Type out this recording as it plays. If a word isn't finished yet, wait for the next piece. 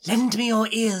Lend me your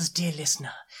ears, dear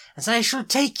listener, as I shall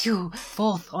take you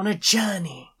forth on a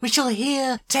journey. We shall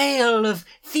hear tale of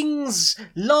things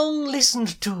long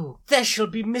listened to. There shall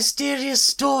be mysterious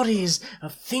stories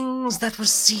of things that were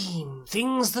seen,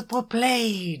 things that were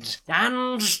played,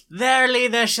 and verily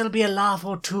there shall be a laugh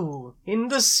or two in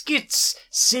the skits,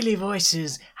 silly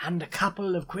voices, and a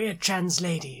couple of queer trans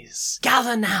ladies.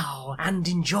 Gather now and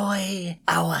enjoy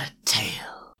our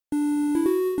tale.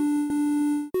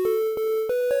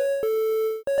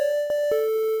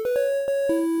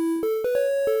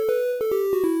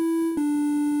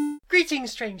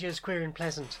 Greetings, strangers, queer and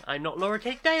pleasant. I'm not Laura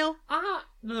Cake Dale. And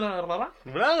I'm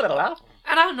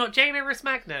not Jane Iris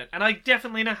Magnet, and I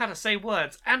definitely know how to say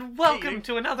words. And welcome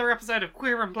to another episode of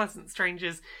Queer and Pleasant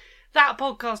Strangers, that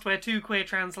podcast where two queer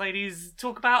trans ladies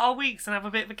talk about our weeks and have a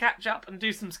bit of a catch-up and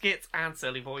do some skits and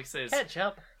silly voices. Catch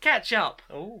up.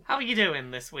 Oh. How are you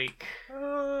doing this week?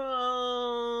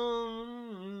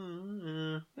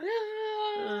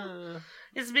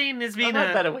 It's been I've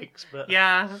had better weeks, but...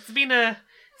 Yeah, it's been a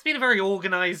very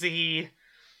organisy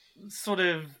sort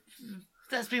of...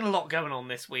 There's been a lot going on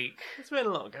this week. There's been a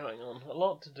lot going on. A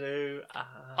lot to do.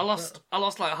 I lost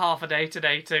like half a day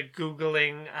today to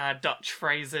Googling Dutch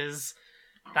phrases.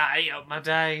 That ate up my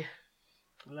day.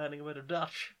 Learning a bit of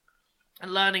Dutch.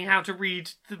 And learning how to read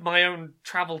my own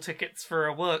travel tickets for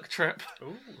a work trip.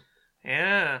 Ooh.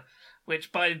 Yeah.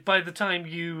 Which by the time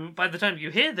you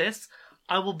hear this,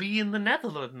 I will be in the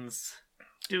Netherlands.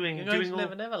 You're going to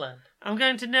Never Neverland. I'm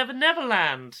going to Never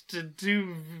Neverland to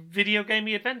do video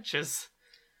gamey adventures.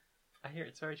 I hear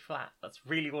it's very flat. That's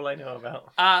really all I know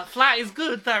about. Flat is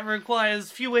good. That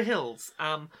requires fewer hills.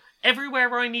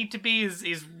 Everywhere I need to be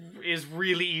is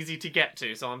really easy to get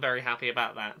to, so I'm very happy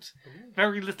about that. Ooh.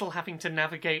 Very little having to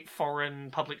navigate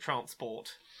foreign public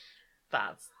transport.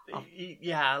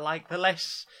 Yeah, like the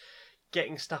less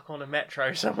getting stuck on a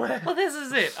metro somewhere. Well, this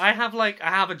is it. I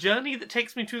have a journey that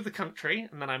takes me to the country,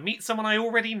 and then I meet someone I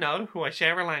already know, who I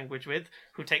share a language with,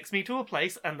 who takes me to a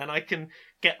place, and then I can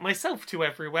get myself to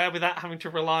everywhere without having to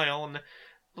rely on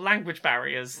language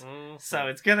barriers. Mm-hmm. So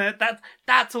it's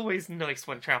that's always nice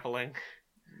when travelling.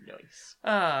 Nice.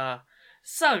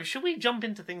 So, shall we jump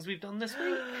into things we've done this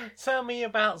week? Tell me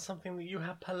about something that you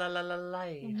have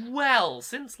played. Well,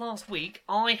 since last week,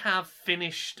 I have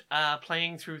finished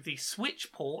playing through the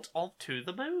Switch port of To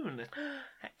the Moon,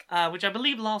 which I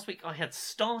believe last week I had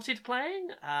started playing.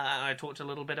 I talked a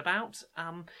little bit about.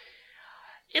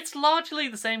 It's largely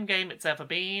the same game it's ever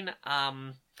been.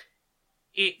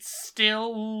 It's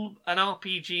still an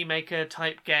RPG Maker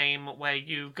type game where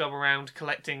you go around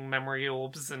collecting memory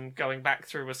orbs and going back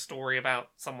through a story about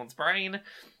someone's brain.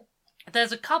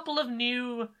 There's a couple of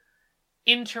new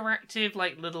interactive,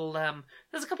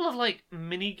 there's a couple of,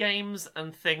 mini games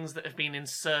and things that have been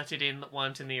inserted in that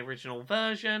weren't in the original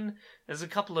version. There's a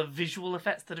couple of visual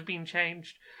effects that have been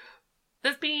changed.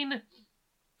 There's been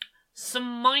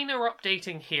some minor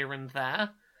updating here and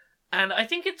there. And I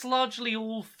think it's largely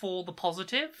all for the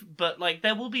positive, but,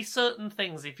 there will be certain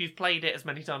things, if you've played it as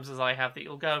many times as I have, that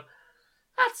you'll go,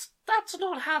 that's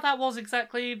not how that was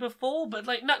exactly before, but,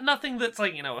 nothing that's,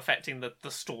 affecting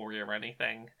the story or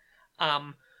anything.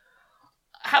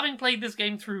 Having played this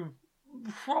game through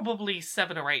probably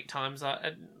 7 or 8 times,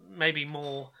 maybe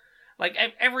more,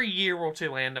 every year or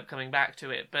two I end up coming back to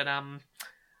it, but,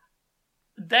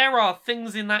 there are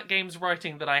things in that game's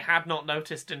writing that I had not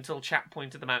noticed until chat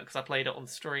pointed them out because I played it on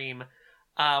stream,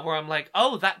 where I'm like,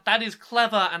 oh, that is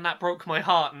clever, and that broke my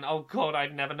heart, and oh god,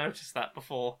 I'd never noticed that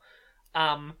before.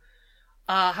 How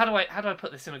do I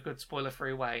put this in a good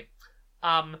spoiler-free way?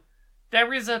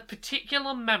 There is a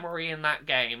particular memory in that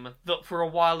game that for a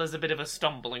while is a bit of a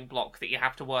stumbling block that you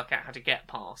have to work out how to get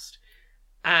past.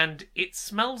 And it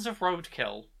smells of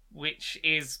roadkill, which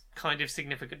is kind of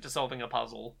significant to solving a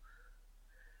puzzle.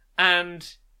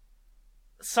 And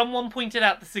someone pointed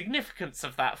out the significance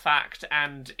of that fact,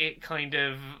 and it kind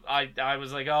of... I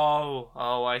was like, oh,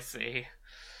 I see.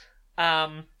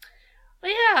 But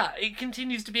yeah, it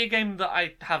continues to be a game that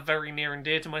I have very near and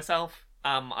dear to myself.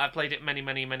 I've played it many,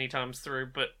 many, many times through,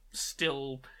 but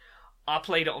still, I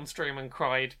played it on stream and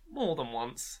cried more than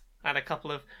once. Had a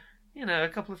couple of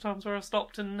times where I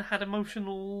stopped and had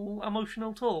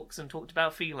emotional talks and talked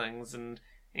about feelings and,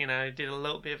 did a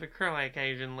little bit of a cry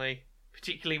occasionally.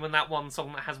 Particularly when that one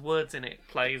song that has words in it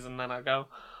plays, and then I go,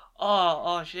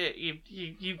 oh shit,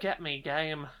 you get me,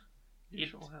 game. You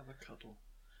shall have a cuddle.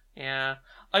 Yeah.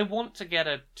 I want to get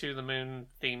a To the Moon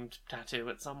themed tattoo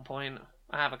at some point.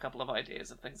 I have a couple of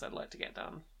ideas of things I'd like to get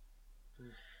done.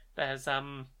 There's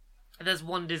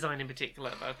one design in particular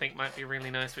that I think might be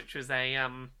really nice, which was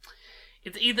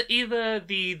It's either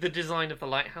the design of the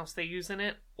lighthouse they use in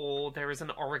it, or there is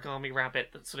an origami rabbit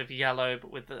that's sort of yellow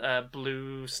but with a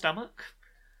blue stomach.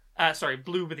 Sorry,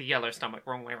 blue with a yellow stomach,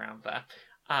 wrong way around there.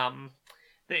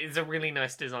 That is a really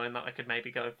nice design that I could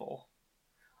maybe go for.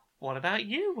 What about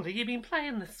you? What have you been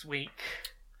playing this week?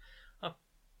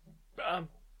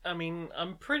 I mean,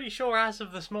 I'm pretty sure as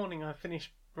of this morning I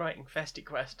finished writing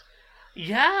FestiQuest.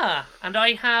 Yeah, and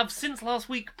I have since last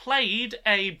week played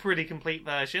a pretty complete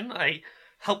version.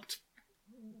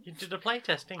 You did a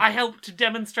playtesting. I helped to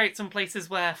demonstrate some places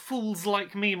where fools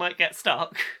like me might get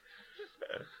stuck.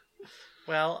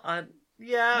 Well,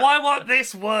 yeah. Why won't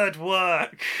this word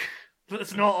work?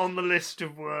 That's not on the list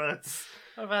of words.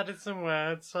 I've added some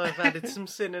words. I've added some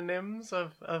synonyms.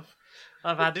 I've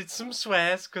added some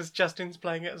swears because Justin's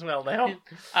playing it as well now.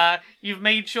 You've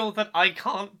made sure that I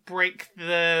can't break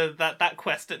that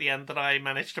quest at the end that I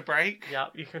managed to break.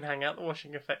 Yep, you can hang out the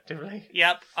washing effectively.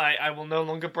 Yep, I will no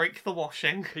longer break the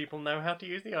washing. People know how to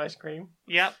use the ice cream.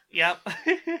 Yep. Yeah.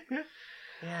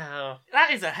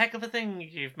 That is a heck of a thing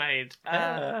you've made.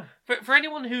 For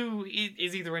anyone who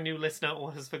is either a new listener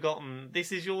or has forgotten,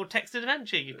 this is your text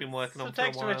adventure you've been working on for a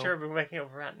while. Text adventure I've been working on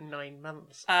for about 9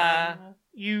 months.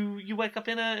 You wake up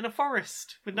in a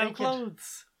forest with no naked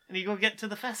clothes, and you go get to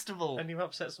the festival. And you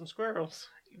upset some squirrels.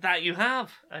 That you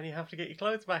have. And you have to get your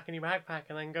clothes back in your backpack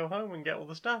and then go home and get all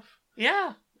the stuff.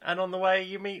 Yeah. And on the way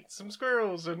you meet some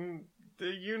squirrels and the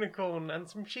unicorn and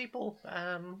some sheeple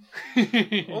and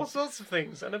all sorts of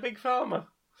things and a big farmer.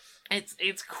 It's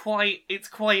a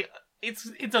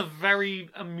very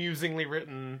amusingly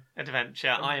written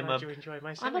adventure. I'm glad you enjoy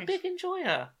my series. I'm a big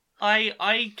enjoyer.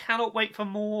 I cannot wait for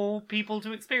more people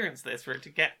to experience this, for it to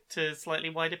get to slightly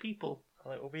wider people.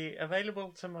 Well, it will be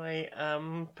available to my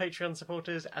Patreon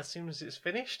supporters as soon as it's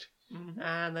finished,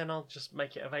 and then I'll just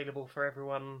make it available for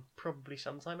everyone probably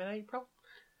sometime in April.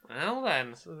 Well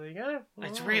then. So there you go.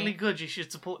 It's really good. You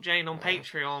should support Jane on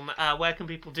Patreon. Where can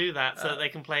people do that so that they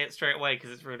can play it straight away,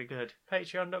 because it's really good?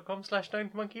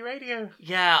 Patreon.com/StonedMonkeyRadio.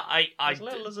 Yeah, as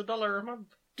little as $1 a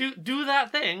month. Do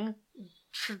that thing.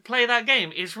 Play that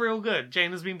game. It's real good. Jane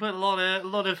has been putting a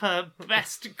lot of her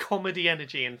best comedy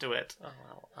energy into it. Oh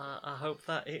well. I hope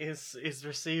that it is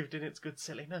received in its good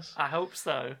silliness. I hope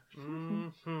so.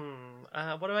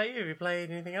 What about you? Have you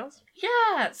played anything else?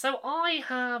 Yeah, so I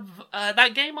have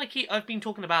that game I've been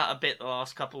talking about a bit the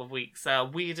last couple of weeks.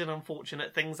 Weird and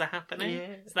Unfortunate Things Are Happening.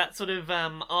 Yeah. It's that sort of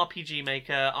RPG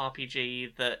Maker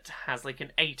RPG that has like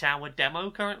an 8-hour demo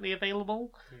currently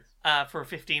available for a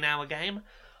 15-hour game.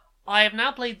 I have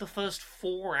now played the first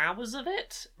 4 hours of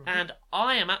it, and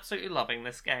I am absolutely loving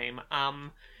this game.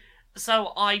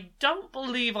 So I don't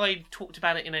believe I talked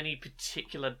about it in any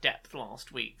particular depth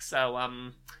last week. So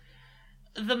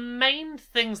the main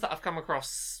things that I've come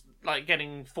across, like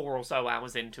getting 4 or so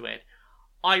hours into it,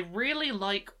 I really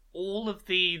like all of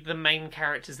the main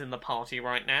characters in the party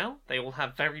right now. They all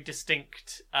have very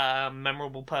distinct,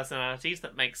 memorable personalities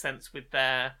that make sense with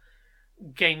their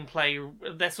gameplay,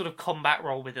 their sort of combat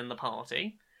role within the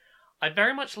party. I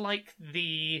very much like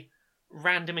the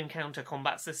random encounter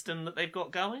combat system that they've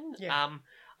got going. Yeah.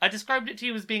 I described it to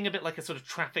you as being a bit like a sort of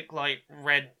traffic light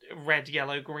red,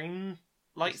 yellow, green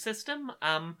light system.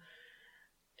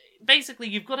 Basically,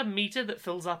 you've got a meter that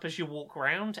fills up as you walk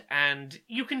around, and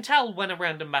you can tell when a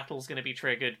random battle is going to be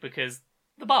triggered because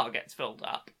the bar gets filled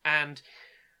up. And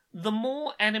the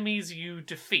more enemies you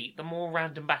defeat, the more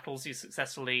random battles you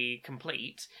successfully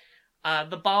complete,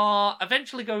 the bar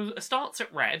eventually starts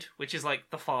at red, which is like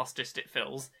the fastest it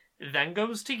fills, then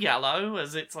goes to yellow,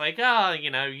 as it's like,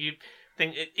 you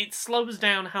think it slows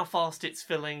down how fast it's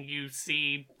filling, you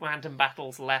see random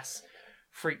battles less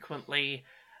frequently.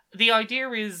 The idea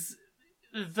is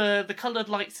the coloured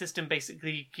light system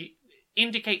basically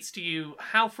indicates to you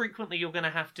how frequently you're going to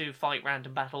have to fight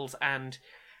random battles and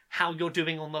how you're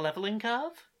doing on the leveling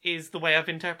curve, is the way I've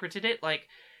interpreted it. Like,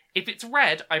 if it's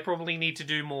red, I probably need to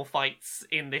do more fights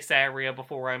in this area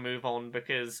before I move on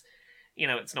because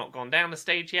it's not gone down a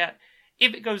stage yet.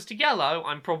 If it goes to yellow,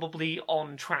 I'm probably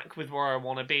on track with where I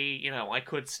want to be. I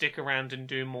could stick around and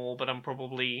do more, but I'm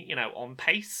probably, on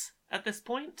pace at this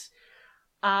point.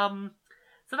 So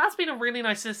that's been a really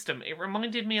nice system. It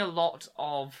reminded me a lot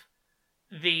of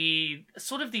the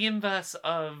sort of the inverse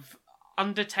of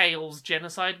Undertale's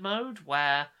genocide mode,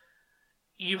 where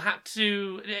you had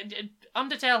to...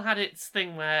 Undertale had its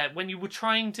thing where when you were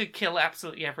trying to kill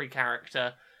absolutely every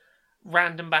character,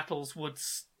 random battles would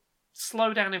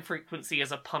slow down in frequency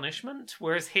as a punishment,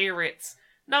 whereas here it's,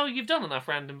 no, you've done enough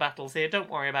random battles here, don't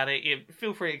worry about it,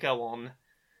 feel free to go on,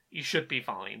 you should be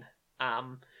fine.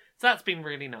 So that's been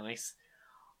really nice.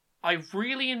 I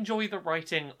really enjoy the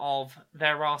writing of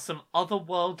there are some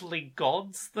otherworldly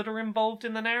gods that are involved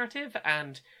in the narrative,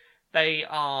 and they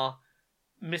are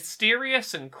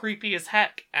mysterious and creepy as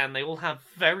heck, and they all have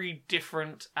very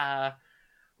different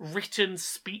written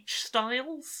speech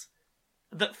styles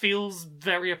that feels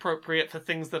very appropriate for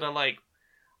things that are like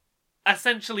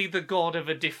essentially the god of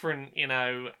a different,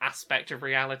 aspect of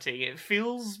reality. It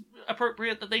feels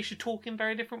appropriate that they should talk in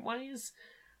very different ways.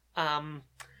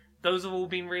 Those have all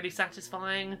been really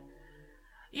satisfying.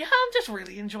 Yeah, I'm just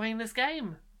really enjoying this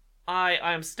game. I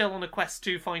am still on a quest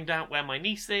to find out where my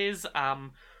niece is.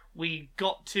 We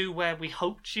got to where we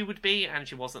hoped she would be, and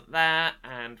she wasn't there,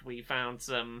 and we found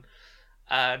some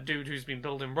dude who's been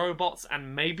building robots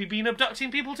and maybe been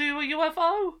abducting people to a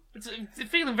UFO. It's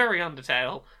feeling very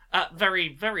Undertale.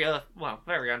 Very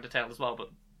Undertale as well,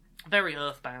 but very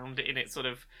Earthbound in its sort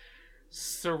of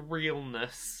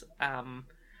surrealness.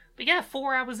 But yeah,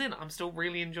 4 hours in, I'm still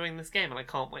really enjoying this game, and I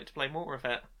can't wait to play more of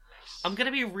it. I'm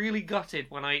gonna be really gutted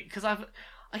because I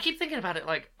keep thinking about it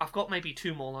like I've got maybe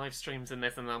 2 more live streams in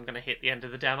this, and then I'm gonna hit the end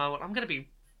of the demo, and I'm gonna be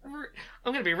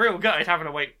real gutted having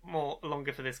to wait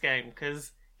longer for this game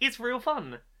because it's real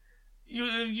fun.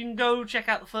 You can go check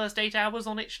out the first 8 hours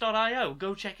on itch.io.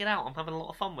 Go check it out. I'm having a lot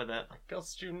of fun with it. It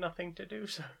costs you nothing to do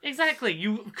so. Exactly.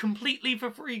 You completely for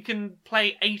free can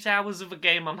play 8 hours of a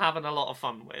game I'm having a lot of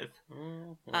fun with.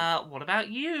 Mm-hmm. What about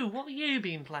you? What have you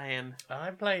been playing?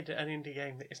 I played an indie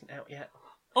game that isn't out yet.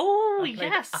 Oh, I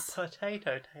played yes! A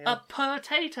Potato Tale. A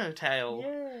Potato Tale.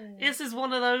 Yay. This is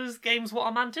one of those games what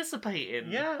I'm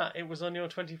anticipating. Yeah, it was on your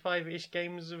 25-ish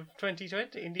games of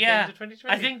 2020, indie Yeah, games of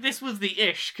 2020. I think this was the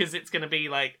ish, because it's going to be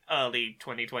like early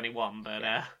 2021, but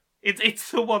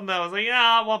it's the one that I was like,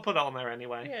 I'll put it on there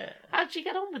anyway. Yeah. How'd you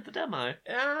get on with the demo?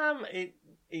 It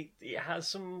has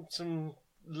some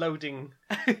loading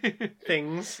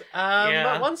things. Yeah.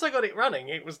 But once I got it running,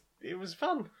 it was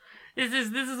fun. This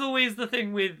is always the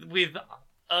thing with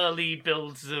early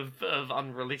builds of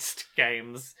unreleased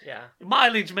games. Yeah.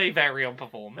 Mileage may vary on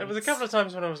performance. There was a couple of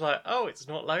times when I was like, oh, it's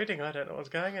not loading, I don't know what's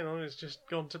going on, it's just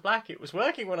gone to black. It was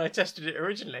working when I tested it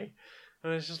originally.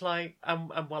 And it's just like, and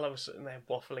while I was sitting there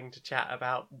waffling to chat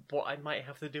about what I might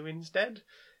have to do instead,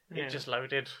 it just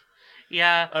loaded.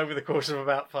 Yeah. Over the course of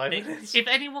about 5 minutes. If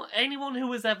anyone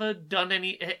who has ever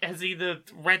has either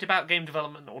read about game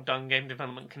development or done game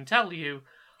development can tell you,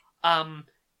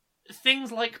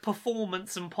 things like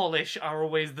performance and polish are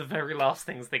always the very last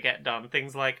things that get done.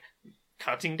 Things like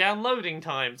cutting down loading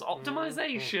times,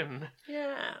 optimization.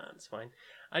 Yeah, that's fine.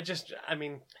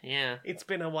 Yeah. It's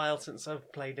been a while since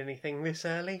I've played anything this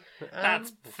early.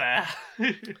 That's fair.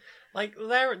 Like,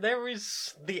 there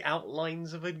is the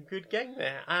outlines of a good game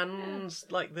there, and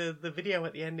like the video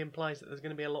at the end implies that there's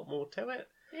going to be a lot more to it.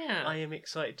 Yeah. I am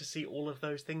excited to see all of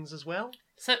those things as well.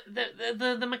 So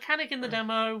the mechanic in the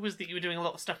demo was that you were doing a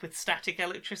lot of stuff with static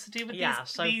electricity with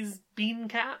these bean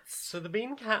cats. So the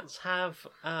bean cats have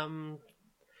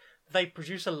they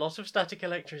produce a lot of static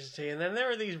electricity, and then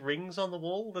there are these rings on the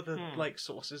wall that are like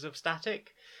sources of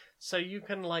static. So you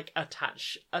can like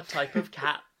attach a type of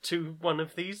cat to one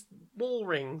of these wall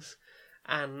rings,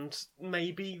 and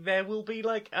maybe there will be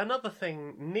like another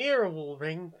thing near a wall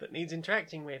ring that needs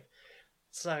interacting with.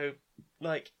 So,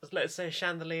 like, let's say a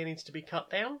chandelier needs to be cut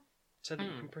down so that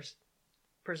you can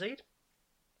proceed.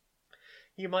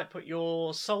 You might put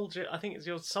your soldier, I think it's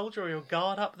your soldier or your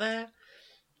guard up there,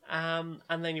 and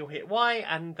then you'll hit Y,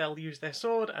 and they'll use their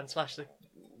sword and slash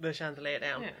the chandelier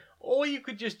down. Yeah. Or you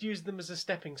could just use them as a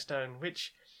stepping stone,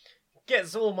 which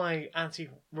gets all my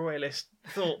anti-royalist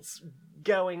thoughts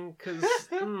going, because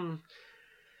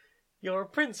you're a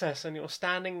princess and you're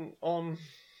standing on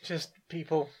just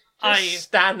people.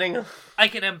 Standing. I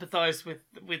can empathise with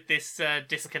this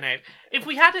disconnect. If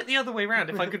we had it the other way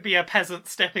around, if I could be a peasant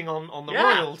stepping on the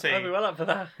royalty, I'd be well up for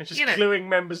that. Just gluing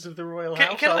members of the royal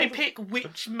household. Can I pick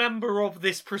which member of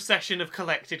this procession of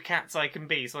collected cats I can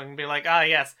be, so I can be like,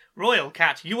 yes, royal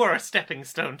cat, you are a stepping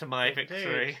stone to my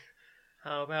victory.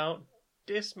 How about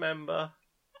dismember?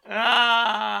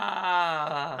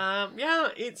 And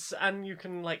you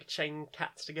can like chain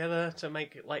cats together to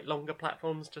make like longer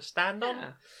platforms to stand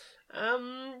on.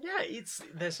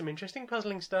 There's some interesting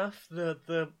puzzling stuff.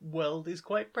 The world is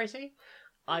quite pretty.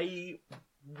 I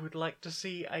would like to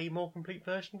see a more complete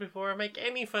version before I make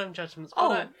any firm judgments.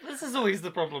 This is always the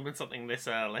problem with something this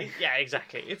early. Yeah,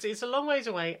 exactly. It's a long ways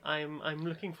away. I'm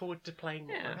looking forward to playing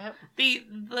more of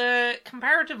it. The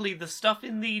comparatively, the stuff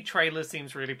in the trailer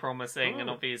seems really promising, and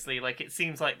obviously, like, it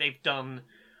seems like they've done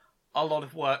a lot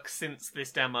of work since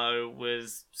this demo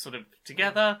was sort of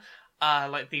together.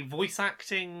 Like the voice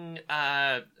acting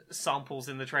samples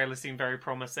in the trailer seem very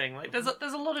promising. Like, there's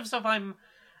a lot of stuff I'm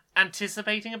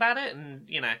anticipating about it, and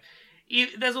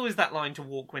there's always that line to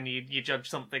walk when you judge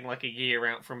something like a year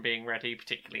out from being ready,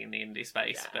 particularly in the indie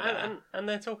space. Yeah, but, and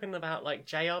they're talking about like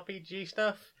JRPG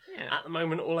stuff. Yeah. At the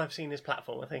moment, all I've seen is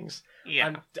platformer things.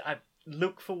 Yeah. I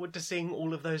look forward to seeing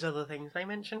all of those other things they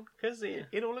mention because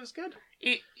it all looks good.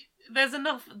 There's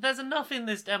enough in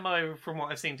this demo from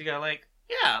what I've seen to go like,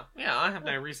 yeah, I have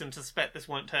no reason to suspect this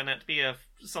won't turn out to be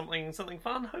something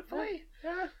fun, hopefully.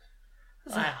 Yeah.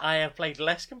 I have played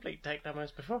less complete tech demos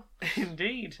before.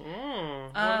 Indeed. What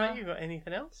about you? Got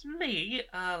anything else? Me?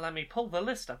 Let me pull the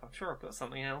list up. I'm sure I've got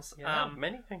something else. Yeah,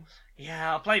 many things.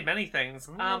 Yeah, I've played many things.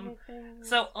 Many things.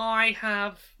 So I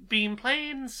have been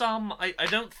playing some. I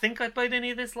don't think I played any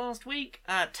of this last week.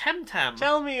 Temtem.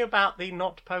 Tell me about the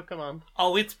not Pokemon.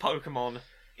 Oh, it's Pokemon.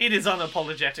 It is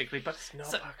unapologetically, but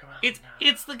It's not Pokemon.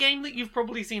 It's the game that you've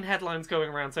probably seen headlines going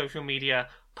around social media.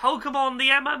 Pokemon the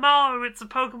MMO. It's a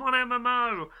Pokemon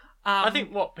MMO. I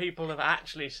think what people have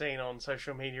actually seen on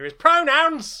social media is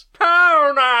pronouns.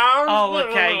 Pronouns. Oh,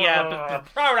 okay, yeah, but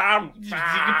pronouns. you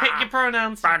can pick your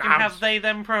pronouns. You can have they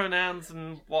them pronouns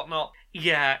and whatnot.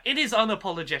 Yeah, it is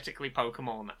unapologetically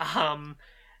Pokemon.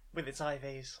 With its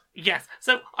IVs. Yes,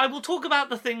 so I will talk about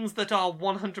the things that are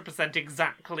 100%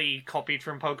 exactly copied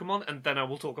from Pokemon, and then I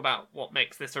will talk about what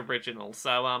makes this original.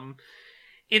 So,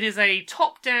 it is a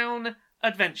top-down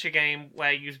adventure game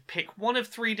where you pick one of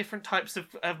 3 different types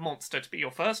of monster to be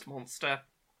your first monster,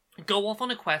 go off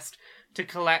on a quest to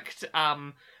collect,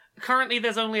 currently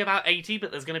there's only about 80,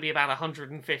 but there's going to be about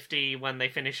 150 when they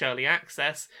finish early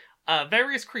access,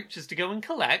 various creatures to go and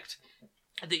collect,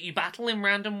 that you battle in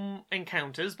random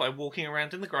encounters by walking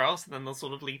around in the grass, and then they'll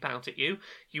sort of leap out at you.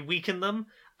 You weaken them.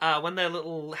 When their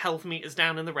little health meter's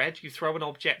down in the red, you throw an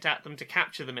object at them to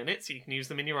capture them in it, so you can use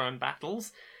them in your own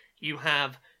battles. You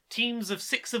have teams of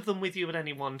 6 of them with you at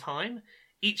any one time.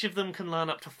 Each of them can learn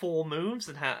up to 4 moves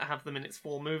and have them in its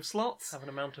 4 move slots. Have an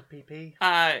amount of PP?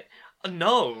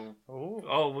 No. Ooh.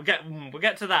 Oh, we'll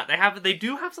get to that. They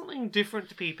do have something different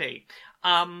to PP.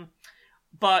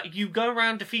 But you go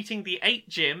around defeating the 8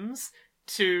 gyms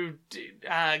to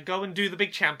go and do the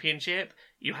big championship.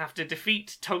 You have to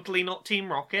defeat Totally Not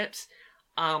Team Rocket.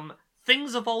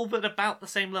 Things evolve at about the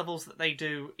same levels that they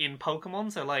do in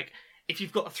Pokemon. So, like, if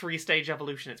you've got a 3-stage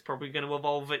evolution, it's probably going to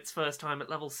evolve its first time at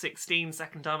level 16,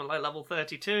 second time at like level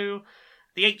 32.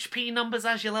 The HP numbers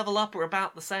as you level up are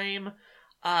about the same.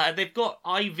 They've got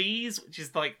IVs, which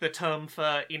is like the term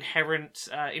for inherent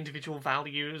individual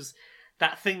values.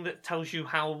 That thing that tells you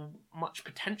how much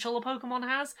potential a Pokemon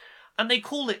has. And they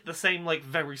call it the same, like,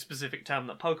 very specific term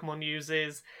that Pokemon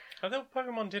uses. I thought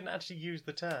Pokemon didn't actually use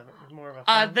the term. It was more of a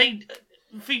fan.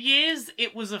 For years,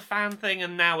 it was a fan thing,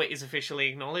 and now it is officially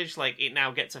acknowledged. Like, it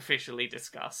now gets officially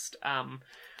discussed.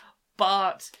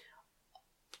 But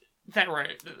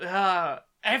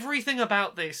everything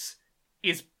about this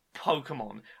is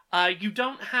Pokemon. You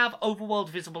don't have overworld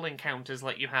visible encounters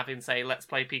like you have in, say, Let's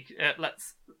Play Pikachu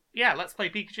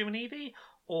and Eevee,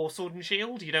 or Sword and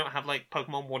Shield. You don't have, like,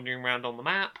 Pokemon wandering around on the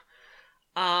map.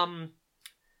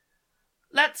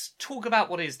 Let's talk about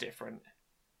what is different.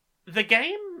 The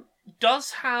game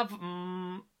does have,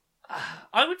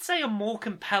 I would say, a more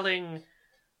compelling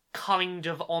kind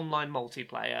of online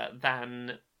multiplayer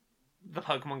than the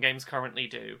Pokemon games currently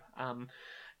do.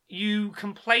 You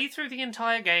can play through the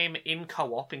entire game in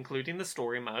co-op, including the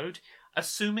story mode,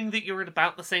 assuming that you're at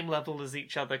about the same level as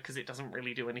each other, because it doesn't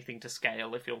really do anything to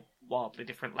scale if you're wildly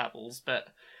different levels, but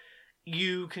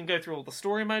you can go through all the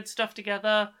story mode stuff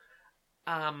together.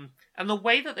 And the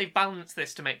way that they've balanced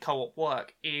this to make co-op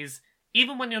work is,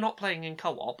 even when you're not playing in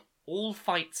co-op, all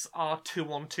fights are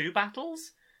 2-on-2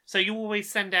 battles. So you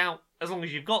always send out, as long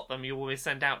as you've got them, you always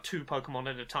send out 2 Pokemon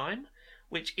at a time,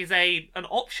 which is an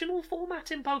optional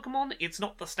format in Pokemon. It's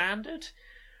not the standard.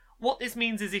 What this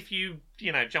means is if you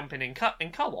jump in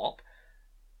co-op,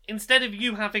 instead of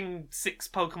you having 6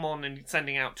 Pokemon and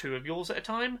sending out 2 of yours at a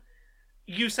time,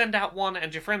 you send out 1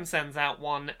 and your friend sends out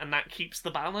 1, and that keeps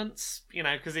the balance,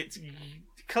 because it's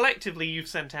collectively you've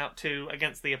sent out 2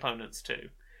 against the opponent's 2.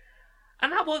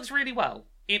 And that works really well.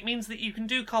 It means that you can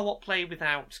do co-op play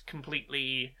without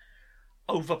completely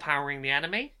overpowering the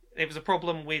enemy. It was a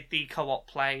problem with the co-op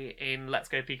play in Let's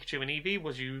Go Pikachu and Eevee,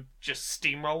 was you just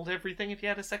steamrolled everything if you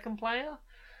had a second player.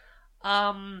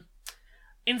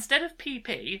 Instead of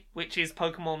PP, which is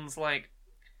Pokemon's, like,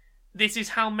 this is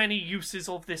how many uses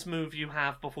of this move you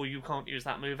have before you can't use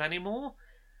that move anymore.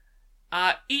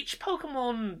 Each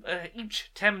Pokemon,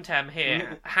 each Temtem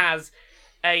here has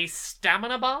a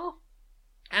stamina bar,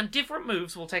 and different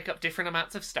moves will take up different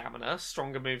amounts of stamina.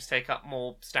 Stronger moves take up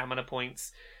more stamina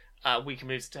points, weaker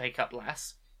moves take up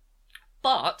less.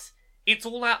 But it's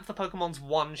all out of the Pokemon's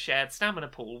one shared stamina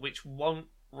pool, which won't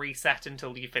reset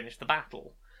until you finish the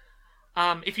battle.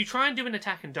 If you try and do an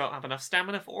attack and don't have enough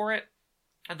stamina for it,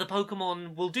 the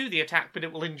Pokemon will do the attack, but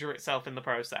it will injure itself in the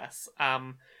process.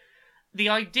 The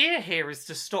idea here is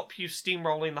to stop you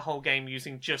steamrolling the whole game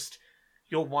using just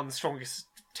your one strongest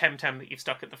Temtem that you've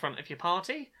stuck at the front of your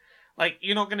party. Like,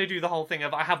 you're not going to do the whole thing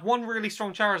of, I have one really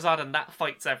strong Charizard and that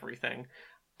fights everything.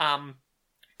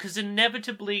 Because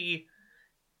inevitably,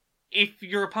 if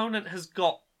your opponent has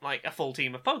got, like, a full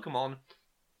team of Pokemon,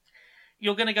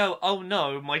 you're going to go, oh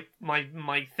no,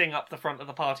 my thing up the front of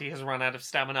the party has run out of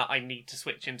stamina, I need to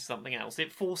switch into something else.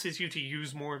 It forces you to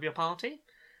use more of your party,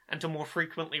 and to more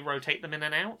frequently rotate them in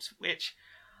and out, which...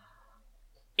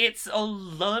 It's a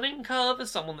learning curve as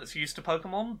someone that's used to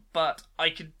Pokemon, but I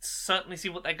could certainly see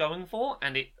what they're going for,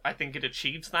 and I think it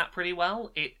achieves that pretty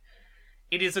well. It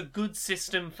is a good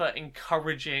system for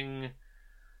encouraging,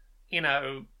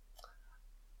 not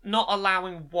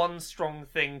allowing one strong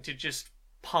thing to just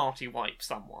party wipe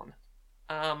someone.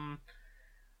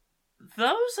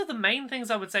 Those are the main things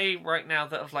I would say right now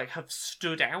that have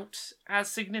stood out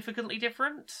as significantly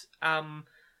different.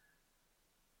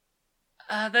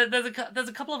 There's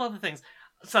a couple of other things.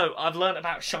 So, I've learnt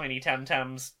about shiny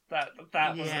Temtems. That was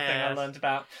the thing I learnt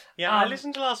about. Yeah, I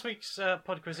listened to last week's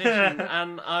Podquisition,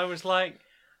 and I was like,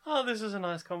 oh, this is a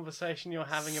nice conversation you're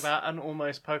having about an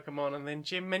almost Pokemon, and then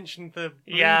Jim mentioned the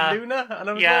Luna, and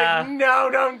I was like, no,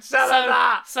 don't sell her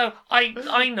that! So,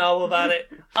 I know about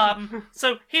it.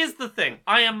 So, here's the thing.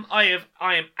 I am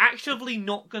actively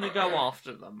not going to go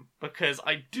after them, because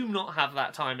I do not have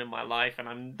that time in my life,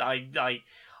 and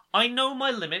I know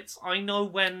my limits. I know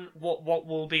what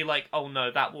will be like, oh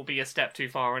no, that will be a step too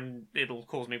far and it'll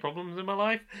cause me problems in my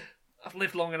life. I've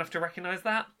lived long enough to recognise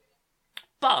that.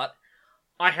 But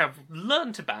I have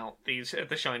learnt about the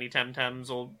shiny Temtems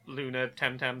or Luna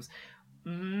Temtems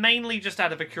mainly just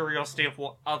out of a curiosity of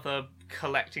what other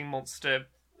collecting monster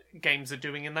games are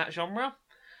doing in that genre.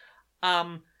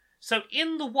 So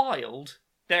in the wild,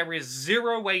 there is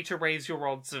zero way to raise your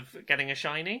odds of getting a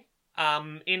shiny.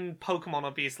 In Pokemon,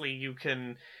 obviously, you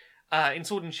can... in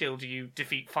Sword and Shield, you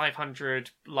defeat 500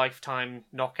 lifetime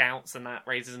knockouts, and that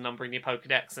raises a number in your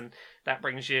Pokedex, and that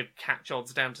brings your catch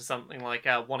odds down to something like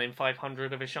 1 in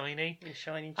 500 of a shiny. A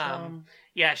shiny charm.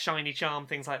 Shiny charm,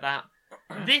 things like that.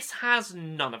 This has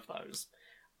none of those.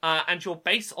 And your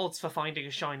base odds for finding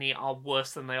a shiny are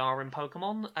worse than they are in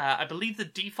Pokemon. I believe the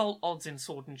default odds in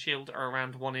Sword and Shield are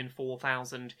around 1 in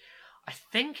 4,000. I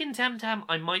think in Temtem,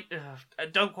 I might...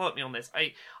 don't quote me on this.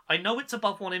 I know it's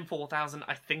above 1 in 4,000.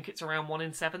 I think it's around 1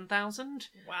 in 7,000.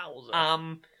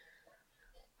 Wowza.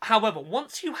 However,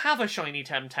 once you have a shiny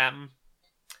Temtem,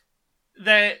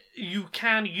 you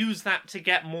can use that to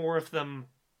get more of them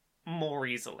more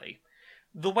easily.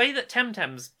 The way that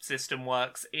Temtem's system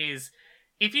works is,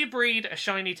 if you breed a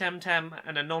shiny Temtem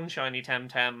and a non-shiny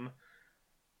Temtem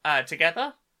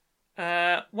together...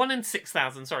 1 in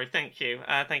 6,000, sorry, thank you.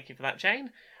 Thank you for that, Jane.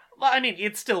 Well, I mean,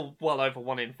 it's still well over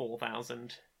 1 in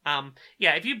 4,000.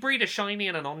 If you breed a shiny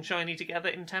and a non-shiny together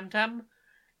in Temtem,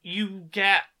 you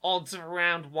get odds of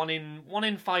around 1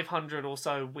 in 500 or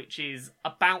so, which is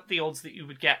about the odds that you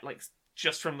would get,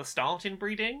 just from the start in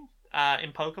breeding,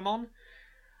 in Pokemon.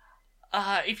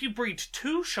 If you breed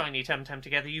 2 shiny Temtem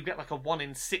together, you get, a 1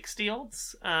 in 60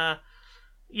 odds.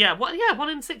 1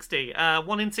 in 60.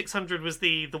 1 in 600 was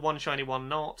the one shiny, one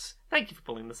not. Thank you for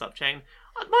pulling this up, Jane.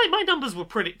 My numbers were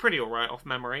pretty alright off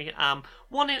memory.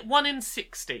 1 in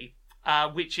 60,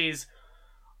 which is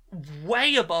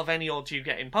way above any odds you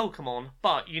get in Pokemon,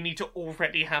 but you need to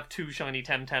already have 2 shiny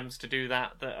Temtems to do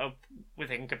that are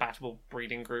within compatible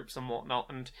breeding groups and whatnot.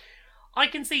 And I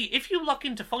can see, if you luck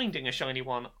into finding a shiny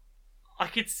one, I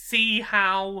could see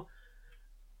how...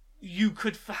 you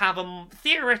could have a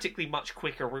theoretically much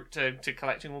quicker route to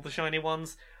collecting all the shiny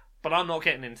ones, but I'm not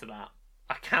getting into that.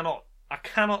 I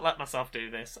cannot let myself do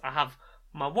this. I have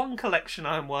my one collection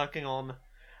I'm working on,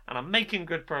 and I'm making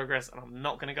good progress, and I'm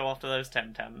not going to go after those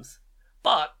Temtems.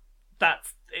 But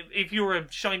if you're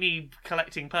a shiny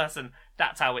collecting person,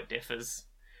 that's how it differs.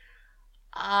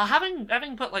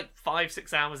 Having put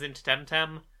 5-6 hours into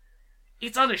Temtem,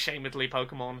 it's unashamedly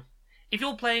Pokemon. If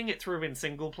you're playing it through in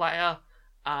single player,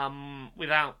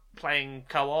 without playing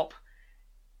co-op,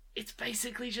 it's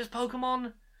basically just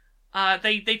Pokemon.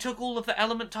 They took all of the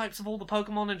element types of all the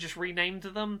Pokemon and just renamed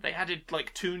them. They added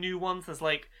 2 new ones. There's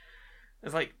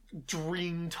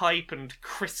Dream type and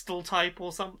Crystal type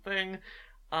or something.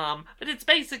 But it's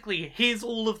basically, here's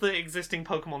all of the existing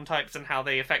Pokemon types and how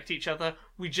they affect each other.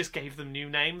 We just gave them new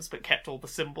names, but kept all the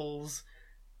symbols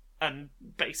and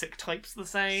basic types the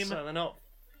same. So they're not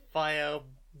fire,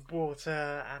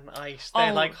 water and ice.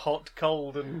 They're like hot,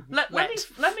 cold, and let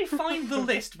me find the wet.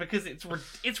 list, because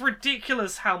it's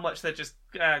ridiculous how much they're just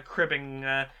cribbing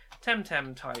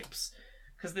Temtem types.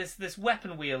 Because this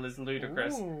weapon wheel is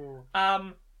ludicrous. Ooh.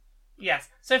 Yes.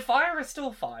 So fire is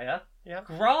still fire. Yeah.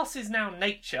 Grass is now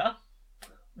nature.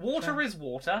 Water is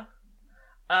water.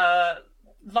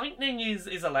 Lightning is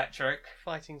electric.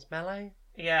 Fighting's melee.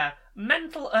 Yeah.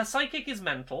 Psychic is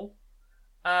mental.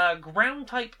 Ground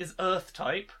type is earth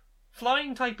type.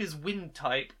 Flying type is wind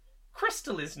type.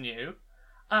 Crystal is new.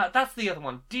 That's the other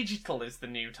one. Digital is the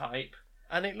new type.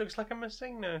 And it looks like a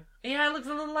Messingno. Yeah, it looks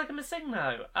a little like a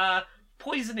Messingno.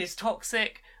 Poison is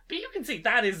toxic, but you can see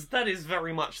that is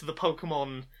very much the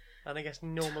Pokemon. And I guess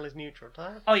normal is neutral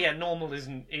type. Oh yeah, normal is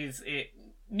it.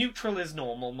 Neutral is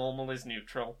normal. Normal is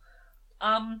neutral.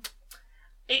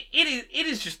 It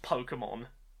is just Pokemon.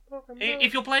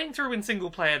 If you're playing through in single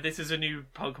player, this is a new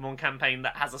Pokemon campaign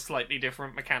that has a slightly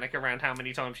different mechanic around how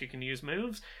many times you can use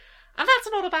moves, and that's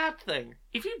not a bad thing.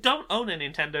 If you don't own a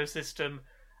Nintendo system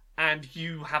and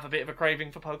you have a bit of a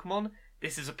craving for Pokemon,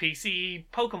 this is a PC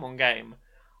Pokemon game.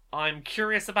 I'm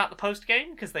curious about the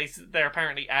post-game, because they're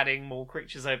apparently adding more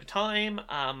creatures over time.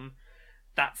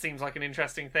 That seems like an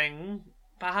interesting thing,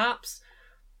 perhaps.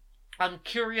 I'm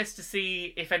curious to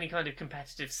see if any kind of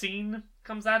competitive scene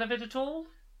comes out of it at all.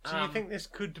 Do you think this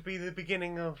could be the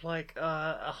beginning of like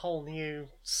a whole new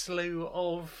slew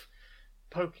of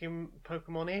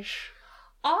Pokemon-ish?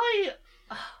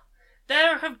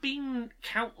 There have been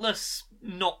countless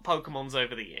not Pokemons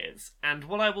over the years, and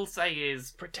what I will say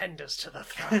is... Pretenders to the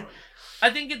throne. I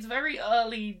think it's very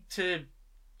early to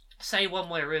say one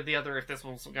way or the other if this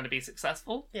one's going to be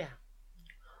successful. Yeah.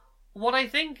 What I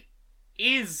think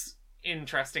is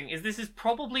interesting is this is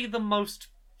probably the most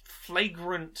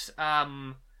flagrant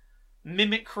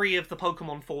mimicry of the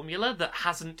Pokemon formula that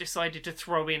hasn't decided to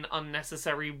throw in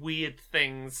unnecessary weird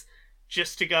things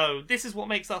just to go, this is what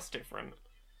makes us different.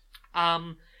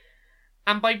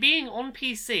 And by being on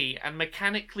PC and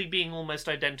mechanically being almost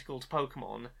identical to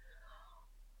Pokemon,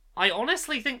 I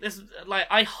honestly think this,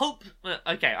 I hope,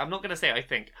 I'm not going to say I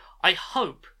think, I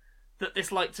hope that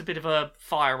this lights a bit of a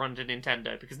fire under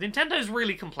Nintendo, because Nintendo's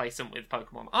really complacent with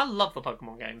Pokemon. I love the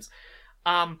Pokemon games.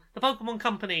 The Pokemon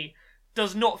Company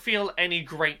does not feel any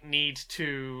great need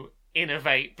to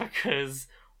innovate, because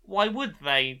why would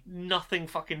they? Nothing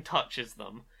fucking touches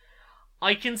them.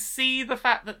 I can see the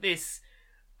fact that this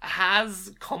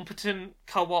has competent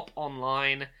co-op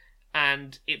online,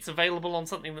 and it's available on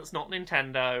something that's not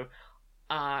Nintendo,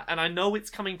 and I know it's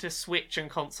coming to Switch and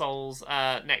consoles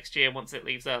next year once it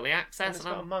leaves early access. And it's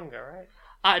got a manga, right?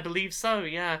 I believe so,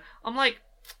 yeah. I'm like,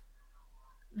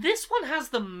 this one has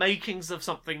the makings of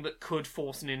something that could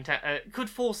force Nintendo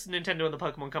and the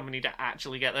Pokemon Company to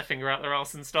actually get their finger out their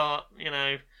arse and start,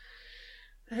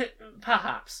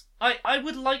 perhaps. I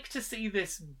would like to see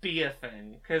this be a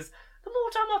thing, because the more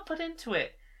time I've put into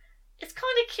it, it's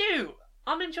kind of cute.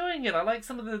 I'm enjoying it. I like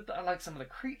some of the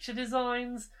creature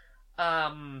designs.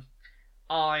 I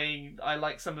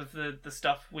like some of the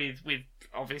stuff with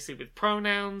obviously with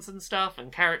pronouns and stuff,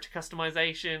 and character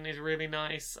customization is really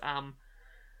nice.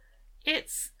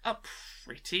 It's a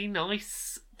pretty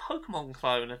nice Pokemon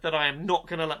clone that I am not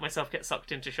going to let myself get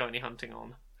sucked into shiny hunting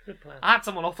on. Good plan. I had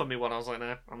someone offer me one. I was like,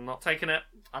 no, I'm not taking it.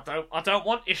 I don't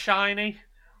want your shiny.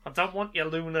 I don't want your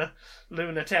Luna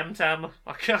Temtem.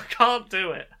 I can't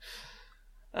do it.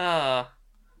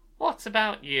 What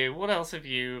about you? What else have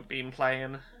you been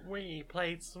playing? We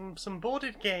played some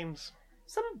boarded games.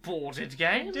 Some boarded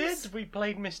games? We did. We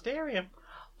played Mysterium.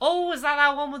 Oh, is that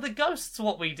our one with the ghosts,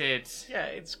 what we did? Yeah,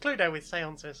 it's Cluedo with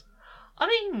seances. I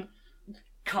mean,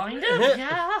 kind of,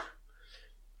 yeah.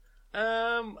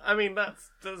 I mean,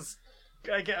 that's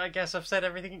I guess I've said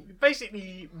everything.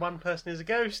 Basically, one person is a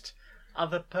ghost,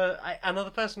 another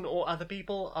person or other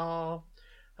people are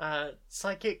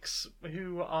psychics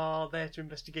who are there to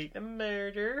investigate a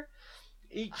murder.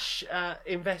 Each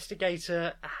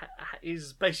investigator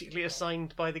is basically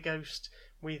assigned by the ghost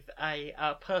with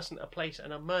a person, a place,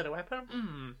 and a murder weapon.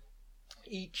 Mm.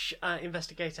 Each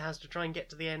investigator has to try and get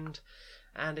to the end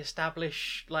and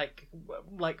establish like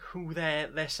who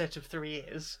their set of three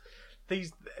is.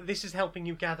 This is helping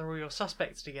you gather all your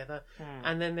suspects together,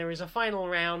 and then there is a final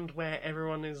round where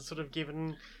everyone is sort of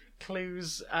given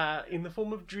clues in the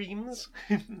form of dreams,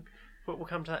 but we'll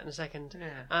come to that in a second.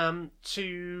 Yeah.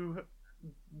 To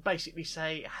basically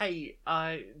say, hey,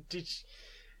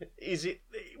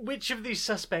 which of these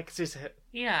suspects is it?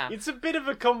 Yeah. It's a bit of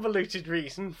a convoluted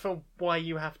reason for why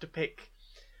you have to pick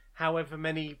however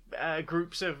many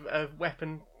groups of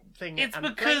weapon thing. It's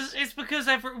because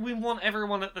we want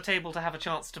everyone at the table to have a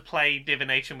chance to play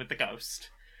divination with the ghost.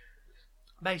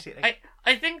 Basically.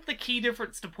 I think the key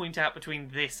difference to point out between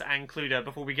this and Cluedo,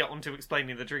 before we get on to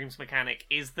explaining the dreams mechanic,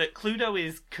 is that Cluedo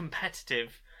is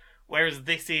competitive, whereas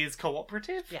this is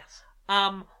cooperative. Yes.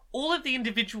 All of the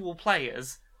individual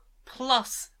players,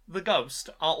 plus the ghost,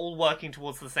 are all working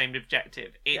towards the same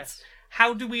objective. It's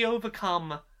how do we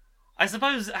overcome... I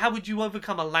suppose, how would you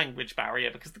overcome a language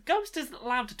barrier? Because the ghost isn't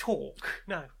allowed to talk.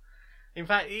 No. In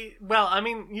fact,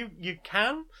 you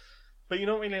can, but you're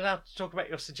not really allowed to talk about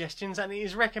your suggestions, and it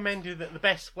is recommended that the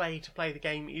best way to play the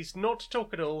game is not to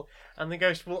talk at all, and the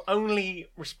ghost will only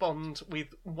respond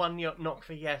with 1 knock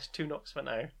for yes, 2 knocks for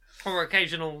no. Or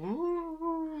occasional...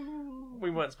 We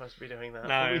weren't supposed to be doing that,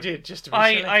 No. but we did, just to be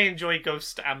silly. I enjoy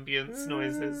ghost ambience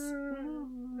noises.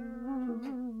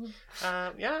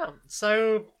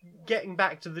 So getting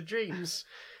back to the dreams.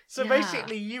 So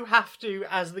basically you have to,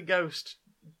 as the ghost,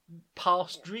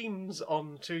 pass dreams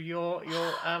on to your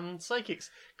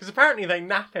psychics. Because apparently they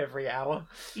nap every hour.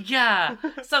 Yeah.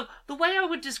 So the way I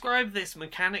would describe this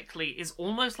mechanically is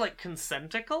almost like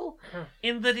consentical,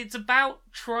 in that it's about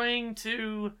trying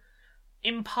to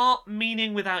impart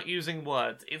meaning without using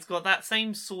words. It's got that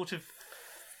same sort of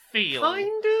feel.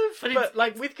 Kind of, but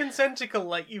like with consentical,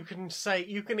 like you can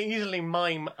easily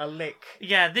mime a lick.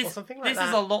 Yeah, this something like is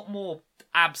that. a lot more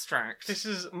abstract. This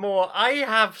is more. I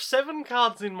have 7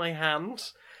 cards in my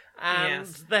hand, and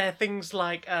Yes. they're things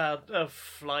like a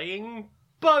flying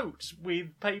boat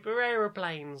with paper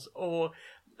aeroplanes, or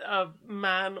a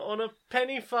man on a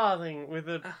penny farthing with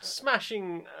a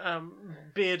smashing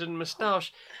beard and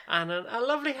moustache, and a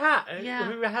lovely hat.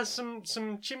 Who has some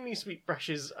chimney sweep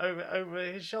brushes over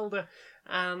his shoulder,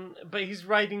 but he's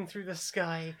riding through the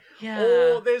sky. Yeah.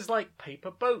 Or there's like paper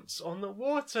boats on the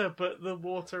water, but the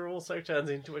water also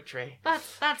turns into a tree.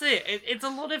 That's it. It's a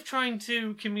lot of trying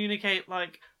to communicate,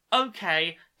 like,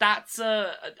 okay,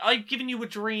 I've given you a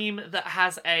dream that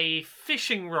has a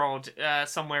fishing rod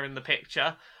somewhere in the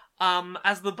picture. Then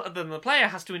the player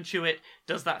has to intuit,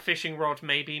 does that fishing rod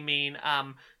maybe mean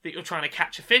that you're trying to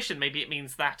catch a fish, and maybe it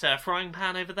means that frying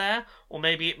pan over there, or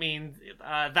maybe it means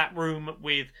that room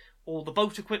with all the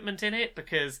boat equipment in it,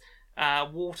 because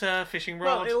water, fishing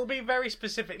rod... Well, it'll be very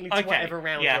specifically to whatever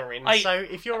round you're in. So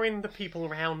if you're in the people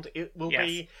round, it will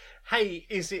be, hey,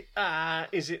 is it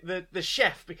the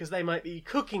chef, because they might be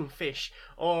cooking fish,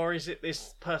 or is it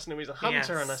this person who is a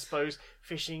hunter? And I suppose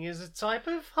fishing is a type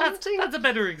of hunting. That's a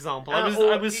better example.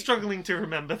 I was struggling to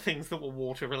remember things that were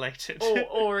water related.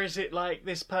 Or is it like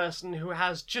this person who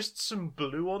has just some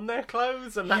blue on their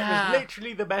clothes, and that was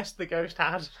literally the best the ghost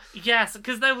had? Yes,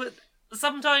 because there were...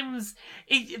 Sometimes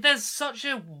there's such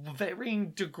a varying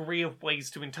degree of ways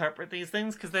to interpret these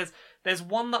things, because there's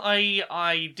one that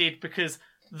I did because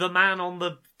the man on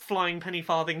the flying penny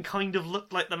farthing kind of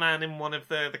looked like the man in one of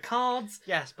the cards.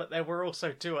 Yes, but there were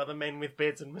also 2 other men with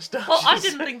beards and moustaches. Well, I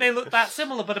didn't think they looked that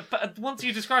similar, but once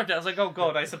you described it, I was like, oh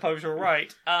god, I suppose you're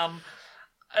right.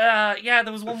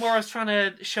 There was one where I was trying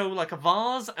to show like a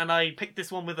vase, and I picked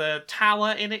this one with a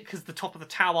tower in it, because the top of the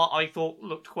tower I thought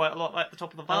looked quite a lot like the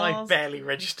top of the vase. I barely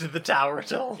registered the tower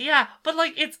at all. Yeah, but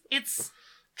like it's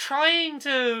trying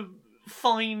to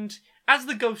find, as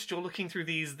the ghost, you're looking through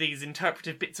these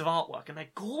interpretive bits of artwork, and they're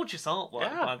gorgeous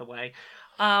artwork, by the way.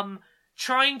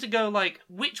 Trying to go like,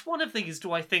 which one of these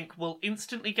do I think will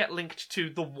instantly get linked to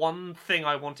the one thing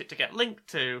I want it to get linked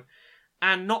to,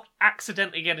 and not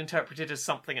accidentally get interpreted as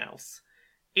something else.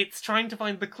 It's trying to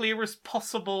find the clearest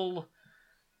possible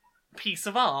piece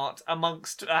of art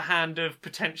amongst a hand of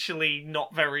potentially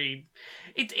not very...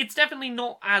 It's definitely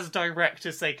not as direct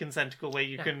as, say, Consentical, where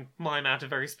you can mime out a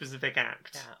very specific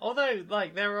act. Yeah. Although,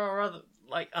 like, there are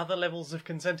other levels of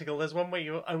Consentical. There's one where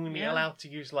you're only allowed to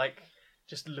use, like,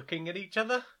 just looking at each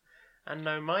other and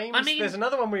no mimes. I mean... There's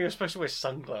another one where you're supposed to wear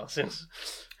sunglasses.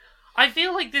 I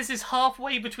feel like this is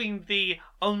halfway between the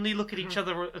only look at each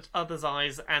other's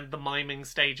eyes and the miming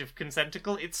stage of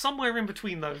Consentical. It's somewhere in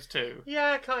between those two.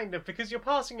 Yeah, kind of, because you're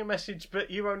passing a message,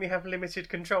 but you only have limited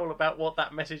control about what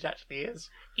that message actually is.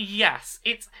 Yes,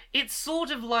 it's sort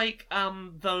of like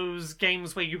those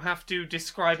games where you have to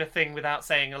describe a thing without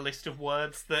saying a list of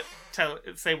words that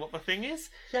say what the thing is.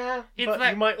 Yeah, but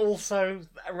you might also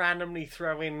randomly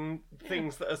throw in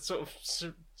things that are sort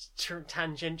of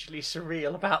tangentially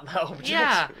surreal about that object.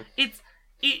 Yeah,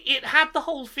 it had the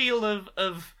whole feel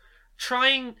of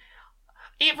trying.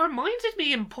 It reminded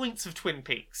me in points of Twin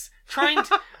Peaks. Trying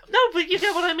to no, but you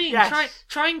get what I mean. Yes.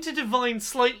 Trying to divine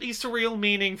slightly surreal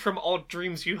meaning from odd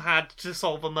dreams you had to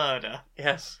solve a murder.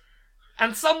 Yes,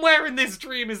 and somewhere in this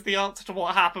dream is the answer to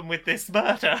what happened with this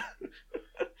murder.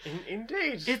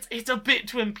 Indeed, it's a bit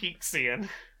Twin Peaksian.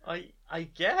 I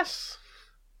guess.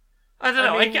 I don't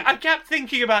know. I mean- I kept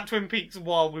thinking about Twin Peaks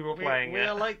while we were playing we it.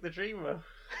 are like the dreamer.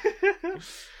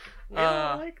 We Uh,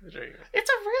 are like the dreamer. It's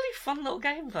a really fun little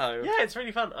game, though. Yeah, it's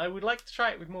really fun. I would like to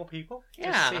try it with more people.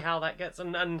 Yeah. Just see how that gets,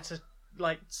 and to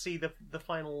like see the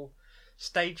final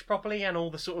stage properly, and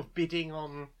all the sort of bidding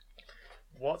on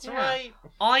what's Yeah. right.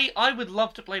 I would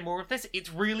love to play more of this. It's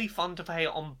really fun to play it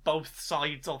on both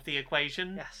sides of the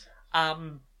equation. Yes.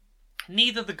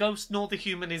 Neither the ghost nor the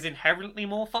human is inherently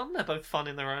more fun. They're both fun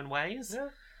in their own ways. Yeah.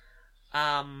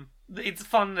 It's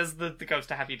fun as the ghost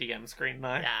to have your DM screen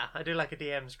though. Yeah, I do like a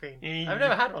DM screen. Yeah. I've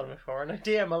never had one before, and I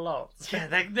DM a lot. Yeah,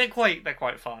 they're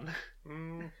quite fun.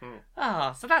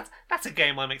 Mm-hmm. So that's a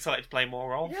game I'm excited to play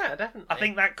more of. Yeah, definitely. I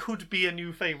think that could be a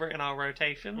new favourite in our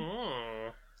rotation.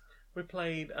 Mm. We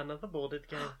played another boarded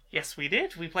game. Yes, we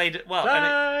did. We played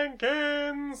Clank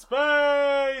in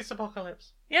Space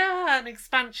Apocalypse. an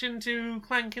expansion to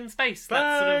Clank in Space.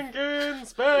 That sort of Clank in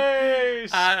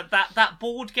Space. that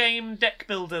board game deck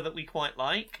builder that we quite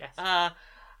like. Yes.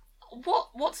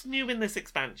 What's new in this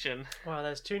expansion? Well,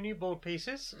 there's 2 new board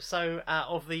pieces. So,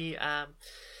 of the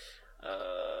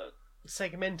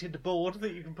segmented board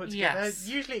that you can put together. Yes.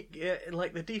 Usually,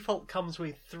 like the default comes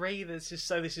with 3. This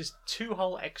is 2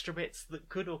 whole extra bits that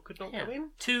could or could not go in.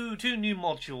 Two new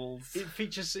modules. It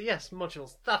features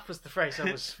modules. That was the phrase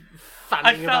I was I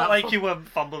fanning felt about. like you were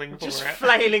fumbling for Just it.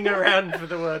 flailing around for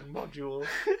the word module.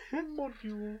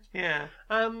 Module. Yeah.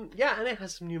 And it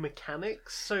has some new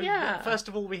mechanics. So Yeah. first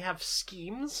of all, we have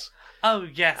schemes. Oh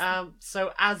yes.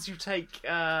 So as you take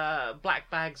black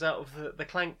bags out of the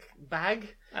clank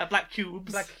bag, Black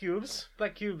cubes.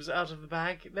 black cubes out of the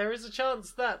bag, there is a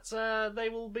chance that they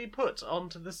will be put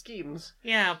onto the schemes.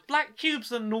 Yeah, black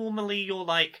cubes are normally you're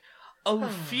like, oh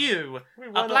phew, We were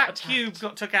a not black attacked. cube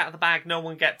got took out of the bag, no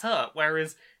one gets hurt.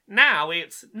 Whereas now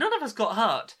it's none of us got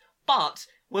hurt, but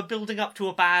we're building up to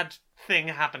a bad thing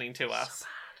happening to us,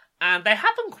 and they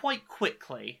happen quite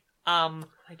quickly.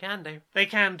 They can do. They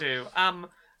can do.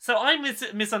 So I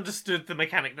misunderstood the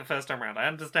mechanic the first time around. I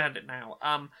understand it now.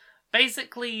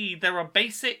 Basically, there are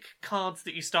basic cards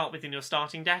that you start with in your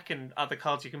starting deck, and other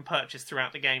cards you can purchase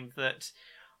throughout the game that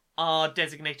are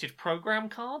designated program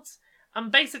cards.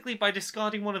 And basically, by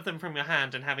discarding one of them from your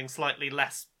hand and having slightly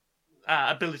less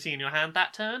ability in your hand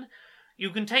that turn, you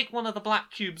can take one of the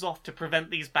black cubes off to prevent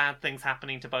these bad things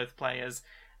happening to both players,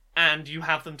 and you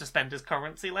have them to spend as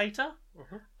currency later.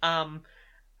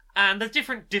 And there's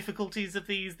different difficulties of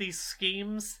these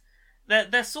schemes.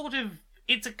 They're sort of...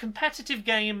 It's a competitive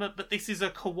game, but this is a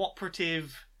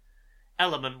cooperative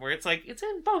element where it's like, it's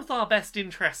in both our best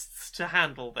interests to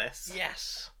handle this.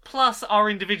 Yes. Plus our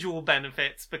individual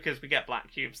benefits, because we get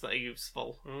black cubes that are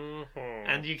useful. Mm-hmm.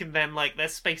 And you can then,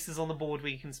 there's spaces on the board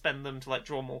where you can spend them to,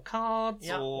 draw more cards,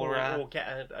 Yep, or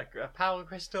get a power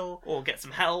crystal. or get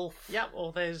some health. Yep,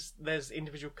 or there's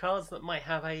individual cards that might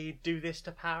have a do this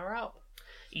to power up.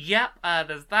 Yep,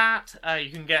 there's that. You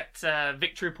can get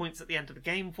victory points at the end of the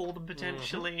game for them,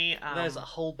 potentially. There's a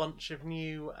whole bunch of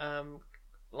new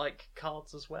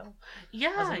cards as well.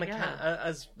 Yeah, I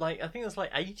think there's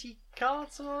 80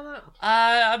 cards or like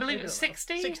that. I believe it's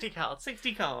 60? 60 cards.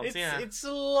 60 cards, It's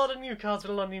a lot of new cards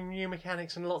with a lot of new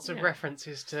mechanics and lots of Yeah.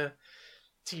 references to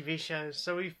TV shows.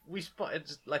 So we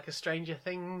spotted a Stranger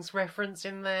Things reference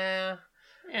in there.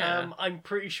 Yeah. I'm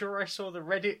pretty sure I saw the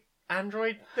Reddit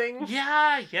Android thing.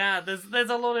 Yeah. There's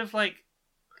a lot of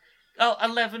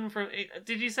 11 from.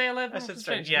 Did you say 11? I said from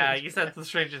Stranger Yeah, Things. you said the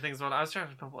Stranger Things one. I was trying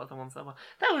to remember what other ones there were.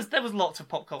 There was lots of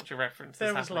pop culture references.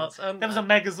 There was happening. lots. There was a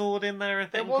Megazord in there, I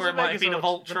There think, was or a it might have been a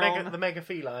Megazord, Voltron. the Mega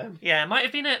Feline. Yeah, it might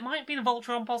have been a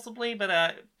Voltron possibly, but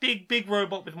a big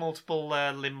robot with multiple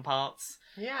limb parts.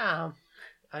 Yeah.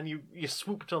 And you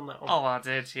swooped on that one. Oh, I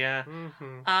did, yeah.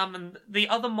 Mm-hmm. And the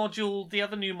other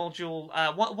new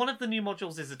module, one of the new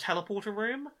modules is a teleporter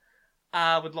room,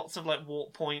 with lots of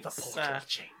warp points. The portal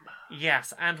chamber.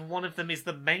 Yes, and one of them is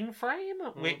the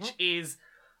mainframe, which is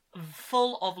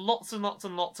full of lots and lots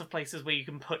and lots of places where you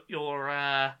can put your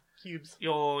Cubes.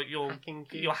 your Hacking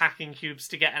cubes. your hacking cubes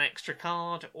to get an extra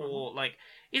card, or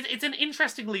it's an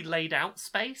interestingly laid out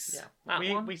space. Yeah.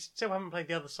 That We still haven't played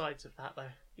the other sides of that though.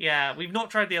 Yeah, we've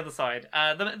not tried the other side.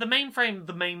 The mainframe,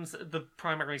 the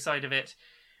primary side of it,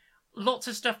 lots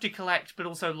of stuff to collect, but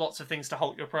also lots of things to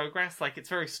halt your progress. It's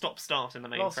very stop-start in the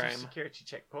Lots of mainframe. security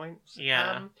checkpoints.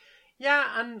 Yeah.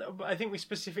 And I think we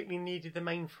specifically needed the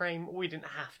mainframe. We didn't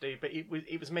have to, but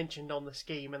it was mentioned on the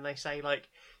scheme, and they say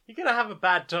you're gonna have a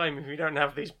bad time if you don't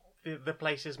have the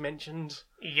places mentioned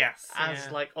Yes. as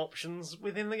options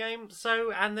within the game.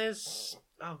 So, and there's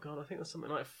I think there's something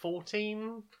like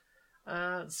 14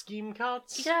 scheme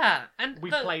cards. Yeah, and We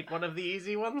played one of the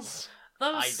easy ones.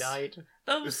 those died.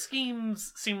 Those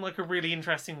schemes seem like a really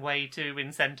interesting way to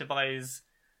incentivize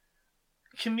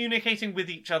communicating with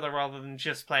each other rather than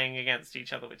just playing against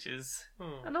each other, which is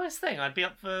a nice thing. I'd be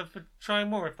up for trying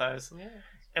more of those. Yeah.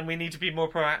 And we need to be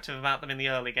more proactive about them in the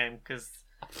early game, because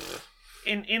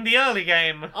in the early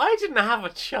game, I didn't have a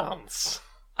chance.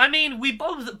 I mean, we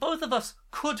both of us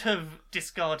could have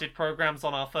discarded programs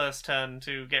on our first turn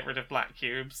to get rid of black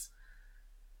cubes.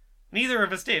 Neither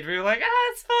of us did. We were like,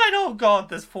 it's fine. Oh god,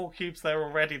 there's 4 cubes there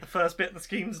already. The first bit of the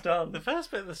scheme's done. The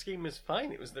first bit of the scheme was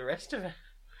fine. It was the rest of it.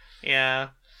 Yeah.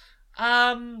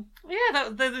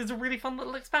 That is a really fun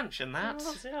little expansion, that.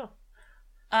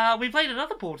 Yeah. We played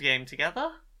another board game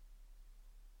together.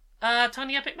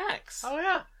 Tiny Epic Mechs. Oh,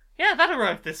 yeah. Yeah, that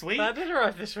arrived this week. That did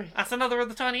arrive this week. That's another of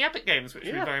the Tiny Epic games, which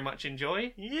we very much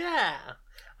enjoy. Yeah.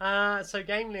 So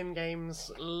Gamelin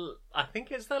Games, I think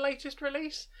it's their latest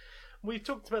release. We've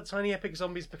talked about Tiny Epic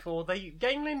Zombies before.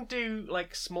 Gamelin do,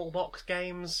 like, small box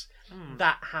games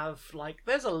that have, like,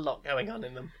 there's a lot going on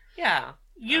in them. Yeah.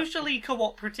 Usually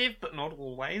cooperative, but not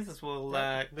always, as we'll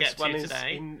get to today. This one is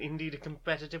indeed a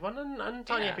competitive one, and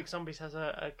Tiny Epic Zombies has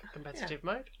a competitive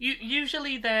mode.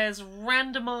 Usually there's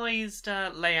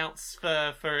randomised layouts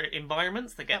for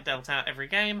environments that get dealt out every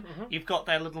game. Mm-hmm. You've got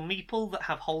their little meeple that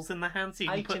have holes in their hands, so you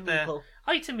can put their...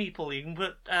 Item meeple. You can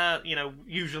put,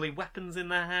 usually weapons in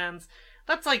their hands.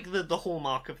 That's like the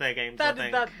hallmark of their games, I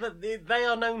think. They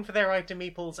are known for their item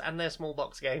meeples and their small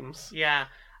box games. Yeah.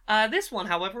 This one,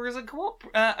 however, is a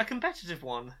competitive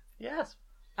one. Yes.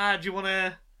 Do you want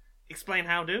to explain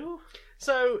how to?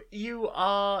 So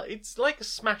it's like a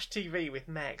Smash TV with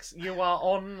mechs. You are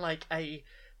on like a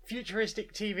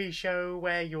futuristic TV show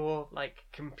where you're like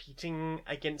competing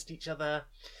against each other.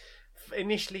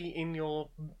 Initially in your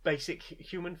basic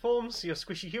human forms, your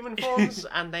squishy human forms,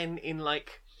 and then in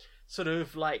like sort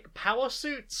of like power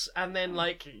suits, and then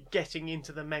like getting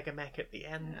into the mega mech at the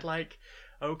end, like.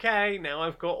 Okay, now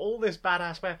I've got all this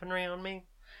badass weaponry on me.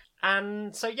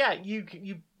 And so, yeah, you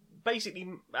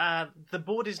basically, the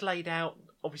board is laid out,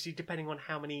 obviously, depending on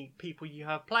how many people you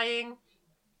have playing.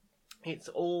 It's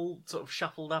all sort of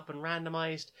shuffled up and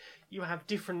randomized. You have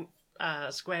different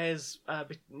squares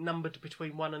numbered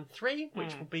between 1 and 3,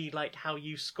 which will be like how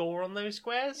you score on those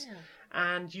squares. Yeah.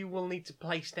 And you will need to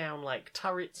place down like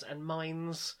turrets and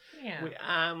mines,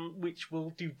 which will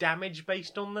do damage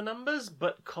based on the numbers,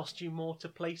 but cost you more to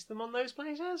place them on those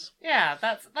places. Yeah,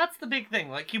 that's the big thing.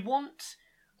 Like you want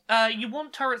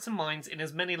turrets and mines in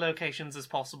as many locations as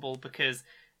possible because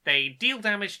they deal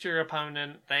damage to your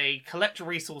opponent, they collect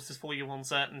resources for you on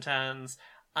certain turns.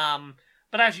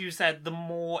 But as you said, the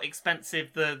more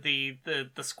expensive the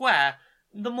square,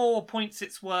 the more points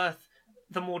it's worth,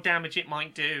 the more damage it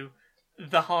might do.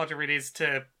 The harder it is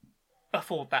to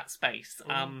afford that space.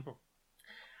 And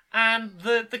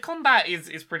the combat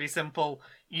is pretty simple.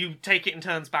 You take it in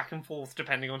turns back and forth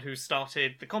depending on who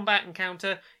started the combat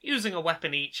encounter, using a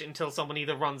weapon each until someone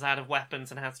either runs out of weapons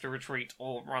and has to retreat,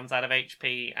 or runs out of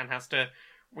HP and has to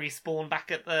respawn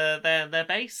back at their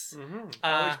base. Mm-hmm.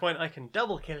 At which point I can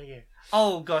double kill you.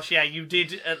 Oh gosh, yeah, you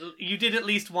did at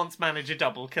least once manage a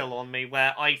double kill on me,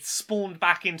 where I spawned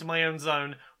back into my own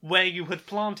zone where you had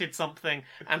planted something,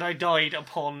 and I died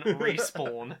upon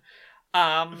respawn.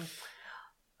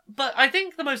 But I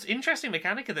think the most interesting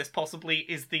mechanic of this possibly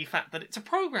is the fact that it's a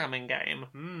programming game.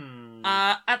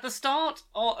 At the start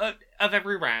of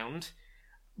every round,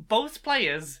 both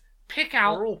players pick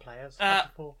out... Or all players.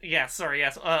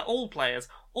 All players.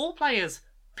 All players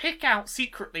pick out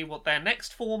secretly what their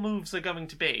next 4 moves are going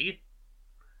to be,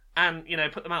 and,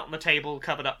 put them out on the table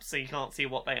covered up so you can't see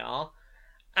what they are,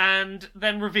 and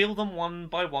then reveal them one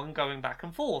by one going back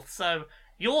and forth. So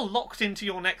you're locked into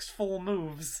your next 4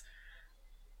 moves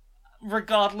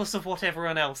regardless of what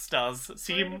everyone else does.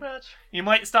 So you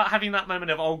might start having that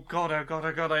moment of, oh god,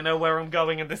 I know where I'm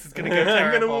going and this is going to go terrible.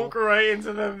 I'm going to walk right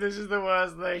into them, this is the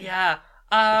worst thing. Yeah.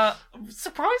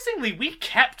 Surprisingly, we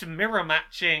kept mirror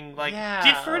matching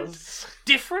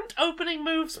different opening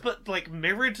moves, but like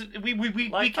mirrored. We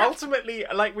kept... ultimately,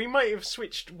 like, we might have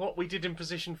switched what we did in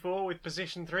position 4 with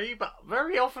position 3, but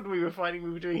very often we were finding we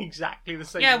were doing exactly the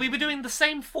same. Yeah, we were doing the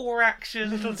same 4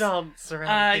 actions. Little dance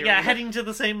around. Heading to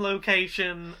the same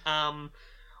location.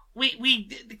 We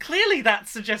clearly that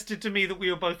suggested to me that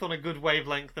we were both on a good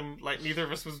wavelength, and like neither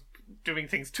of us was doing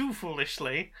things too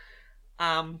foolishly.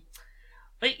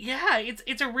 But yeah,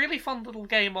 it's a really fun little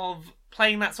game of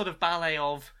playing that sort of ballet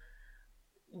of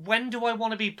when do I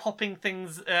want to be popping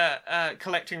things,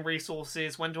 collecting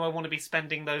resources, when do I want to be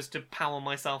spending those to power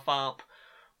myself up,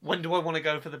 when do I want to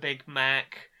go for the big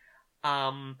mech,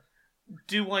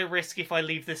 do I risk if I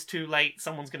leave this too late,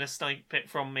 someone's going to snipe it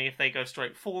from me if they go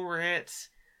straight for it?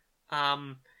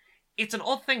 It's an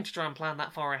odd thing to try and plan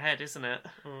that far ahead, isn't it?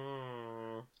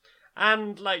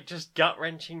 And, like, just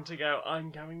gut-wrenching to go,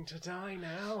 I'm going to die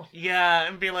now. Yeah,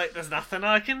 and be like, there's nothing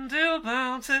I can do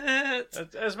about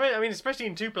it. Especially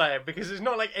in two-player, because it's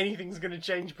not like anything's going to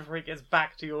change before it gets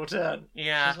back to your turn.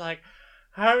 Yeah. It's like,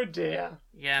 oh dear.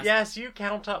 Yes. Yes, you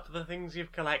count up the things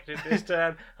you've collected this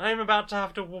turn. I'm about to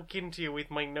have to walk into you with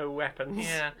my no weapons.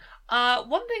 Yeah.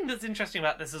 One thing that's interesting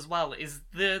about this as well is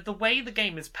the way the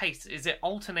game is paced is it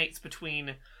alternates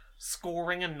between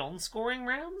scoring and non-scoring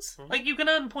rounds. Mm-hmm. Like, you can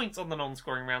earn points on the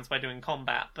non-scoring rounds by doing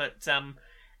combat, but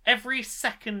every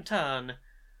second turn,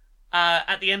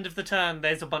 at the end of the turn,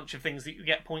 there's a bunch of things that you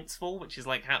get points for, which is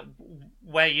like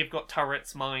where you've got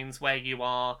turrets, mines, where you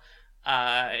are,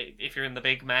 if you're in the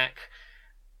big mech.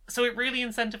 So it really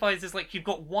incentivizes, like, you've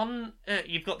got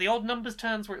the odd numbers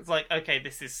turns where it's like, okay,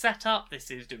 this is set up,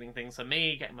 this is doing things for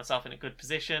me, getting myself in a good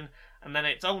position, and then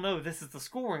it's, oh no, this is the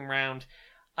scoring round.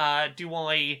 Do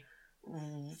I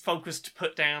focus to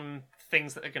put down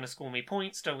things that are going to score me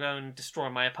points? Do I go and destroy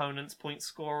my opponent's point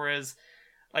scorers?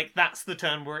 Like, that's the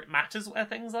turn where it matters where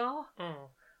things are.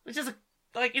 Which is,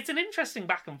 it's an interesting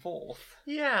back and forth.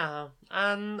 Yeah,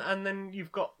 and then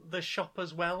you've got the shop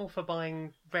as well for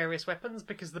buying various weapons,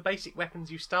 because the basic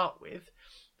weapons you start with,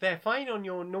 they're fine on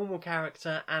your normal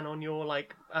character and on your,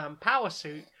 power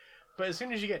suit, but as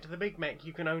soon as you get to the big mech,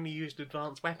 you can only use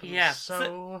advanced weapons. Yeah.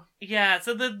 So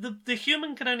the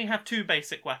human can only have 2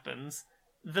 basic weapons.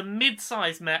 The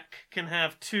mid-size mech can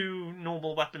have 2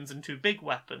 normal weapons and 2 big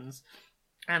weapons.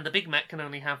 And the big mech can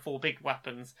only have 4 big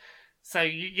weapons. So,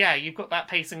 you've got that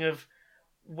pacing of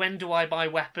when do I buy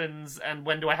weapons and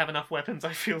when do I have enough weapons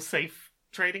I feel safe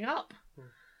trading up.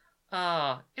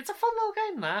 It's a fun little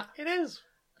game, that. it is.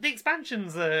 The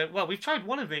expansions we've tried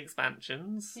one of the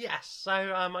expansions. Yes, so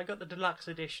I got the deluxe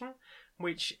edition,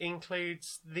 which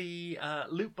includes the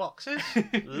loot boxes,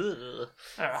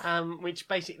 which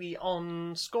basically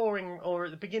on scoring, or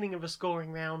at the beginning of a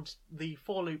scoring round, the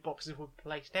 4 loot boxes will be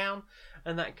placed down,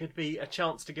 and that could be a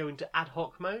chance to go into ad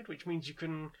hoc mode, which means you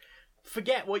can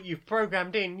forget what you've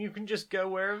programmed in, you can just go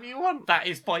wherever you want. That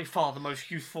is by far the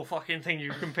most useful fucking thing you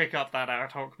can pick up, that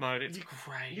ad hoc mode. It's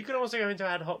great. You can also go into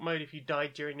ad hoc mode if you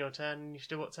died during your turn and you've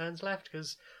still got turns left,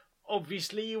 because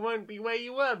obviously you won't be where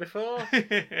you were before.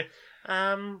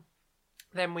 Then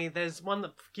there's one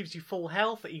that gives you full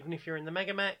health, even if you're in the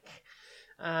Mega Mech,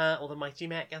 or the Mighty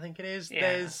Mech, I think it is. Yeah.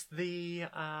 There's the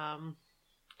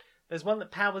there's one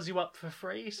that powers you up for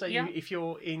free. So if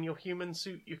you're in your human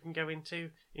suit, you can go into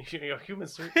your human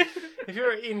suit. If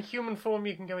you're in human form,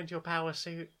 you can go into your power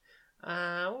suit.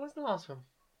 What was the last one?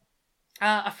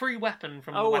 A free weapon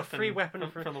from the weapon. A free weapon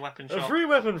from the weapon shop. A free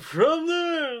weapon from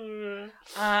the.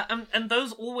 And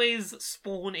those always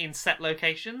spawn in set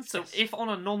locations. So Yes. if on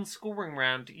a non-scoring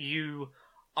round you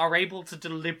are able to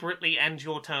deliberately end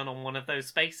your turn on one of those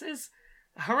spaces,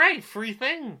 hooray, free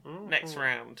thing next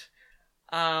round.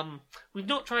 We've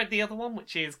not tried the other one,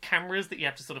 which is cameras that you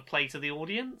have to sort of play to the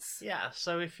audience. Yeah,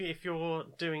 so if you're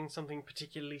doing something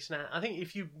particularly I think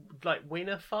if you win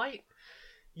a fight,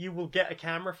 you will get a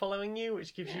camera following you,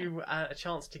 which gives you a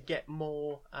chance to get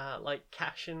more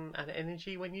cash and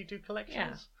energy when you do collections.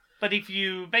 Yeah. But if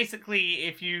you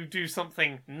do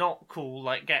something not cool,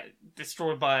 like get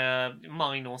destroyed by a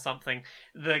mine or something,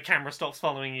 the camera stops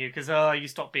following you because you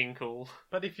stopped being cool.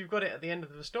 But if you've got it at the end of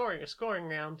a scoring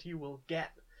round, you will get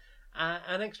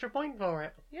an extra point for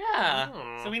it.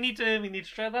 Yeah. So we need to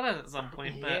try that out at some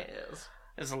point. But Yes.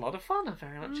 it's a lot of fun. I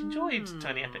very much enjoyed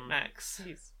Tiny Epic Max.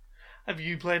 Have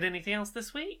you played anything else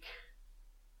this week?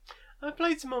 I've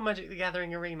played some more Magic the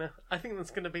Gathering Arena. I think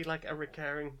that's going to be a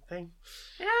recurring thing.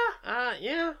 Yeah.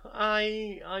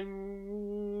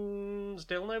 I'm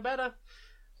still no better.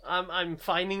 I'm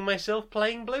finding myself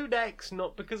playing blue decks,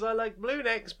 not because I like blue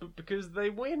decks, but because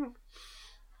they win.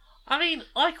 I mean,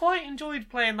 I quite enjoyed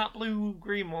playing that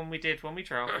blue-green one we did when we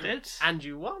drafted. And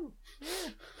you won.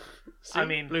 I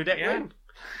mean, blue deck yeah. win.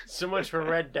 So much for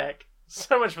red deck.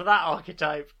 So much for that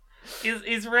archetype.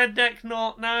 Is red deck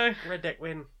not? No. Red deck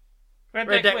win. Red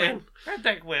Red deck deck win. win. Red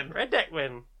deck win. Red deck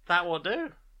win. That will do.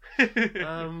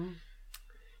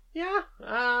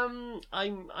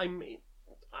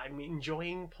 I'm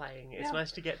enjoying playing. It's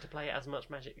nice to get to play as much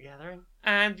Magic the Gathering.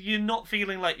 And you're not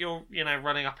feeling like you're,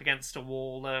 running up against a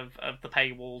wall of the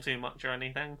paywall too much or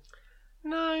anything?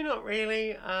 No, not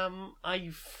really.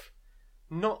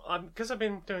 Because I've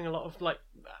been doing a lot of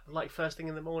like first thing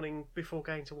in the morning before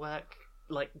going to work,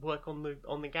 work on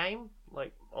the game,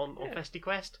 on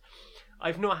FestiQuest.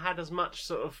 I've not had as much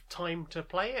sort of time to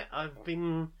play it. I've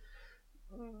been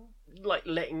like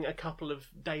letting a couple of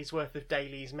days worth of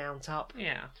dailies mount up.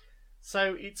 Yeah.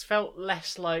 So it's felt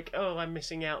less like, oh, I'm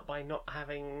missing out by not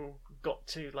having got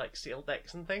to like seal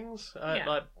decks and things,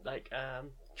 like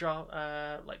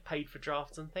paid for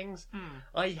drafts and things.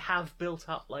 I have built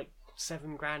up like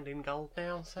 $7,000 in gold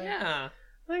now, so Yeah.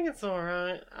 I think it's all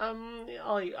right.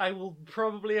 I will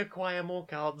probably acquire more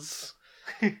cards,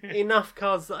 enough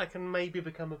cards that I can maybe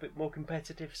become a bit more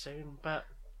competitive soon. But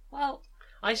Well,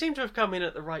 I seem to have come in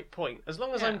at the right point. As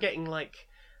long as Yeah. I'm getting like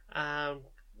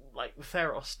the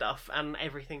Theros stuff and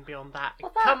everything beyond that.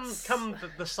 Well, Come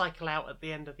the cycle out at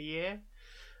the end of the year.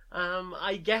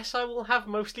 I guess I will have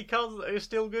mostly cards that are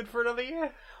still good for another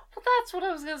year. Well, that's what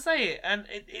I was going to say. And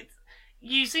it's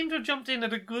you seem to have jumped in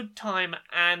at a good time,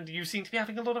 and you seem to be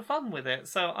having a lot of fun with it.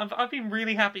 So I've been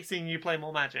really happy seeing you play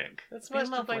more Magic. It's been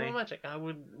nice to play lovely. more Magic. I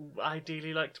would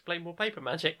ideally like to play more Paper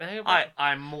Magic now. But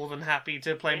I'm more than happy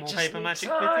to play it more just Paper needs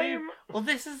Magic with you. time. Well,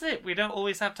 this is it. We don't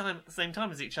always have time at the same time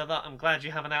as each other. I'm glad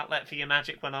you have an outlet for your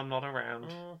magic when I'm not around.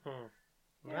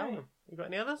 Well, you got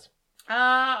any others?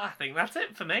 I think that's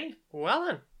it for me. Well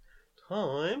then,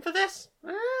 time for this.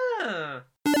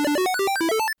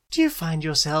 Do you find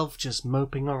yourself just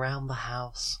moping around the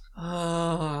house?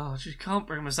 Oh, I just can't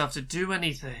bring myself to do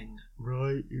anything.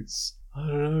 Right, I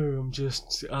don't know,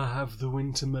 I have the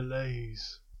winter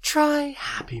malaise. Try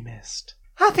Happy Mist.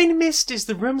 Happy Mist is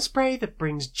the room spray that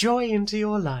brings joy into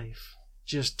your life.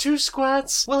 Just 2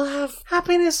 squirts will have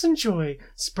happiness and joy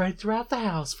spread throughout the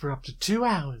house for up to 2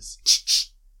 hours.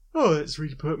 Oh, that's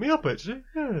really put me up, actually.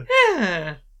 Yeah,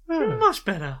 Yeah, yeah, much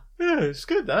better. yeah, it's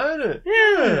good, that, isn't it?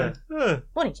 Yeah. Yeah.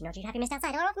 Warning, do not eat Happy Mist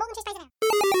outside or more than 2 spaces out.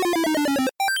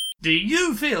 Do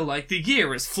you feel like the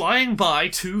year is flying by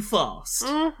too fast?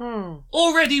 Mm-hmm.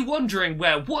 Already wondering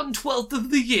where 1/12 of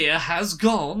the year has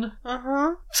gone?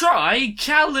 Uh-huh. Try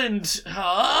Calendar,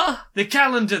 the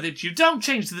calendar that you don't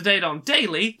change the date on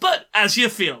daily, but as you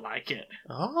feel like it.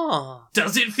 Ah.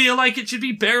 Does it feel like it should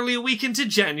be barely a week into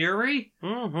January?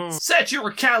 Mm-hmm. Set your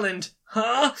calendar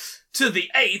to the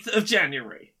 8th of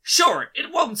January. Sure,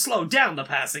 it won't slow down the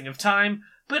passing of time,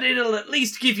 but it'll at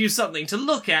least give you something to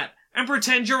look at and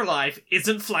pretend your life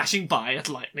isn't flashing by at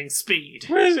lightning speed.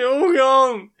 Where's it all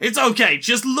gone? It's okay,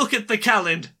 just look at the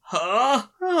calendar. Ah.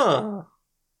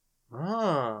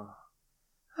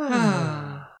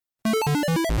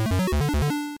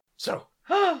 So,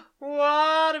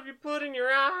 what have you put in your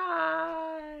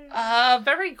eyes?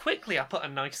 Very quickly, I put a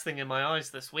nice thing in my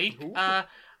eyes this week. Ooh.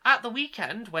 At the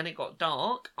weekend, when it got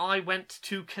dark, I went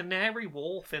to Canary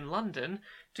Wharf in London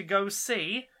to go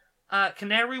see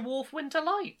Canary Wharf Winter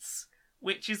Lights,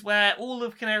 which is where all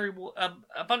of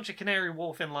a bunch of Canary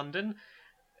Wharf in London,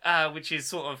 which is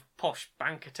sort of posh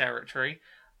banker territory,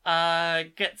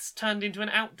 gets turned into an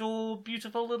outdoor,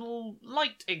 beautiful little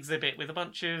light exhibit with a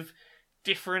bunch of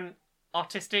different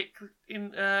artistic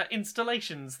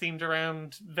installations themed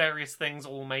around various things,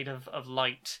 all made of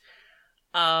light.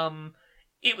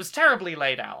 It was terribly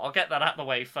laid out. I'll get that out of the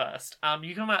way first.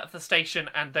 You come out of the station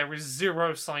and there is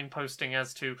zero signposting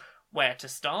as to where to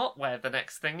start, where the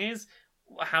next thing is,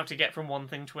 how to get from one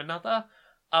thing to another.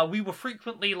 We were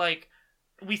frequently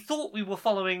we thought we were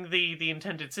following the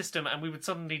intended system, and we would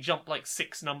suddenly jump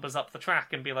 6 numbers up the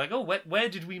track and be like, oh, where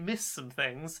did we miss some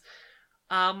things?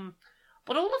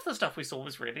 But all of the stuff we saw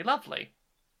was really lovely.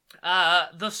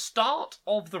 The start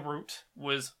of the route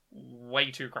was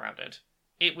way too crowded.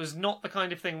 It was not the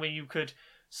kind of thing where you could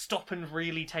stop and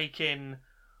really take in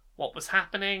what was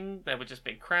happening. There were just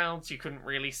big crowds. You couldn't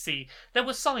really see. There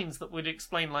were signs that would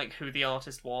explain who the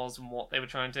artist was and what they were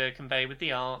trying to convey with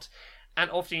the art. And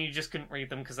often you just couldn't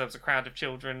read them because there was a crowd of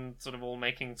children sort of all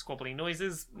making squabbly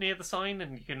noises near the sign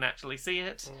and you couldn't actually see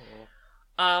it.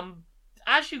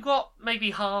 As you got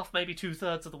maybe half, maybe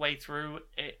 2/3 of the way through,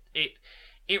 it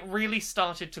really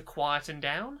started to quieten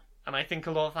down. And I think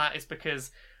a lot of that is because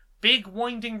big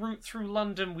winding route through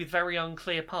London with very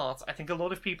unclear paths, I think a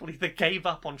lot of people either gave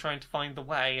up on trying to find the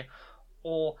way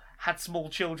or had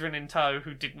small children in tow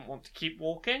who didn't want to keep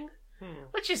walking,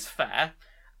 which is fair.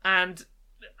 And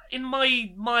in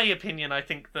my opinion, I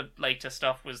think the later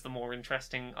stuff was the more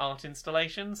interesting art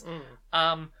installations.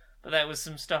 But there was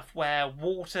some stuff where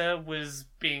water was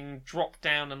being dropped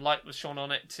down and light was shone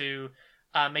on it to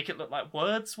make it look like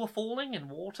words were falling in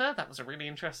water. That was a really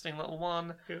interesting little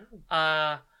one.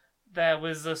 There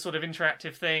was a sort of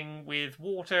interactive thing with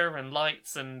water and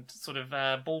lights and sort of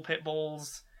ball pit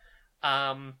balls.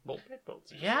 Ball pit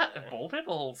balls. Yeah, ball pit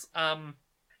balls.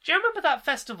 Do you remember that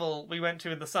festival we went to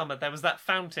in the summer? There was that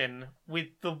fountain with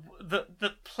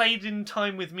that played in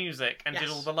time with music and did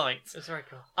all the lights. It's very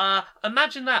cool.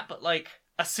 Imagine that, but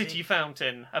a city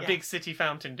fountain, a big city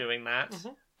fountain doing that.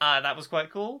 That was quite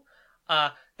cool.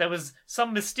 There was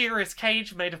some mysterious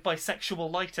cage made of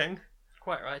bisexual lighting.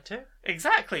 Quite right too.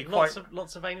 Exactly. Lots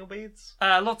of anal beads.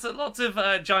 Lots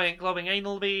of giant glowing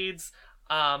anal beads.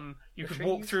 You could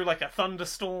walk trees. through like a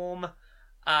thunderstorm.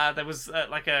 There was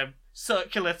like a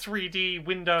circular 3D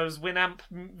Windows Winamp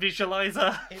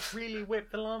visualizer. It really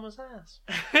whipped the llama's ass.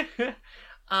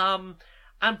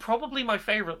 And probably my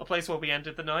favourite, the place where we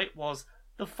ended the night, was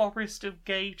the forest of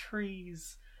gay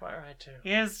trees. Quite right too.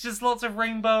 Yeah, it's just lots of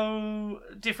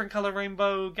different colour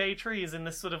rainbow gay trees in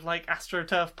this sort of like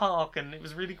AstroTurf park, and it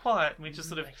was really quiet, and we just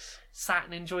sort of sat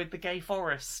and enjoyed the gay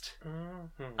forest.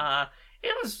 Mm-hmm.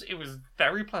 It was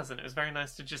very pleasant. It was very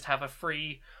nice to just have a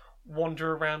free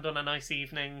wander around on a nice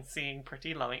evening, seeing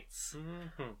pretty lights.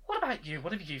 Mm-hmm. What about you?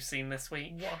 What have you seen this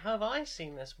week? What have I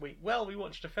seen this week? Well, we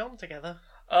watched a film together.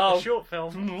 Oh, A short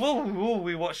film.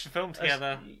 We watched a film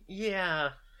together. Yeah.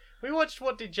 We watched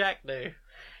What Did Jack Do?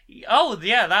 Oh,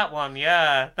 yeah, that one.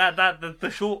 Yeah, the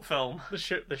short film. The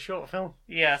short film.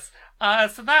 Yes.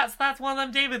 So that's one of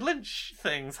them David Lynch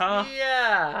things, huh?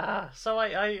 Yeah. So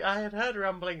I had heard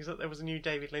rumblings that there was a new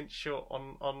David Lynch short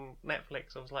on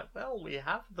Netflix. I was like, well, we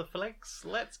have the flicks.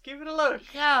 Let's give it a look.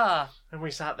 Yeah. And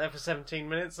we sat there for 17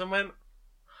 minutes and went,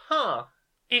 huh.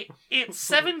 It's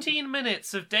 17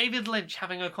 minutes of David Lynch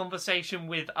having a conversation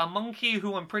with a monkey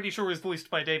who I'm pretty sure is voiced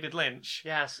by David Lynch.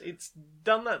 Yes, it's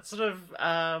done that sort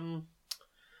of,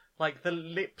 like the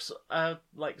lips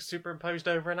like superimposed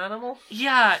over an animal.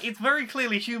 Yeah, it's very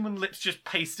clearly human lips just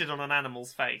pasted on an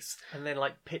animal's face. And then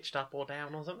like pitched up or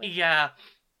down or something. Yeah.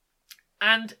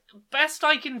 And best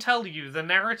I can tell you, the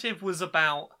narrative was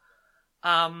about,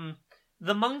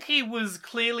 the monkey was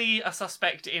clearly a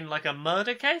suspect in like a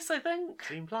murder case, I think.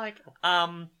 Seemed like.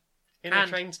 Um, In a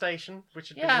train station, which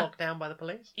had been locked down by the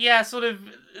police. Yeah, sort of.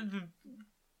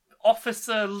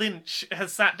 Officer Lynch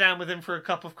has sat down with him for a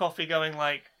cup of coffee, going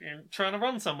like, "You're trying to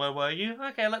run somewhere, were you?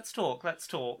 Okay, let's talk.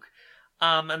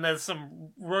 And there's some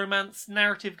romance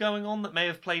narrative going on that may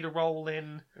have played a role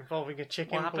in Involving a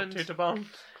chicken what called happened. Tutabon.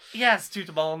 Yes,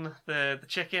 Tutabon, the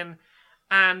chicken.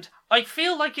 And I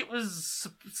feel like it was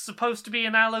supposed to be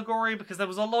an allegory because there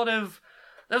was a lot of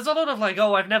like,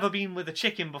 oh, I've never been with a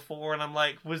chicken before, and I'm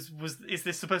like, is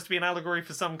this supposed to be an allegory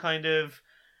for some kind of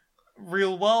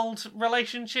real world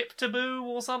relationship taboo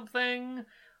or something?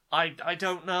 I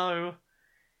don't know.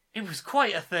 It was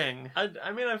quite a thing.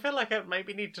 I mean, I feel like I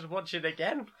maybe need to watch it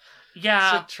again.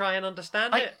 Yeah. To try and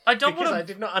understand it. I don't because want I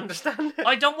did not understand it.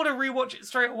 I don't want to rewatch it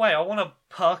straight away. I want to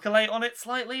percolate on it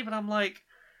slightly, but I'm like,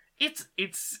 it's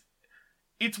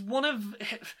one of,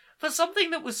 for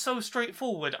something that was so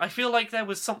straightforward, I feel like there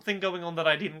was something going on that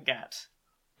I didn't get.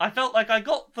 I felt like I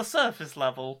got the surface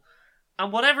level,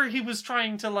 and whatever he was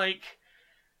trying to, like,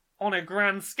 on a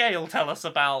grand scale tell us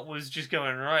about was just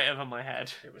going right over my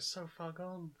head. It was so far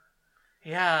gone.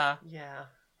 Yeah. Yeah.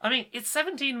 I mean, it's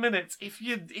 17 minutes. If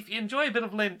you enjoy a bit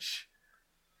of Lynch,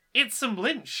 it's some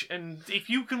Lynch, and if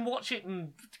you can watch it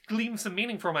and glean some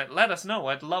meaning from it, let us know.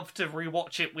 I'd love to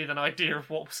rewatch it with an idea of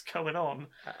what was going on.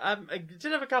 I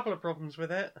did have a couple of problems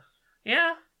with it.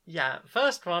 Yeah? Yeah,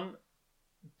 first one,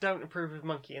 don't approve of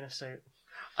monkey in a suit.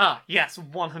 Ah, yes,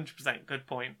 100%. Good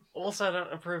point. Also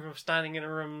don't approve of standing in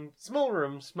a small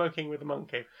room, smoking with a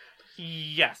monkey.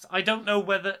 Yes, I don't know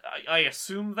whether... I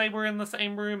assume they were in the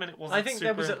same room and it wasn't I think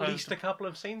there was at superimposed. least a couple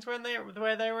of scenes where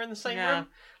they were in the same Yeah. room.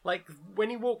 Like, when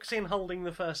he walks in holding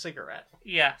the first cigarette.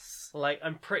 Yes. Like,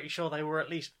 I'm pretty sure they were at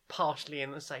least partially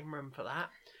in the same room for that.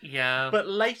 Yeah. But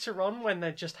later on, when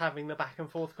they're just having the back and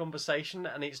forth conversation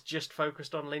and it's just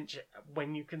focused on Lynch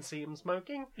when you can see him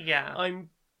smoking, Yeah. I'm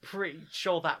pretty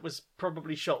sure that was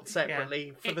probably shot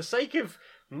separately for It- the sake of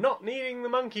not needing the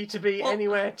monkey to be Well,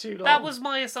 anywhere too long. That was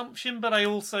my assumption, but I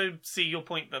also see your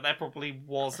point that there probably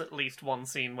was at least one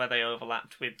scene where they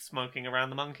overlapped with smoking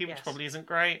around the monkey, which Yes. probably isn't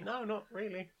great. No, not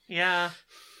really. Yeah.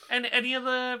 Any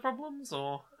other problems,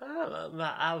 or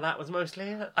That was mostly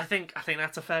it. I think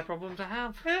that's a fair problem to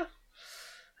have. Yeah.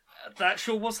 That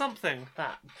sure was something.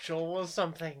 That sure was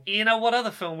something. You know what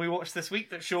other film we watched this week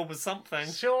that sure was something?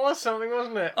 Sure was something,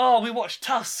 wasn't it? Oh, we watched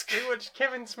Tusk. We watched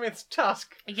Kevin Smith's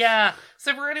Tusk. Yeah.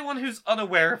 So for anyone who's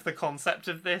unaware of the concept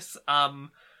of this,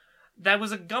 there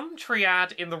was a Gumtree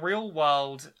ad in the real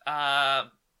world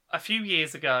a few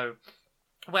years ago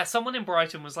where someone in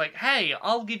Brighton was like, hey,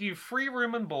 I'll give you free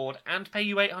room and board and pay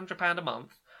you £800 a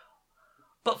month.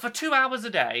 But for 2 hours a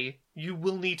day, you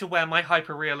will need to wear my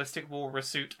hyper-realistic walrus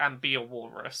suit and be a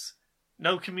walrus.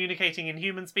 No communicating in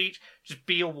human speech, just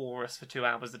be a walrus for 2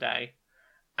 hours a day.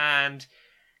 And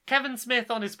Kevin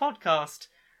Smith on his podcast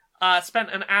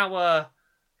spent an hour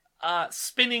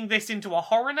spinning this into a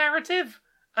horror narrative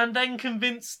and then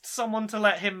convinced someone to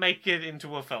let him make it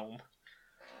into a film.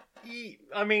 he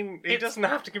doesn't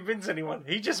have to convince anyone.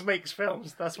 He just makes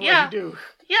films. That's what Yeah. he do.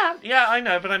 Yeah, I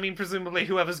know, but I mean, presumably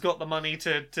whoever's got the money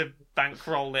to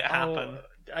bankroll it happen.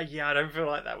 Yeah, I don't feel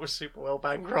like that was super well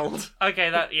bankrolled. Okay,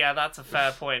 that's a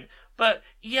fair point. But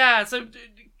yeah, so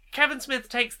Kevin Smith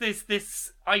takes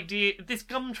this idea, this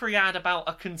Gumtree ad about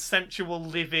a consensual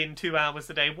live-in 2 hours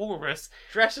a day walrus,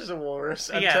 Dresses a walrus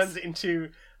and Yes. turns it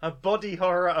into a body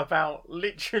horror about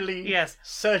literally Yes.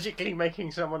 surgically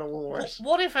making someone a walrus.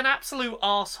 What if an absolute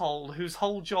arsehole whose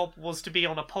whole job was to be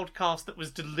on a podcast that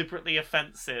was deliberately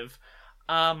offensive?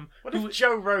 What if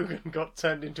Joe Rogan got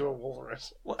turned into a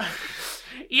walrus?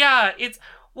 Yeah, it's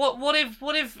what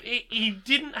if he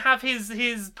didn't have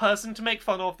his person to make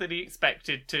fun of that he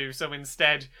expected to, so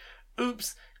instead,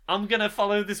 oops, I'm gonna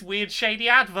follow this weird shady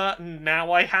advert, and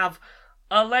now I have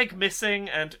a leg missing,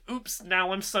 and oops,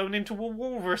 now I'm sewn into a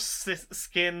walrus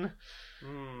skin.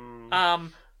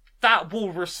 That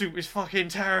walrus suit is fucking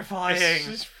terrifying.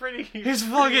 It's pretty. It's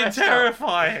pretty fucking messed up.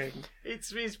 terrifying.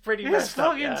 It's pretty It's messed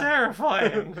up. fucking Yeah.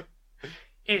 terrifying.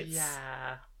 It's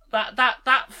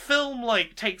that film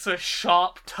like takes a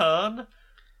sharp turn.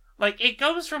 Like it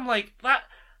goes from like that.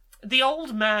 The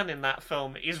old man in that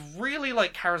film is really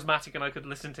like charismatic, and I could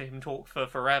listen to him talk for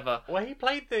forever. Well, he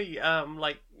played the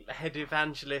head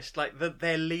evangelist, like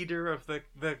their leader of the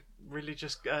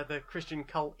religious the Christian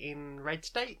cult in Red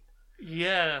State.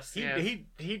 Yes,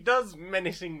 He does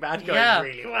menacing bad guys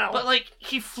really well. But like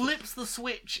he flips the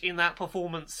switch in that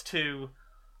performance to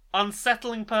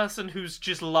unsettling person who's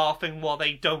just laughing while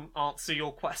they don't answer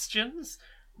your questions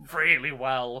really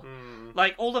well.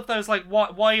 Like all of those, like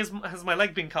why has my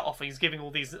leg been cut off? And he's giving all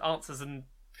these answers, and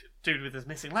dude with his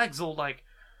missing legs, all like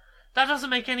that doesn't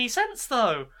make any sense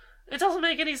though. It doesn't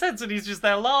make any sense, and he's just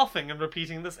there laughing and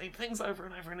repeating the same things over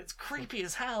and over, and it's creepy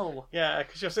as hell. Yeah,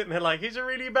 because you're sitting there like, he's a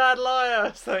really bad liar.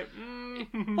 It's like,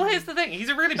 Well, here's the thing: he's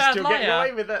a really he's bad still liar. getting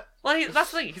away with it. Well,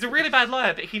 that's the thing. He's a really bad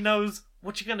liar, but he knows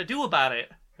what you're going to do about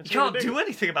it. You can't do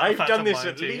anything about the I've fact done I'm this lying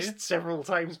at to you. least several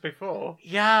times before.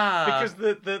 Yeah. Because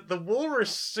the walrus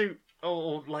suit,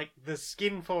 or like the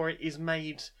skin for it, is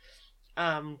made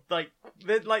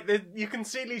you can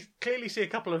clearly see a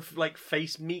couple of like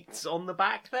face meats on the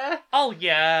back there. Oh,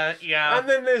 yeah. And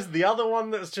then there's the other one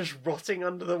that's just rotting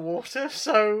under the water,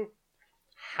 so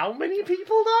how many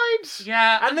people died?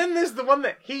 Yeah. And then there's the one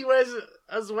that he wears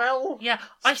as well. Yeah,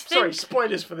 I think... Sorry,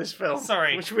 spoilers for this film.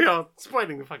 Sorry. Which we are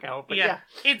spoiling the fuck out, but yeah.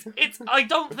 It's I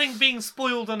don't think being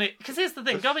spoiled on it... Because here's the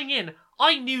thing, going in,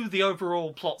 I knew the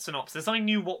overall plot synopsis. I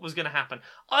knew what was going to happen.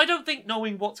 I don't think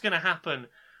knowing what's going to happen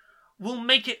will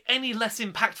make it any less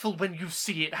impactful when you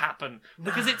see it happen.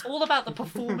 Because it's all about the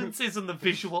performances and the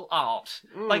visual art.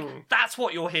 Like, that's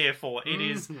what you're here for. It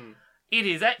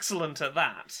is excellent at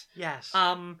that. Yes.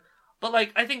 But,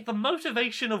 like, I think the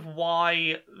motivation of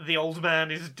why the old man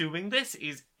is doing this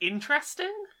is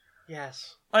interesting.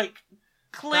 Yes. Like,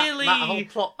 clearly... That whole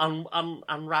plot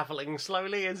unravelling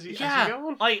slowly as you go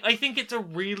on. I think it's a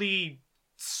really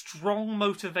strong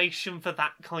motivation for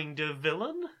that kind of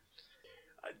villain.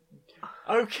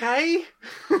 Okay.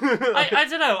 I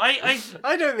don't know.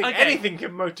 I don't think Okay. anything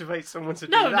can motivate someone to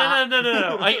do No.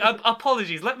 that.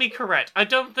 Apologies. Let me correct. I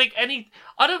don't think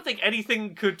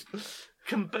anything could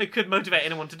motivate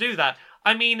anyone to do that.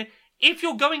 I mean, if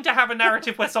you're going to have a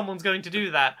narrative where someone's going to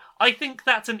do that, I think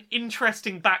that's an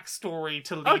interesting backstory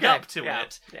to lead up to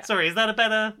it. Yeah. Sorry, is that a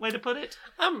better way to put it?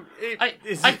 I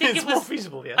think it's more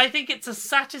feasible, yeah. I think it's a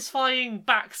satisfying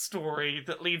backstory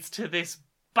that leads to this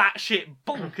batshit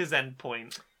bonkers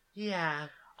endpoint. Yeah.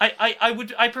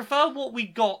 I prefer what we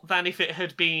got than if it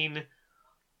had been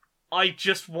I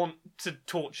just want to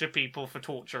torture people for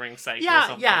torturing's sake or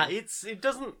something. Yeah, it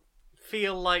doesn't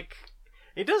feel like...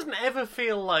 It doesn't ever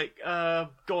feel like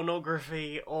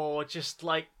pornography or just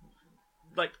like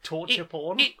torture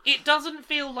porn. It doesn't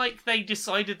feel like they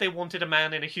decided they wanted a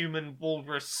man in a human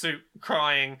walrus suit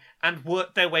crying and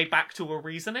worked their way back to a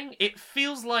reasoning. It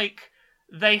feels like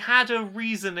they had a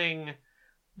reasoning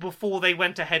before they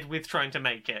went ahead with trying to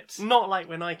make it. Not like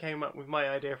when I came up with my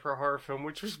idea for a horror film,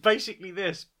 which was basically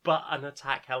this, but an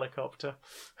attack helicopter.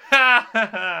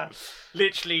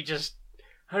 Literally just...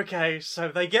 Okay, so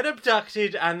they get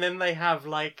abducted and then they have,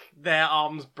 like, their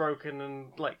arms broken and,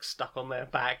 like, stuck on their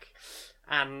back.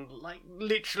 And, like,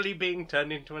 literally being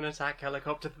turned into an attack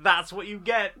helicopter. That's what you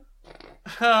get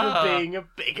for being a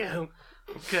bigger...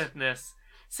 Goodness.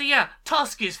 So yeah,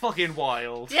 Tusk is fucking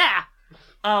wild. Yeah!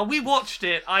 We watched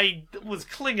it. I was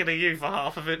clinging to you for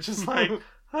half of it, just like...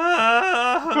 What's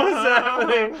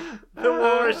happening? The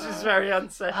walrus is very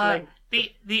unsettling.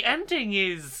 The ending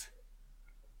is...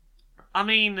 I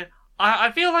mean,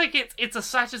 I feel like it's a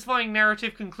satisfying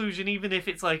narrative conclusion, even if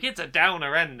it's like, it's a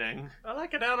downer ending. I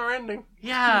like a downer ending.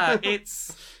 Yeah,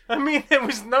 it's... I mean, there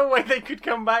was no way they could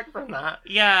come back from that.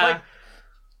 Yeah. Like,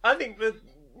 I think that...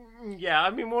 Yeah, I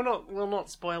mean, we'll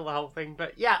not spoil the whole thing,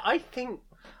 but yeah, I think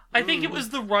it was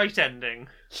the right ending.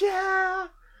 Yeah,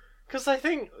 because I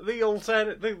think the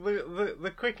alternate,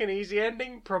 the quick and easy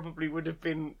ending probably would have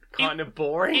been kind of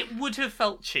boring. It would have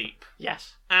felt cheap.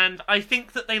 Yes. And I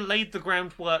think that they laid the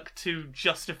groundwork to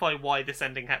justify why this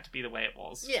ending had to be the way it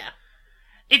was. Yeah.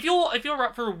 If you're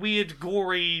up for a weird,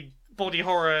 gory body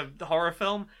horror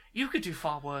film, you could do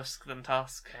far worse than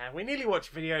Tusk. Yeah, we nearly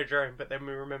watched Videodrome, but then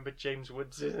we remembered James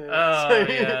Woods. Oh,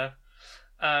 yeah.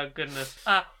 Goodness.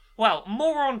 Well,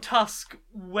 more on Tusk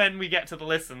when we get to the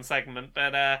listen segment,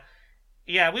 but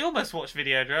yeah, we almost watched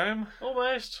Videodrome.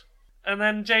 Almost. And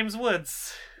then James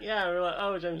Woods. Yeah, we were like,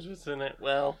 oh, James Woods in it.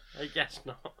 Well, I guess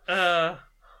not. Well,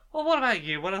 what about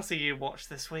you? What else have you watched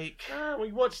this week?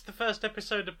 We watched the first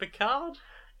episode of Picard.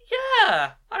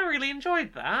 Yeah, I really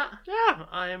enjoyed that. Yeah,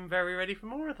 I am very ready for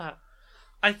more of that.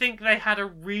 I think they had a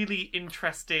really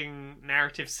interesting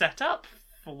narrative setup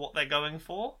for what they're going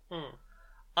for.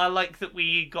 I like that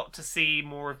we got to see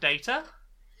more of Data.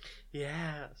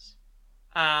 Yes.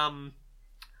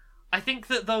 I think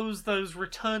that those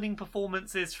returning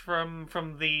performances from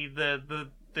the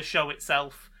show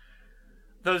itself,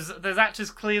 those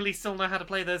actors clearly still know how to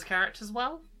play those characters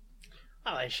well.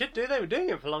 Oh, they should do. They were doing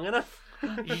it for long enough.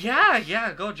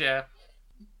 yeah, God, yeah.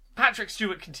 Patrick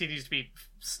Stewart continues to be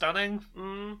stunning.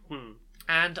 Mm-hmm.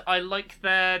 And I like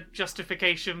their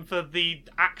justification for the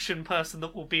action person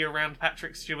that will be around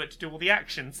Patrick Stewart to do all the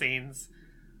action scenes.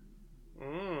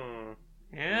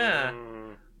 Yeah.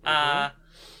 Mm-hmm.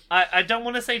 I don't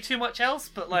want to say too much else,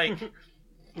 but like,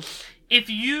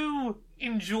 if you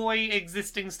enjoy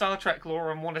existing Star Trek lore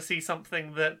and want to see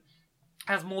something that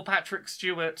has more Patrick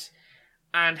Stewart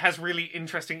and has really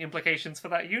interesting implications for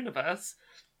that universe,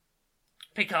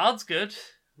 Picard's good.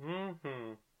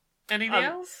 Mm-hmm. Anything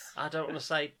else? I don't want to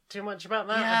say too much about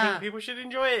that. Yeah. I think people should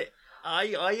enjoy it.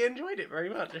 I enjoyed it very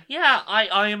much. Yeah,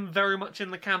 I am very much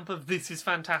in the camp of this is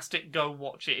fantastic, go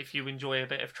watch it if you enjoy a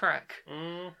bit of Trek.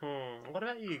 Mm-hmm. What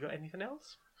about you? Got anything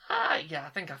else? Yeah, I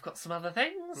think I've got some other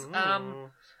things.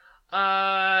 Mm.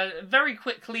 Very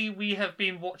quickly, we have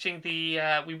been watching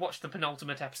we watched the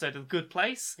penultimate episode of The Good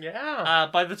Place. Yeah.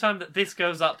 By the time that this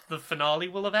goes up, the finale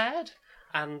will have aired.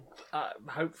 And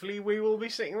hopefully we will be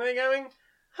sitting there going,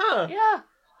 huh. Yeah.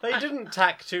 They didn't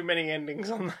tack too many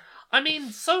endings on that. I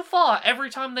mean, so far, every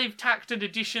time they've tacked an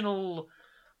additional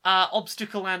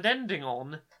obstacle and ending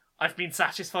on, I've been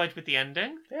satisfied with the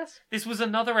ending. Yes. This was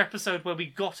another episode where we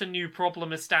got a new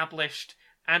problem established,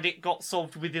 and it got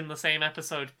solved within the same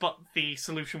episode, but the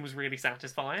solution was really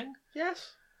satisfying.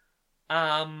 Yes.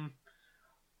 I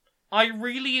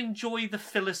really enjoy the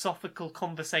philosophical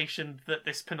conversation that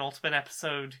this penultimate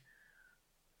episode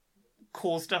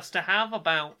caused us to have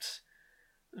about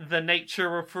the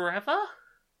nature of forever.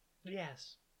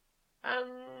 Yes.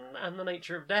 And the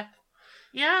nature of death.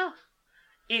 Yeah.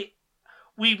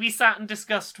 We sat and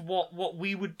discussed what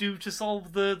we would do to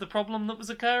solve the problem that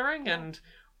was occurring, and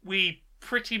we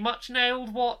pretty much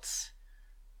nailed what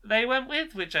they went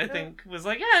with, which I think was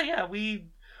like, I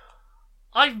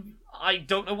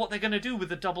don't know what they're going to do with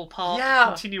the double part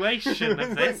continuation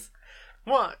of this.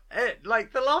 What?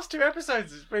 Like, the last two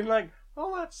episodes, it's been like,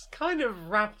 oh, that's kind of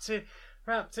wrapped it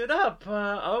up.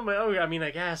 I mean,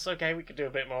 I guess, okay, we could do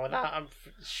a bit more of that, I'm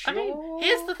sure. I mean,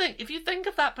 here's the thing. If you think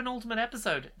of that penultimate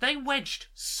episode, they wedged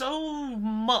so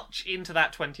much into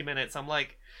that 20 minutes. I'm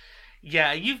like,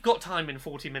 yeah, you've got time in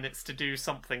 40 minutes to do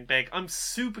something big. I'm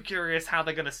super curious how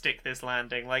they're going to stick this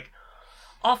landing. Like,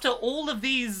 after all of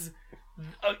these...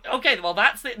 Okay, well,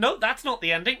 that's it. No, that's not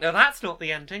the ending. No, that's not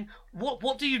the ending.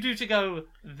 What do you do to go,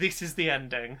 this is the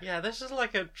ending? Yeah, this is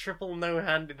like a triple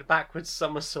no-handed backwards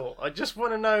somersault. I just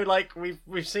want to know, like,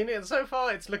 we've seen it so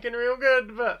far, it's looking real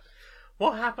good, but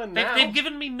what happened now? They've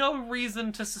given me no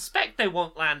reason to suspect they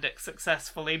won't land it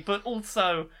successfully, but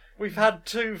also... We've had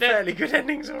two fairly good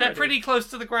endings already. They're pretty close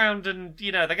to the ground, and,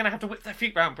 they're going to have to whip their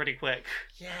feet round pretty quick.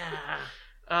 Yeah.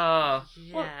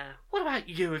 What about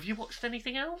you? Have you watched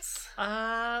anything else?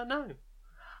 No.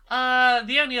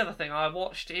 The only other thing I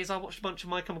watched a bunch of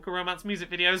My Chemical Romance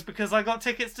music videos because I got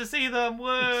tickets to see them.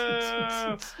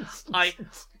 Whoa!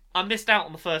 I missed out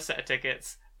on the first set of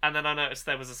tickets, and then I noticed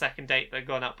there was a second date that had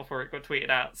gone up before it got tweeted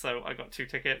out, so I got 2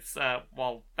 tickets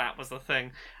while that was the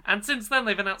thing. And since then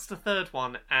they've announced a third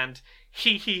one, and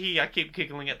I keep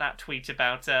giggling at that tweet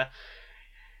about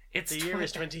it's the year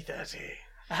is 2030.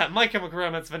 My Chemical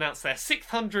Romance have announced their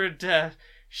 600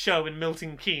 show in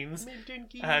Milton Keynes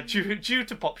due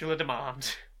to popular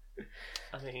demand.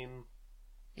 I mean...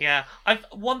 Yeah.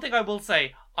 One thing I will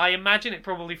say, I imagine it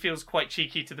probably feels quite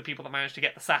cheeky to the people that managed to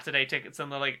get the Saturday tickets and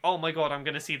they're like, oh my god, I'm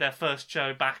going to see their first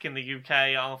show back in the UK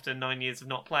after 9 years of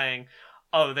not playing.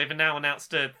 Oh, they've now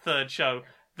announced a third show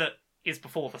that is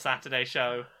before the Saturday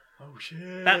show. Oh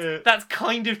shit. That's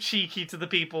kind of cheeky to the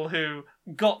people who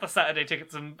got the Saturday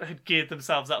tickets and had geared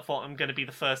themselves up for, I'm going to be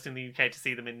the first in the UK to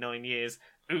see them in 9 years.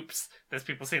 Oops, there's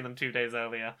people seeing them 2 days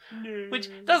earlier. No. Which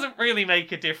doesn't really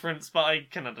make a difference, but I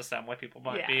can understand why people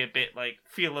might be a bit,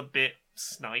 feel a bit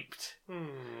sniped.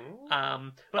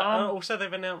 But also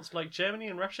they've announced, Germany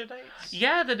and Russia dates?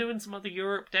 Yeah, they're doing some other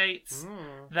Europe dates.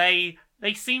 They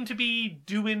seem to be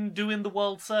doing the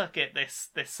world circuit this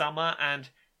summer,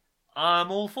 and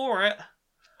I'm all for it.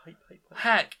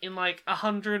 Heck, in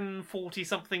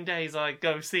 140-something days I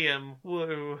go see them.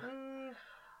 Woo.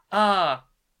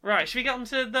 Right, should we get on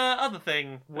to the other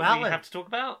thing we have to talk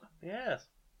about? Yes.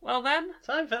 Well then.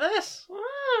 Time for this.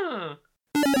 Ah.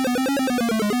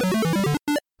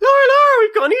 Laura,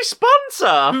 we've got a new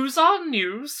sponsor! Who's our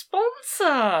new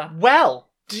sponsor? Well,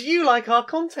 do you like our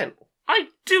content? I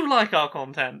do like our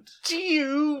content. Do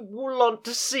you want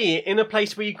to see it in a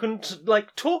place where you can,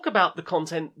 talk about the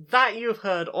content that you've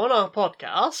heard on our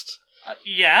podcast?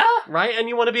 Yeah? Right, and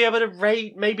you want to be able to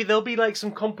rate, maybe there'll be,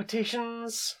 some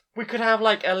competitions. We could have,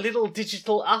 a little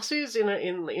digital us's in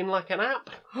an app.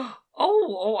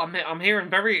 I'm hearing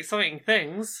very exciting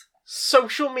things.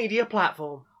 Social media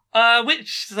platform.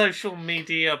 Which social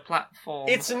media platform?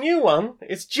 It's a new one.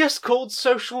 It's just called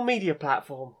Social Media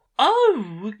Platform.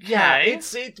 Oh, okay. Yeah,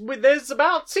 there's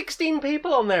about 16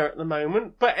 people on there at the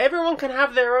moment, but everyone can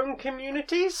have their own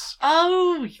communities.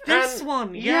 Oh, this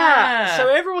one, yeah. So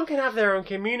everyone can have their own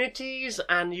communities,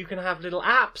 and you can have little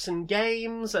apps and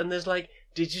games, and there's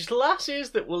digital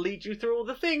asses that will lead you through all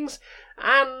the things,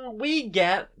 and we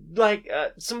get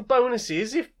some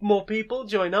bonuses if more people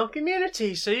join our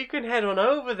community. So you can head on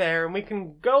over there and we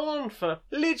can go on for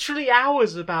literally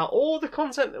hours about all the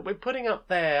content that we're putting up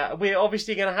there. We're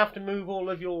obviously going to have to move all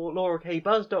of your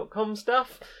laurakbuzz.com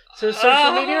stuff to the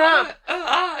social media app.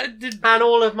 And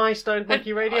all of my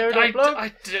StonedMonkeyRadio.blog.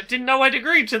 I didn't know I'd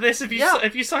agreed to this if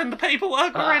you signed the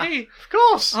paperwork already. Of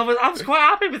course. I was quite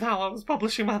happy with how I was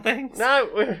publishing my things. No,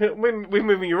 we're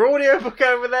moving your audiobook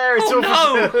over there. It's all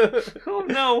Oh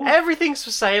no. Everything's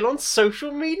for sale on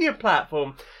Social Media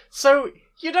Platform. So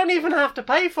you don't even have to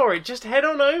pay for it. Just head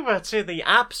on over to the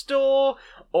App Store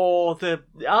or the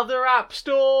other App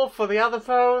Store for the other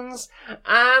phones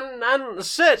and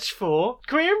search for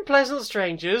Queer and Pleasant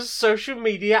Strangers Social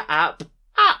Media App.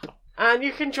 And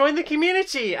you can join the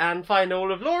community and find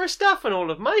all of Laura's stuff and all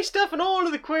of my stuff and all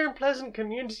of the Queer and Pleasant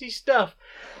community stuff.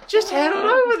 Just head on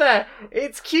over there.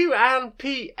 It's Q and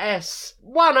PS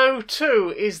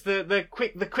 102 is the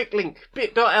quick link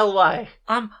bit.ly.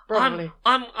 I'm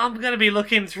gonna be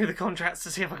looking through the contracts to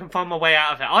see if I can find my way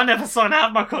out of it. I never sign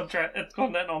out my content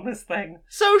on this thing.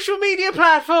 Social media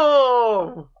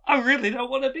platform. I really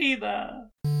don't want to be there.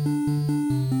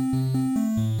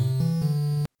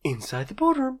 Inside the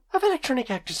boardroom of Electronic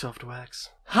Actor Softworks.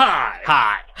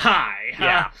 Hi.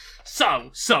 Yeah.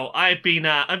 So I've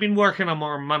been working on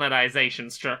more monetization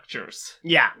structures.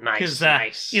 Yeah, nice.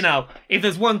 Because if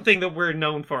there's one thing that we're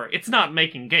known for, it's not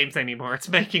making games anymore. It's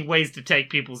making ways to take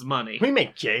people's money. We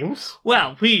make games.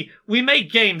 Well, we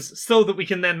make games so that we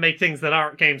can then make things that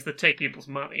aren't games that take people's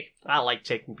money. I like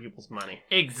taking people's money.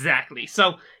 Exactly.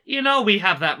 So we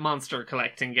have that monster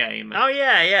collecting game. Oh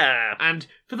yeah. And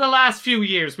for the last few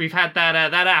years, we've had that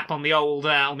app on the old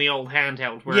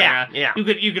handheld where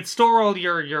you could store all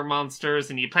your monsters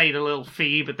and you paid a little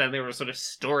fee, but then they were sort of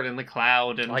stored in the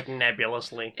cloud and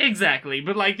nebulously. Exactly,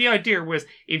 but the idea was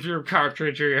if your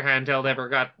cartridge or your handheld ever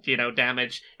got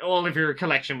damaged, all of your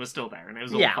collection was still there and it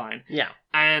was all fine. Yeah.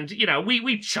 And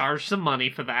we charged some money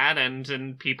for that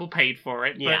and people paid for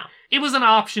it. Yeah. But it was an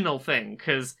optional thing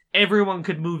because everyone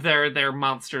could move their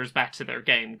monsters back to their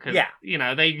game because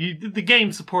the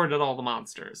game supported all the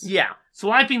monsters. Yeah.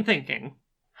 So I've been thinking,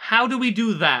 how do we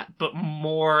do that, but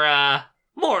more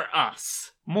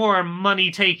us? More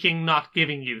money-taking, not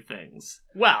giving you things.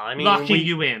 Well, I mean... Locking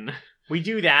you in. We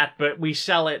do that, but we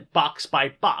sell it box by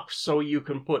box, so you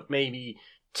can put maybe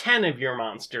 10 of your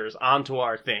monsters onto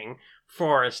our thing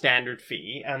for a standard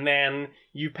fee, and then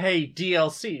you pay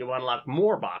DLC to unlock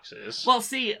more boxes. Well,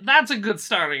 see, that's a good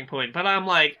starting point, but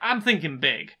I'm thinking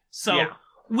big. So,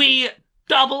 we...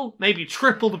 double, maybe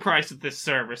triple the price of this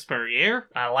service per year.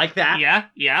 I like that.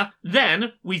 Yeah.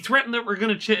 Then, we threaten that we're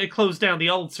going to close down the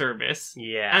old service.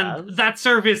 Yeah. And that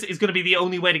service is going to be the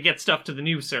only way to get stuff to the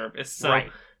new service. So,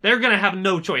 they're going to have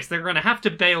no choice. They're going to have to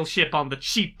bail ship on the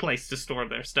cheap place to store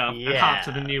their stuff and hop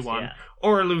to the new one,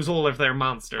 or lose all of their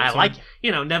monsters. I like it.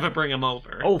 You know, never bring them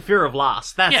over. Oh, fear of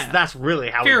loss. That's really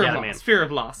how we get them in. Fear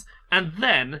of loss. And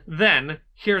then,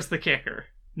 here's the kicker.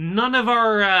 None of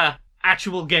our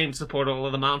actual games support all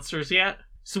of the monsters yet,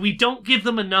 so we don't give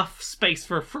them enough space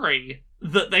for free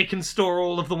that they can store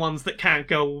all of the ones that can't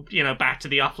go, you know, back to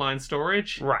the offline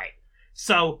storage. Right.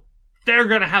 So they're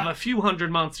going to have a few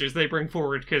hundred monsters they bring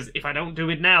forward, because if I don't do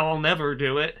it now, I'll never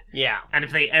do it. Yeah. And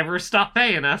if they ever stop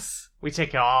paying us... we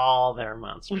take all their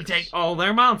monsters. We take all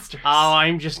their monsters. Oh,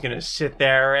 I'm just going to sit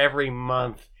there every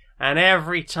month, and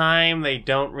every time they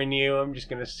don't renew, I'm just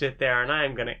going to sit there and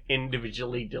I'm going to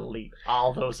individually delete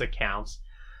all those accounts.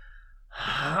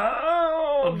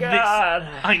 Oh, God.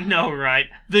 I know, right?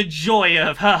 The joy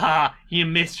of, haha, you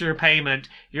missed your payment.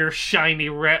 Your shiny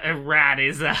rat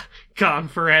is gone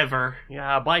forever.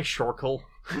 Yeah, bye, Shorkle.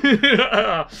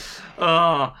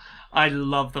 Oh, I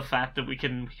love the fact that we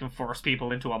can force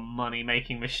people into a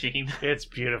money-making machine. It's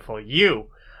beautiful. You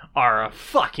are a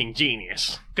fucking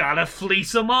genius. Gotta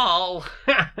fleece them all.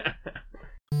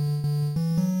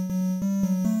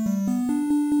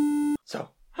 So,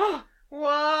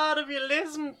 what have you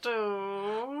listened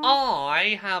to?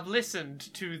 I have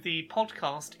listened to the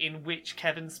podcast in which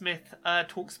Kevin Smith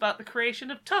talks about the creation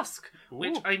of Tusk,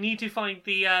 which I need to find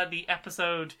the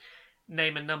episode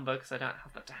name and number because I don't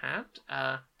have that to hand.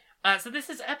 So this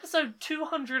is episode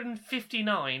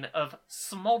 259 of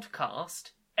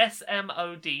Smodcast,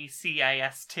 SMODCAST,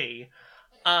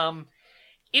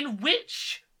 in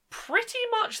which pretty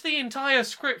much the entire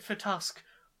script for Tusk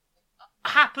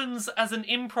happens as an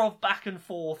improv back and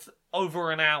forth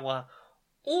over an hour,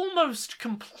 almost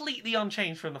completely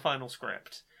unchanged from the final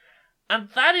script. And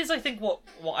that is, I think, what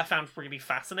I found really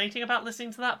fascinating about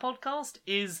listening to that podcast,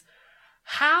 is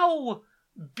how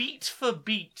beat for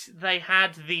beat they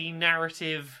had the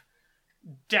narrative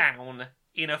down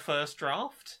in a first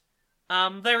draft.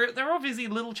 There are obviously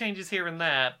little changes here and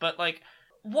there, but, like,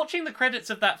 watching the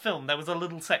credits of that film, there was a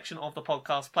little section of the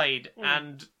podcast played,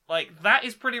 and, like, that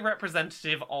is pretty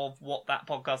representative of what that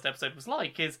podcast episode was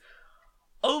like, is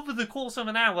over the course of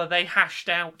an hour, they hashed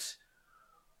out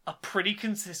a pretty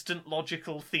consistent,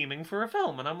 logical theming for a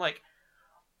film, and I'm like,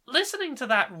 listening to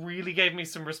that really gave me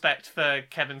some respect for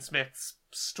Kevin Smith's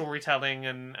storytelling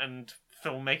and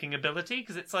filmmaking ability,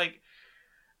 because it's like,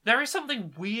 there is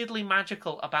something weirdly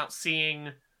magical about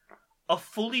seeing a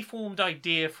fully formed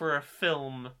idea for a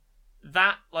film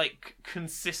that, like,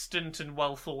 consistent and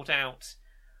well thought out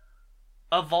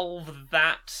evolve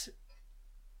that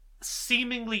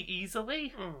seemingly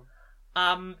easily.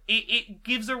 It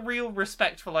gives a real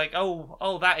respect for, like,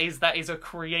 oh that is a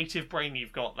creative brain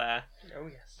you've got there. Oh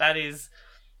yes.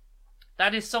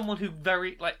 That is someone who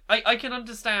very, like, I can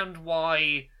understand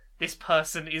why this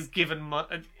person is given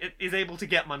is able to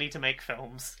get money to make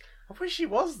films. I wish he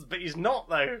was, but he's not,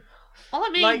 though. Well, I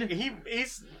mean, like,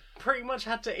 he's pretty much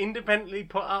had to independently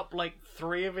put up, like,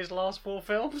 3 of his last 4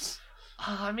 films.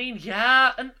 I mean,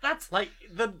 yeah, and that's... Like,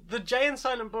 the Jay and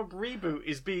Silent Bob reboot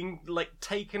is being, like,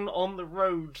 taken on the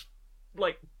road,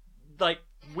 like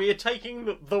we're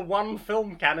taking the one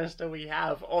film canister we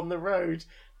have on the road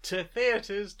to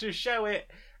theatres to show it.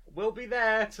 We'll be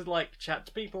there to, like, chat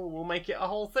to people, we'll make it a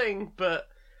whole thing, but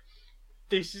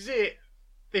this is it.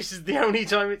 This is the only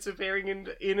time it's appearing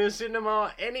in a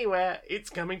cinema anywhere. It's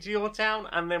coming to your town,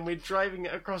 and then we're driving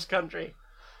it across country.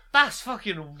 That's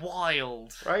fucking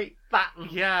wild. Right?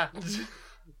 Yeah.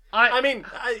 I mean,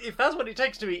 if that's what it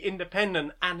takes to be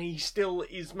independent, and he still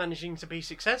is managing to be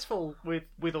successful with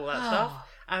all that stuff,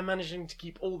 and managing to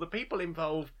keep all the people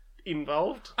involved.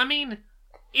 I mean,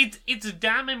 it's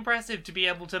damn impressive to be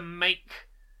able to make...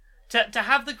 To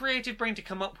have the creative brain to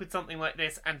come up with something like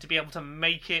this and to be able to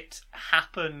make it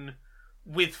happen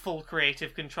with full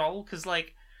creative control. Because,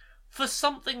 like, for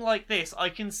something like this, I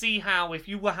can see how if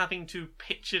you were having to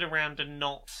pitch it around and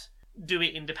not do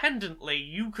it independently,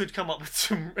 you could come up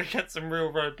with get some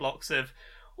real roadblocks of,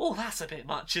 oh, that's a bit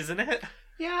much, isn't it?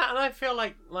 Yeah, and I feel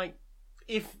like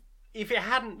if it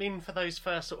hadn't been for those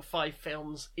first sort of 5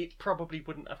 films, it probably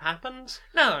wouldn't have happened.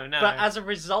 No. But as a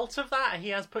result of that, he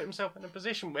has put himself in a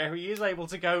position where he is able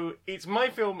to go, it's my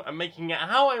film, I'm making it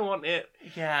how I want it.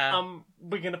 Yeah.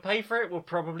 We're going to pay for it, we'll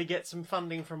probably get some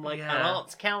funding from, like, an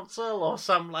arts council or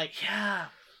some, like... Yeah.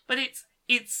 But it's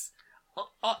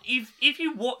if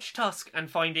you watch Tusk and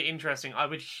find it interesting, I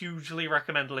would hugely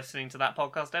recommend listening to that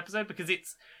podcast episode, because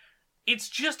it's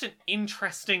just an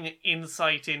interesting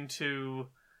insight into...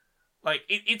 Like,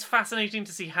 it's fascinating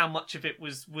to see how much of it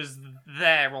was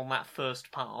there on that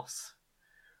first pass.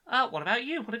 What about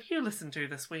you? What have you listened to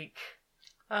this week?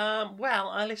 Well,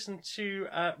 I listened to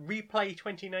Replay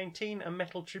 2019, a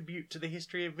metal tribute to the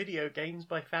history of video games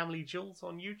by Family Jules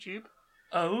on YouTube.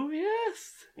 Oh,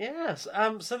 yes. Yes.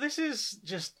 So this is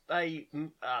just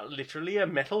literally a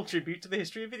metal tribute to the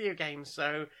history of video games.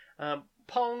 So,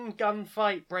 Pong,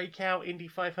 Gunfight, Breakout, Indy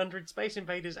 500, Space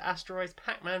Invaders, Asteroids,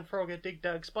 Pac-Man, Frogger, Dig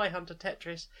Dug, Spy Hunter,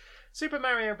 Tetris, Super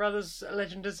Mario Bros.,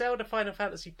 Legend of Zelda, Final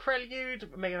Fantasy Prelude,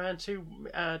 Mega Man 2,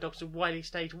 Dr. Wily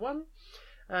Stage 1,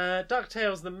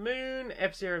 DuckTales The Moon,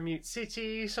 F-Zero Mute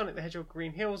City, Sonic the Hedgehog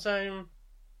Green Hill Zone,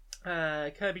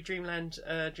 Kirby Dreamland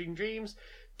Dream Dreams,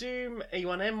 Doom,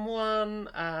 E1M1,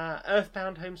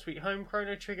 Earthbound Home Sweet Home,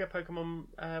 Chrono Trigger, Pokemon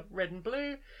Red and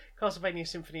Blue, Castlevania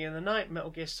Symphony of the Night, Metal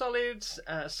Gear Solid,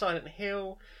 Silent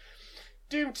Hill,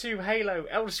 Doom 2, Halo,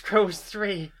 Elder Scrolls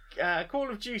 3, Call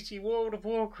of Duty, World of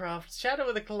Warcraft, Shadow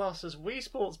of the Colossus, Wii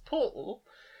Sports Portal,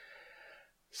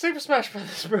 Super Smash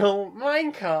Bros. Brawl,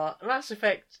 Minecraft, Mass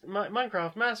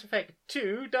Effect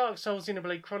 2, Dark Souls,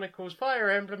 Xenoblade Chronicles, Fire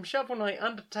Emblem, Shovel Knight,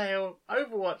 Undertale,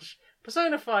 Overwatch,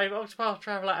 Persona 5, Octopath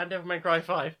Traveler, and Devil May Cry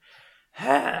 5.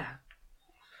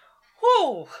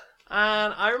 Whoa!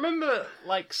 And I remember,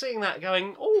 seeing that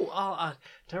going, I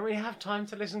don't really have time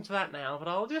to listen to that now, but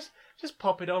I'll just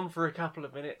pop it on for a couple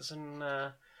of minutes and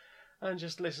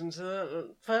just listen to the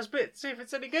first bit, see if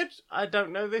it's any good. I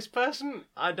don't know this person.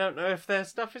 I don't know if their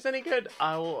stuff is any good.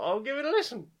 I'll give it a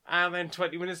listen. And then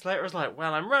 20 minutes later, I was like,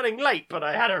 well, I'm running late, but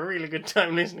I had a really good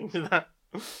time listening to that.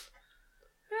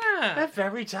 Yeah. They're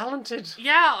very talented.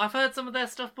 Yeah, I've heard some of their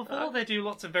stuff before. They do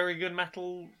lots of very good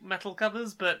metal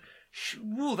covers, but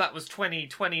that was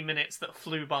 20 minutes that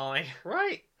flew by.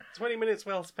 Right. 20 minutes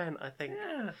well spent, I think.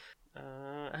 Yeah.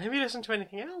 Have you listened to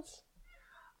anything else?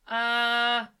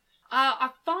 I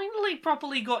finally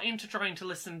properly got into trying to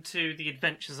listen to the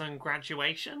Adventure Zone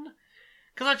Graduation.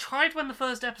 Because I tried when the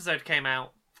first episode came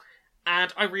out,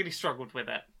 and I really struggled with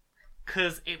it.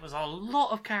 Because it was a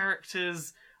lot of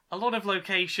characters, a lot of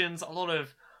locations, a lot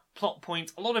of plot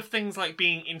points, a lot of things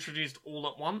being introduced all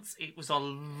at once. It was a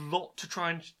lot to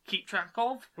try and keep track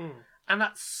of. And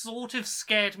that sort of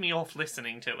scared me off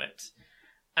listening to it.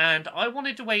 And I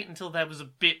wanted to wait until there was a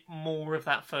bit more of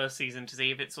that first season to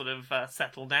see if it sort of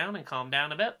settled down and calmed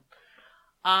down a bit.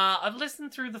 I've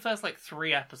listened through the first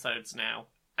 3 episodes now,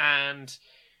 and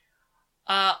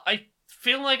I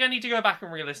feel like I need to go back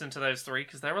and re-listen to those 3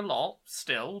 because they're a lot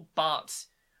still, but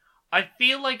I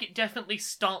feel like it definitely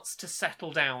starts to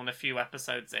settle down a few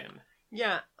episodes in.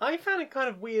 Yeah, I found it kind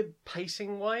of weird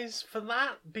pacing-wise for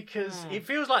that, because it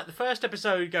feels like the first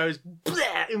episode goes,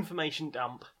 bleh, information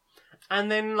dump. And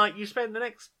then, you spend the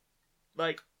next,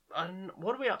 what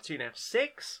are we up to now?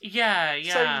 6?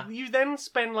 Yeah. So you then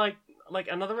spend,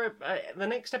 another, the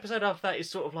next episode after that is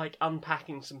sort of,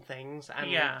 unpacking some things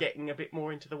and getting a bit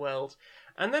more into the world.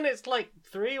 And then it's,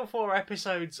 3 or 4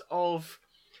 episodes of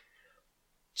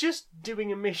just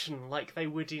doing a mission like they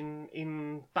would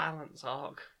in Balance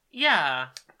Arc. Yeah.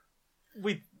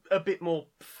 With a bit more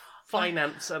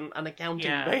finance and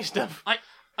accounting-based stuff.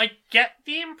 I get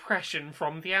the impression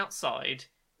from the outside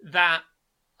that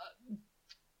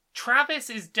Travis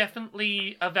is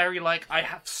definitely a very, I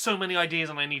have so many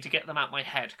ideas and I need to get them out my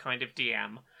head kind of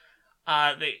DM.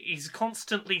 He's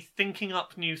constantly thinking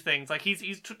up new things.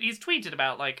 He's tweeted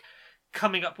about,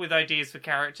 coming up with ideas for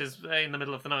characters in the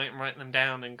middle of the night and writing them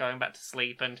down and going back to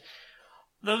sleep. And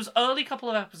those early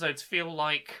couple of episodes feel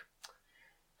like...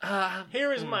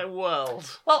 here is my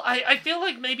world. Well, I feel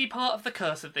like maybe part of the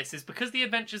curse of this is because the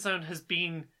Adventure Zone has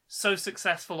been so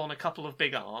successful on a couple of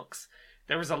big arcs,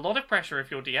 there is a lot of pressure if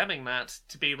you're DMing that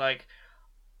to be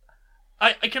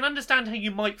I can understand how you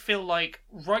might feel like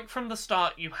right from the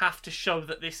start you have to show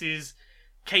that this is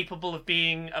capable of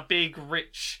being a big,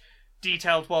 rich,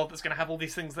 detailed world that's going to have all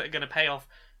these things that are going to pay off,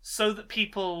 so that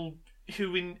people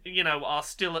who are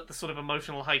still at the sort of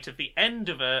emotional height of the end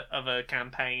of a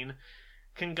campaign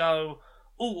can go,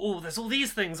 there's all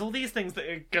these things that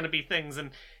are going to be things,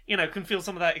 and, can feel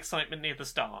some of that excitement near the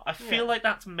start. I feel like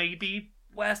that's maybe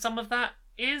where some of that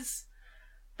is.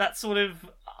 That sort of,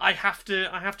 I have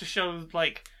to show,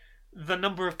 the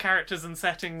number of characters and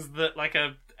settings that,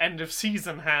 a end of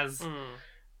season has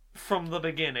from the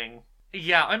beginning.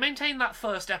 Yeah, I maintain that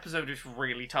first episode is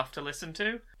really tough to listen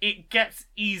to. It gets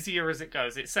easier as it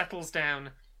goes. It settles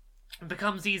down,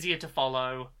 becomes easier to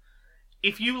follow.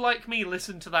 If you, like me,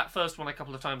 listened to that first one a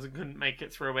couple of times and couldn't make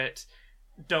it through it,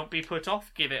 don't be put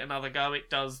off. Give it another go. It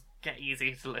does get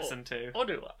easy to listen to. Or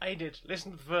do what I did.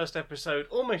 Listen to the first episode,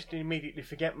 almost immediately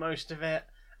forget most of it,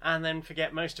 and then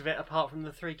forget most of it apart from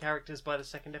the 3 characters by the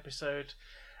second episode.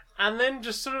 And then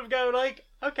just sort of go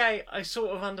okay, I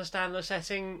sort of understand the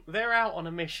setting. They're out on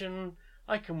a mission.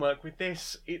 I can work with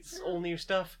this. It's all new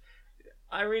stuff.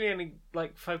 I really only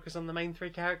focus on the main 3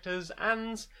 characters,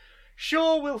 and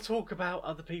sure, we'll talk about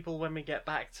other people when we get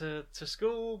back to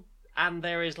school. And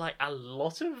there is a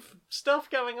lot of stuff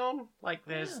going on.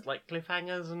 There's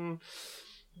cliffhangers and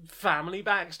family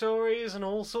backstories and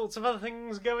all sorts of other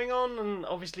things going on. And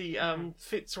obviously,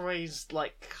 Fitzroy's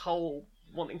whole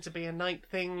wanting to be a knight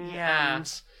thing. Yeah.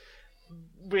 And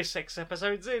we're 6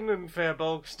 episodes in, and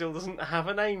Firbolg still doesn't have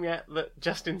a name yet that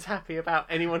Justin's happy about.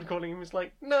 Anyone calling him is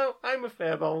no, I'm a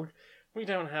Firbolg. We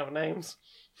don't have names.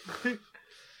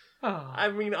 Oh. I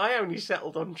mean, I only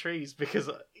settled on trees because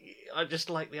I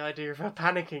just like the idea of her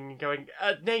panicking and going,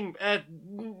 name,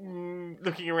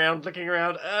 looking around,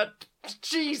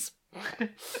 cheese.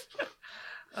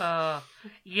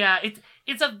 Yeah,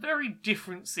 it's a very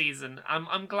different season.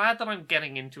 I'm glad that I'm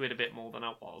getting into it a bit more than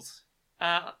I was.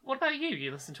 What about you?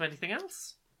 You listen to anything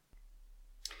else?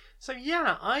 So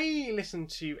yeah, I listen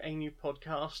to a new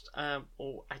podcast,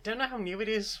 or I don't know how new it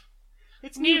is.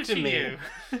 It's new to me. You.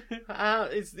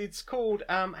 It's called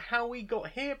How We Got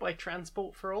Here by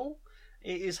Transport for All.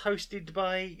 It is hosted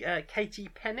by Katie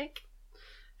Pennick,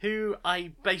 who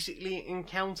I basically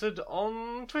encountered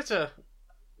on Twitter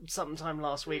sometime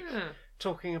last week,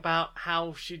 talking about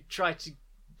how she tried to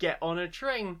get on a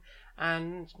train,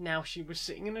 and now she was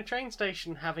sitting in a train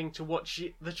station having to watch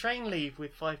the train leave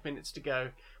with 5 minutes to go,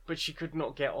 but she could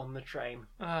not get on the train.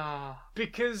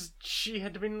 Because she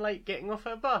had been late getting off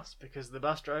her bus, because the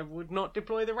bus driver would not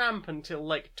deploy the ramp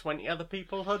until 20 other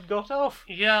people had got off.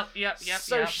 Yep.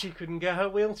 So she couldn't get her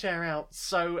wheelchair out.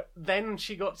 So then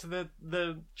she got to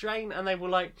the train, and they were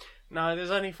like, no,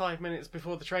 there's only 5 minutes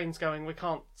before the train's going. We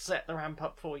can't set the ramp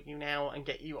up for you now and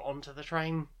get you onto the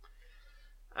train.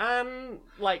 And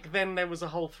then there was a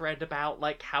whole thread about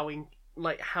how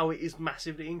it is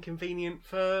massively inconvenient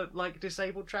for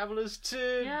disabled travellers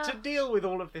to deal with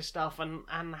all of this stuff,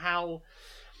 and how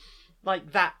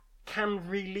that can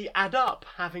really add up,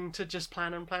 having to just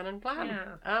plan.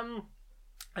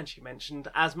 And she mentioned,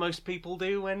 as most people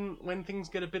do when things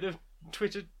get a bit of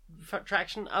Twitter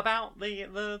traction, about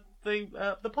the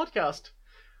podcast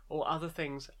or other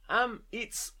things.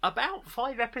 It's about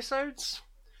 5 episodes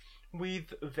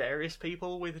with various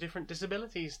people with different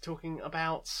disabilities talking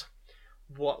about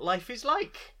what life is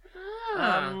like.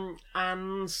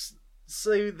 And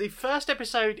so the first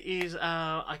episode is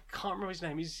I can't remember his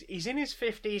name. He's in his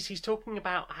 50s. He's talking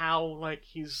about how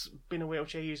he's been a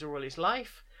wheelchair user all his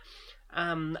life,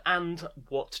 and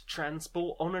what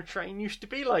transport on a train used to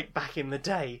be like back in the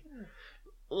day.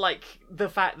 The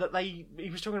fact that he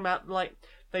was talking about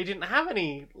they didn't have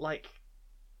any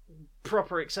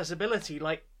proper accessibility.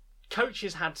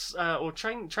 Coaches had or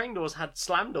train doors had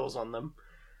slam doors on them.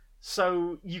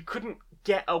 So you couldn't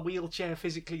get a wheelchair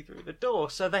physically through the door.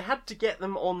 So they had to get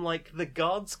them on the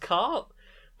guard's cart,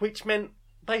 which meant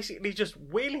basically just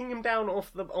wheeling him down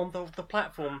off the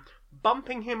platform,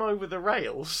 bumping him over the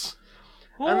rails,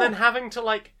 and then having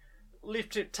to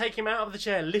lift it, take him out of the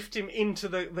chair, lift him into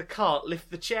the cart,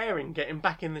 lift the chair in, get him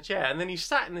back in the chair, and then he's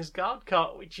sat in this guard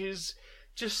cart, which is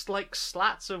just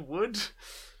slats of wood,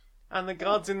 and the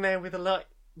guard's in there with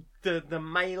the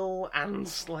mail and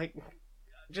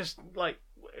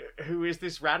who is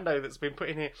this rando that's been put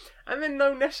in here? And then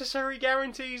no necessary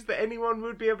guarantees that anyone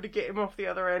would be able to get him off the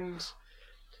other end.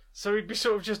 So he'd be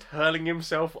sort of just hurling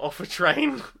himself off a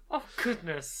train. Oh,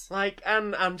 goodness.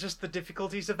 And just the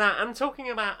difficulties of that. And talking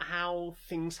about how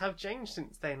things have changed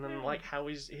since then, and how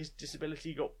his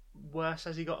disability got worse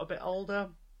as he got a bit older.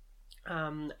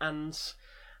 And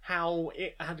how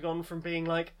it had gone from being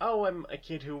I'm a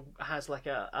kid who has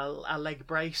a leg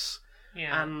brace.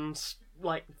 Yeah. And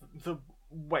the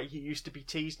way he used to be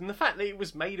teased, and the fact that it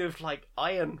was made of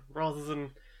iron rather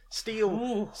than steel.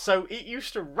 Ooh. So it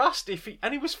used to rust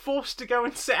and he was forced to go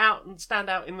and stand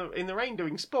out in the rain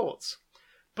doing sports,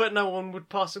 but no one would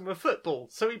pass him a football,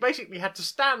 so he basically had to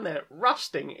stand there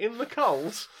rusting in the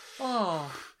cold.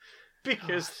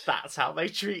 Because that's how they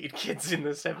treated kids in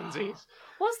the 70s.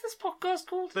 What's this podcast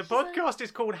called? The podcast is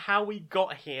called How We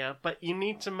Got Here, but you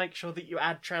need to make sure that you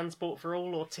add Transport for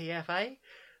All or TFA,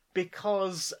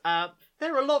 because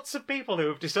there are lots of people who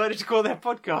have decided to call their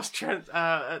podcast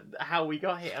How We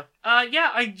Got Here. Yeah,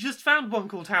 I just found one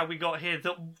called How We Got Here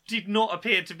that did not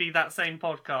appear to be that same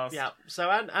podcast. Yeah,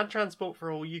 so add Transport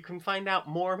for All. You can find out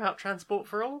more about Transport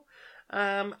for All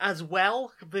as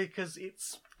well, because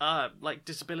it's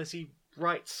disability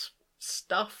rights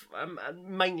stuff,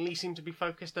 mainly seem to be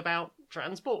focused about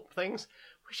transport things,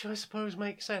 which I suppose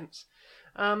makes sense.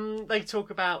 They talk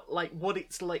about what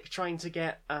it's like trying to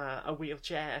get a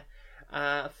wheelchair,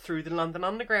 through the London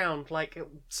Underground. Like,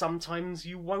 sometimes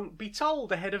you won't be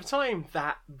told ahead of time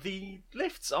that the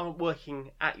lifts aren't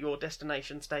working at your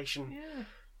destination station. Yeah.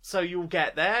 So you'll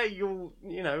get there,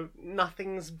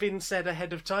 nothing's been said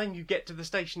ahead of time. You get to the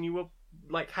station you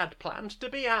were, had planned to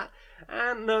be at,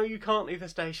 and no, you can't leave the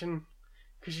station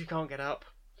because you can't get up.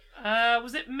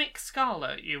 Was it Mick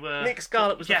Scarlett? Mick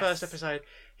Scarlett was the first episode.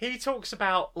 He talks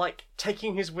about,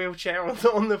 taking his wheelchair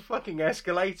on the fucking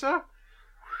escalator.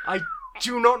 I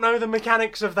do not know the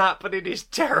mechanics of that, but it is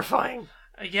terrifying.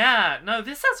 Yeah, no,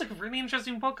 this sounds like a really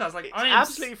interesting podcast. It's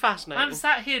absolutely fascinating. I'm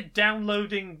sat here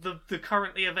downloading the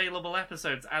currently available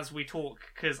episodes as we talk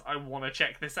because I want to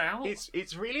check this out.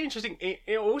 It's really interesting.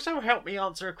 It also helped me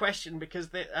answer a question because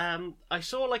I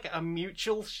saw a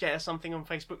mutual share something on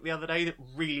Facebook the other day that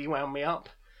really wound me up,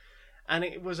 and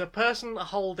it was a person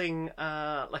holding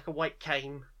a white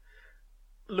cane,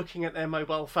 looking at their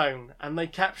mobile phone, and they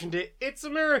captioned it, "It's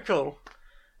a miracle."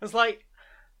 It's like,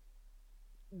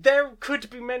 there could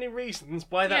be many reasons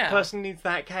why that person needs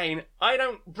that cane. I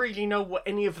don't really know what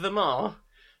any of them are,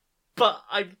 but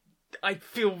I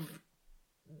feel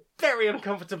very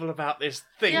uncomfortable about this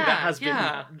thing that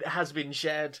has been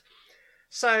shared.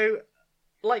 So,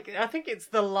 I think it's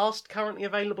the last currently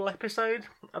available episode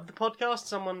of the podcast.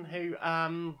 Someone who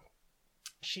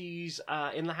she's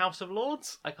in the House of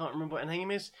Lords. I can't remember what her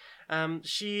name is.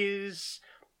 She is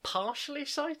partially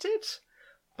sighted,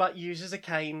 but uses a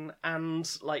cane and,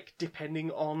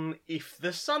 depending on if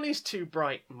the sun is too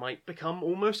bright, might become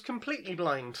almost completely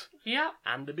blind. Yeah.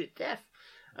 And a bit deaf.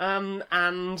 And,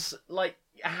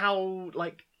 how,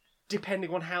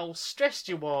 depending on how stressed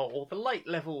you are, or the light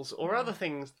levels, or other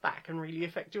things, that can really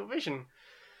affect your vision.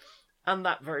 And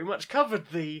that very much covered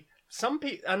some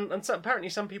people, and so apparently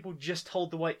some people just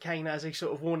hold the white cane as a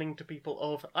sort of warning to people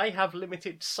of, I have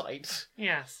limited sight.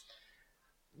 Yes.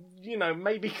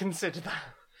 Maybe consider that.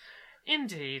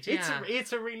 Indeed, yeah.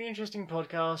 It's a really interesting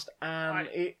podcast, and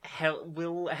it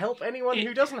will help anyone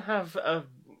who doesn't have a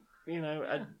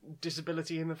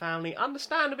disability in the family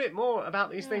understand a bit more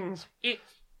about these things. It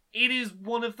is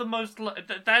one of the most.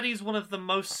 That is one of the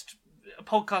most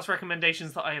podcast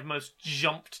recommendations that I have most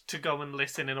jumped to go and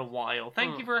listen in a while.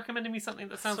 Thank you for recommending me something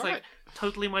that sounds like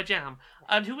totally my jam.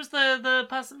 And who was the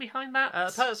person behind that?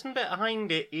 The person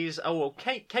behind it is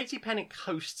Katie Pennick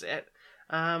hosts it.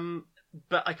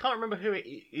 But I can't remember who it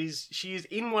is. She is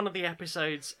in one of the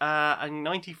episodes, a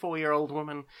 94-year-old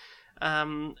woman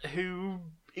who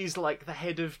is the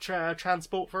head of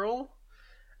Transport for All.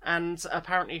 And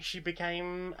apparently she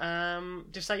became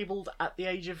disabled at the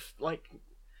age of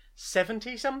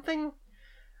 70-something.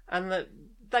 And that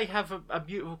they have a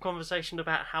beautiful conversation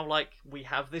about how we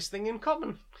have this thing in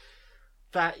common.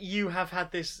 That you have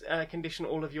had this condition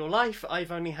all of your life.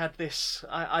 I've only had this.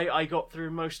 I got through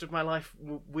most of my life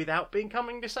without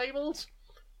becoming disabled.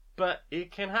 But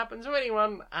it can happen to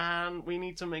anyone, and we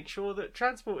need to make sure that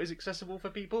transport is accessible for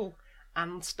people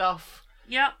and stuff.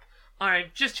 Yep. I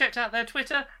just checked out their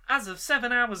Twitter. As of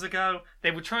 7 hours ago,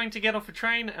 they were trying to get off a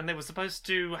train, and they were supposed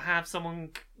to have someone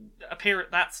appear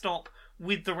at that stop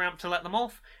with the ramp to let them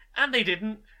off, and they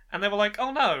didn't. And they were like,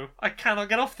 "Oh no, I cannot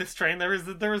get off this train. There is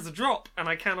a drop, and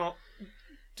I cannot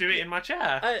do it in my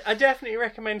chair." I definitely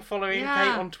recommend following Kate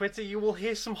on Twitter. You will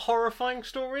hear some horrifying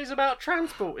stories about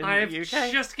transport in the UK.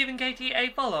 I've just given Katie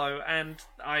a follow, and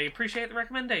I appreciate the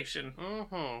recommendation.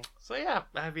 Mm-hmm. So yeah,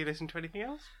 have you listened to anything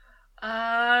else?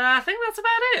 I think that's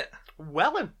about it.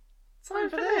 Well then, time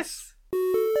for this.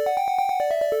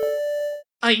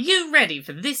 Are you ready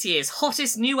for this year's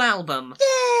hottest new album?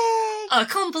 Yay! A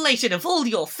compilation of all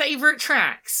your favourite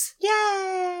tracks.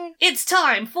 Yay! It's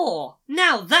time for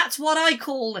Now That's What I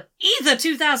Call either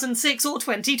 2006 or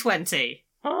 2020.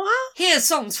 Huh? Here's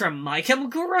songs from My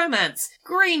Chemical Romance,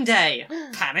 Green Day,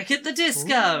 Panic at the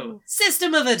Disco,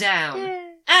 System of a Down,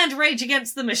 and Rage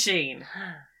Against the Machine.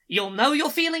 You'll know you're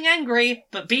feeling angry,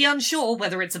 but be unsure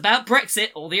whether it's about Brexit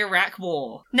or the Iraq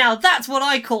War. Now that's what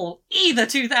I call either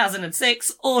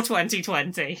 2006 or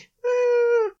 2020.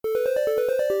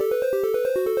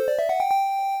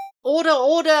 Order,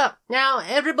 order! Now,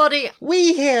 everybody,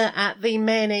 we here at the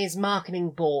Mayonnaise Marketing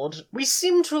Board, we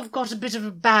seem to have got a bit of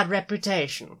a bad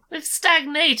reputation. We've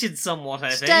stagnated somewhat,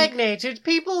 I think. Stagnated?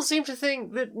 People seem to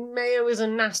think that mayo is a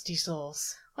nasty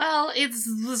sauce. Well, it's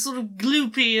sort of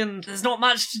gloopy and there's not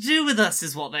much to do with us,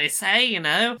 is what they say, you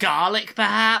know. Garlic,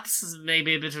 perhaps,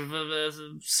 maybe a bit of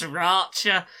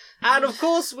sriracha. And of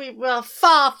course, we were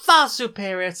far, far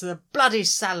superior to the bloody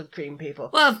salad cream people.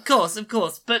 Well, of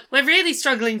course, but we're really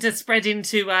struggling to spread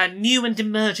into new and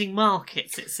emerging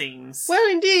markets, it seems. Well,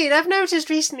 indeed, I've noticed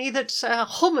recently that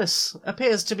hummus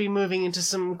appears to be moving into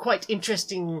some quite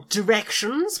interesting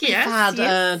directions. We've Yes,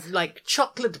 had, like,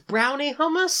 chocolate brownie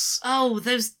hummus. Oh,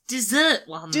 those dessert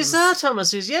ones. Dessert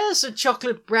hummuses, yes, a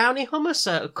chocolate brownie hummus,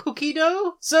 a cookie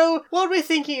dough. So, what we're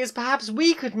thinking is perhaps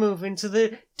we could move into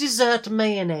the dessert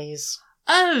mayonnaise.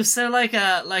 Oh, so like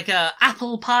a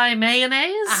apple pie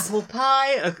mayonnaise? Apple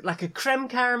pie, like a creme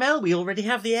caramel, we already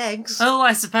have the eggs. Oh,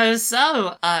 I suppose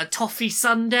so. Toffee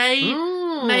sundae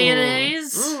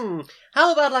mayonnaise.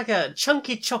 How about like a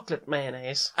chunky chocolate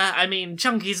mayonnaise? I mean,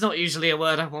 chunky's not usually a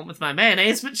word I want with my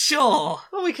mayonnaise, but sure.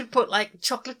 Well, we could put like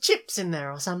chocolate chips in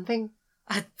there or something.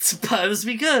 I suppose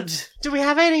we could. Do we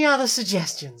have any other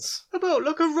suggestions? How about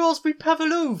like a raspberry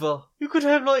pavlova? You could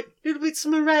have like little bits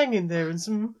of meringue in there and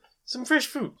some fresh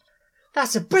fruit.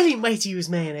 That's a brilliant way to use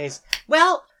mayonnaise.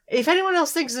 Well, if anyone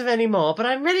else thinks of any more, but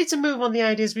I'm ready to move on the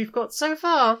ideas we've got so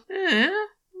far.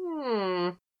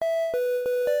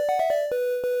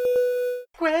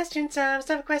 Question time,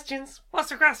 time for questions. What's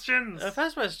the questions?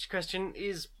 First question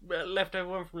is leftover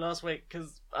one from last week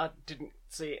because I didn't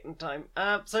see it in time.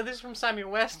 So this is from Samuel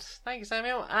West. Thank you,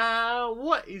 Samuel.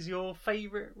 What is your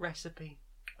favourite recipe?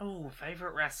 Oh,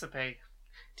 favourite recipe.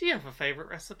 Do you have a favourite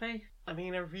recipe? I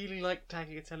mean, I really like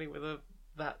tagliatelle with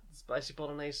that spicy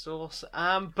bolognese sauce.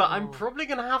 But I'm probably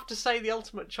going to have to say the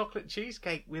ultimate chocolate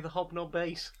cheesecake with a hobnob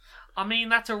base. I mean,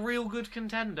 that's a real good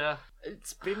contender.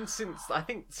 It's been since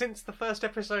the first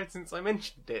episode since I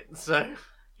mentioned it, so...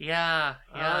 Yeah.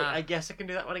 I guess I can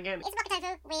do that one again. It's a block of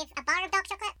tofu with a bar of dark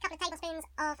chocolate, a couple of tablespoons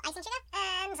of icing sugar,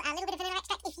 and a little bit of vanilla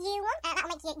extract if you want. That'll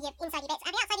make your inside bits.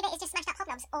 And the outside bit is just smashed up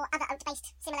hobnobs or other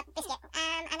oat-based similar biscuit.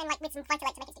 And then like with some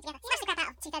Vita-Lite to make it stick together. Smash the crap out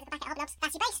of 2/3 of the packet of hobnobs.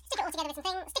 That's your base. Stick it all together with some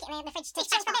things. Stick it in the fridge to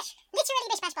bish bash. Literally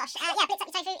bish bash bosh. Blitz up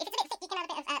your tofu. If it's a bit thick, you can add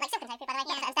a bit of like silken tofu, by the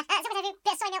way. Yeah, stuff. Silken tofu, bit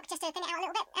of soy milk just to thin it out a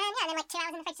little bit. And then like 2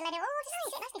 hours in the fridge to let it all just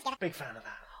sit nicely together. Big fan of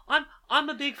that. I'm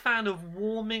a big fan of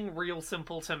warming, real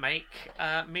simple to make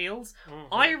meals.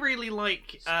 I really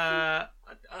like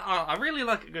I really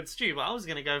like a good stew, but I was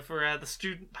going to go for the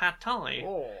student pad thai.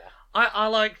 I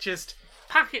like just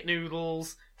packet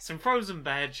noodles, some frozen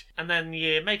veg, and then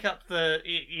you make up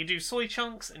you do soy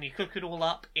chunks and you cook it all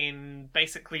up in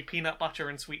basically peanut butter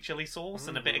and sweet chili sauce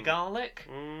and a bit of garlic.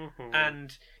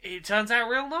 And it turns out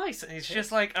real nice. It's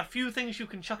just like a few things you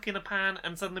can chuck in a pan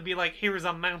and suddenly be like, here is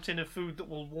a mountain of food that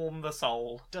will warm the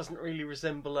soul. Doesn't really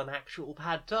resemble an actual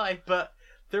pad thai, but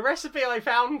the recipe I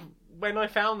found when I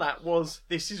found that was,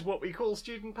 this is what we call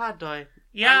student pad thai.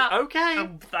 Yeah, okay.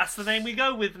 That's the name we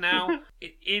go with now.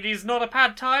 It is not a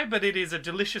pad thai, but it is a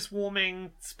delicious,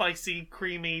 warming, spicy,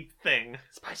 creamy thing.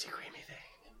 Spicy, creamy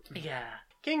thing. Yeah.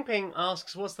 Kingping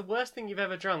asks, what's the worst thing you've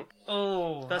ever drunk?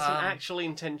 Oh, That's an actually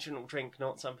intentional drink,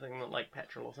 not something like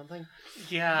petrol or something.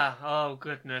 Yeah, oh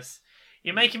goodness.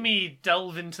 You're making me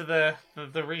delve into the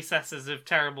recesses of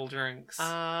terrible drinks.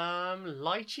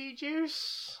 Lychee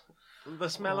juice? The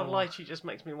smell of lychee just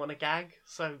makes me want to gag,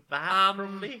 so that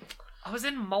probably... I was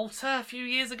in Malta a few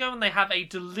years ago and they have a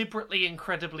deliberately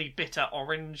incredibly bitter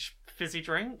orange fizzy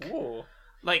drink. Ooh.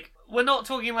 Like, we're not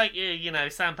talking like,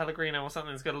 San Pellegrino or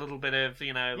something that's got a little bit of,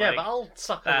 Yeah, like, but I'll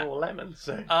suck a raw lemon,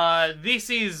 so... This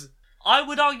is, I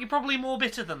would argue, probably more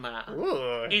bitter than that.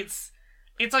 Ooh.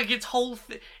 It's like its whole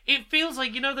it feels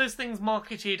like, those things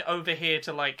marketed over here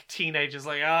to like teenagers,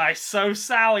 like, it's so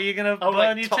sour, you're gonna burn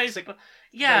like your toxic taste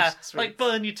yeah, sweets. like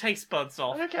burn your taste buds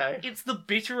off. Okay. It's the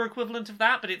bitter equivalent of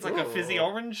that, but it's like a fizzy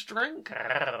orange drink.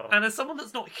 And as someone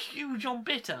that's not huge on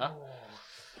bitter,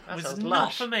 was sounds not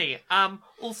lush. for me.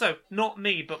 Also, not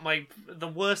me, but the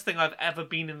worst thing I've ever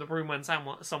been in the room when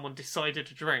someone decided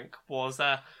to drink was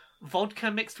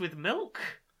vodka mixed with milk.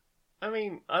 I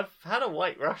mean, I've had a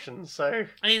White Russian, so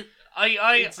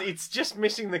it's just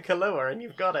missing the Kahlua, and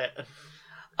you've got it.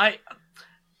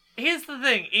 Here's the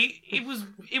thing. It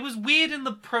was weird in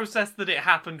the process that it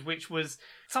happened, which was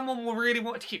someone really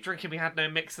wanted to keep drinking. We had no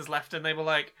mixers left, and they were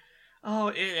like, "Oh,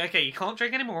 okay, you can't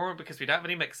drink anymore because we don't have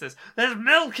any mixers. There's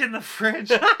milk in the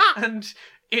fridge," and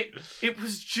it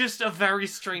was just a very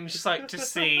strange sight to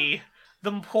see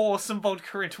them pour some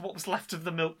vodka into what was left of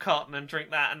the milk carton and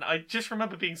drink that, and I just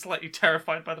remember being slightly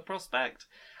terrified by the prospect.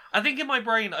 I think in my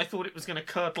brain I thought it was going to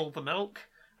curdle the milk.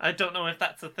 I don't know if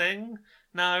that's a thing.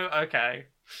 No? Okay.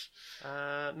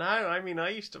 No, I mean, I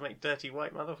used to make dirty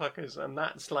white motherfuckers, and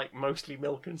that's like mostly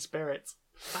milk and spirits.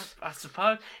 I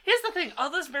suppose. Here's the thing,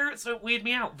 other spirits don't weird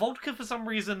me out. Vodka, for some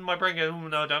reason, my brain goes, oh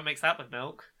no, don't mix that with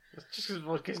milk. Just because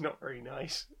vodka's not very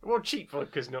nice. Well, cheap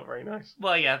vodka's not very nice.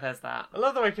 Well, yeah, there's that. I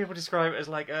love the way people describe it as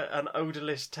like an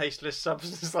odourless, tasteless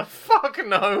substance. Like, fuck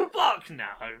no! Fuck no!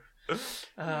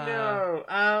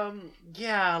 No.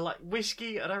 Yeah, like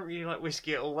whiskey. I don't really like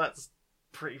whiskey at all. That's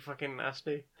pretty fucking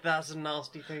nasty. That's a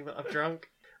nasty thing that I've drunk.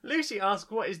 Lucy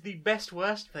asks, what is the best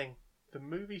worst thing? The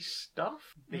movie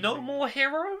stuff? No More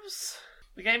Heroes?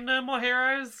 The game No More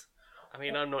Heroes? I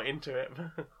mean, I'm not into it.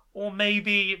 Or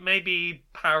maybe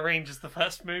Power Rangers, the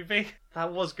first movie.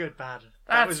 That was good bad.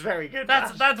 That was very good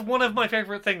bad. That's one of my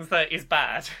favourite things that is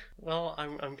bad. Well,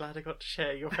 I'm glad I got to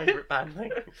share your favourite bad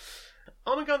thing.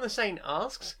 Omegon the Saint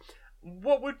asks,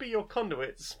 what would be your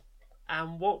conduits,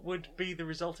 and what would be the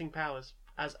resulting powers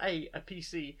as A, a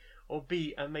PC, or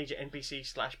B, a major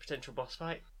NPC / potential boss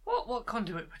fight? What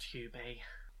conduit would you be?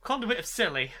 Conduit of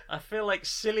silly. I feel like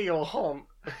silly or haunt.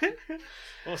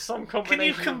 Or some Can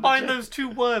combination. you combine of the those two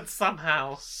words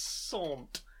somehow?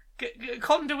 Saunt.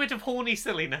 Conduit of horny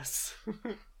silliness. Or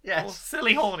Yes.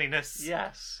 silly horniness.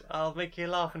 Yes. I'll make you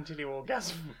laugh until you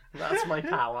orgasm. That's my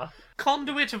power.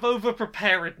 Conduit of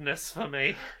over-preparedness for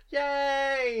me.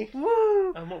 Yay!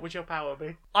 Woo! And what would your power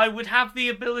be? I would have the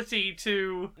ability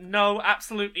to know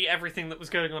absolutely everything that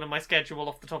was going on in my schedule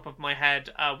off the top of my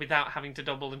head without having to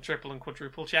double and triple and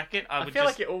quadruple check it. I feel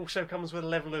like it also comes with a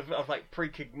level of like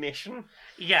precognition.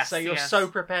 Yes, So you're yes. so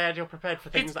prepared, you're prepared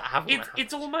for things that haven't happened.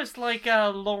 It's almost like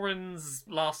Lauren's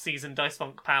last season Dice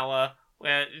Funk power,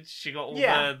 where she got all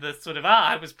the sort of,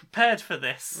 I was prepared for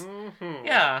this. Mm-hmm.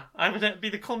 Yeah, I would be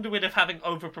the conduit of having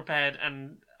over-prepared,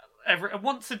 and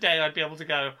once a day I'd be able to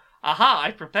go, aha, I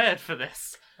prepared for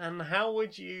this. And how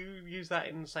would you use that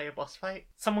in, say, a boss fight?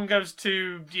 Someone goes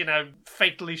to,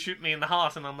 fatally shoot me in the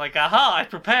heart, and I'm like, aha, I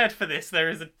prepared for this. There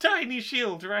is a tiny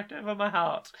shield right over my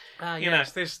heart.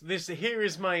 Yes, this here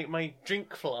is my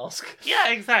drink flask. Yeah,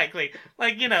 exactly.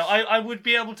 Like, I would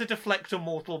be able to deflect a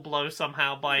mortal blow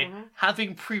somehow by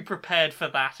having pre-prepared for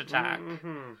that attack.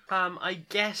 Mm-hmm. I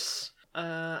guess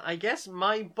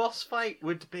my boss fight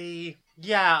would be,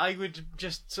 I would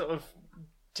just sort of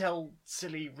tell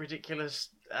silly, ridiculous,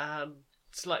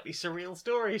 slightly surreal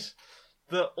stories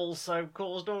that also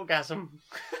caused orgasm.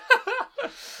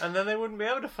 And then they wouldn't be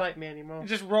able to fight me anymore.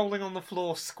 Just rolling on the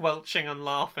floor, squelching and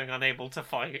laughing, unable to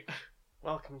fight.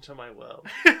 Welcome to my world.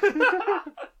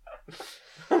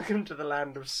 Welcome to the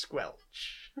land of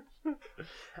squelch.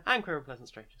 And queer and pleasant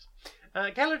strangers.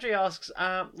 Galadry asks,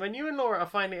 when you and Laura are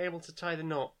finally able to tie the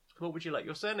knot, what would you like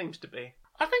your surnames to be?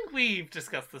 I think we've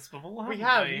discussed this before, haven't We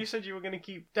have. You said you were going to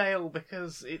keep Dale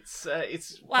because it's part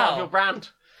Well, of your brand.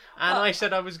 And well- I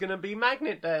said I was going to be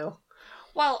Magnet Dale.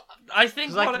 Well, I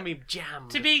think Because I can be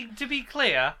jammed. to be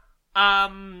clear,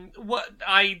 what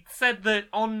I said that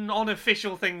on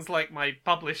official things like my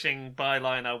publishing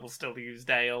byline, I will still use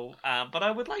Dale. But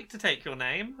I would like to take your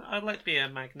name. I'd like to be a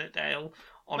Magnet Dale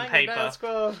on Magnet paper. Dale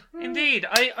Squad. Indeed,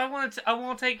 I want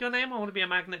to take your name. I want to be a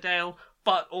Magnet Dale,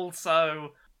 but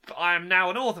also I am now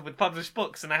an author with published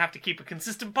books, and I have to keep a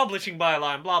consistent publishing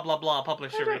byline. Blah blah blah,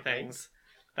 publishery things.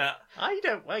 But I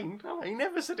don't mind. I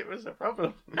never said it was a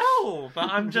problem. no, but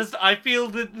I feel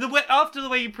that the way after the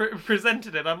way you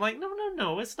presented it, I'm like,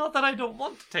 no. It's not that I don't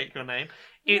want to take your name.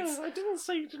 It's No, I didn't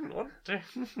say you didn't want to.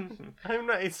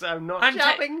 I'm not I'm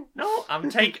ta- jabbing. no,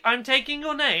 I'm taking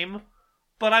your name,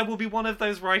 but I will be one of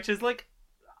those writers, like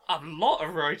a lot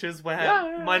of writers, where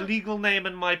Yeah. my legal name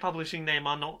and my publishing name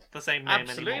are not the same name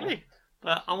anymore. Absolutely.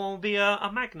 But I want to be a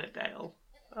Magnet Dale.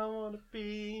 I want to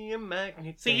be a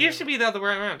magnet. See, Dale. you should be the other way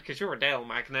around, because you're a Dale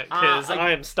Magnet, because I-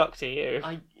 I am stuck to you.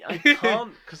 I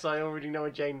can't because I already know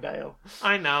a Jane Dale.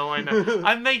 I know.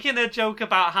 I'm making a joke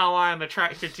about how I am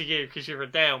attracted to you, because you're a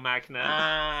Dale Magnet.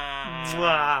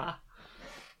 Mwah.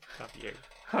 Love you.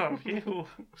 Oh, you.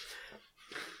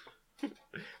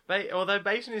 Although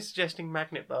Basin is suggesting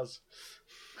magnet buzz.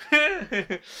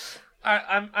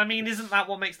 I mean, isn't that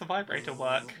what makes the vibrator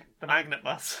work? The magnet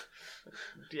bus.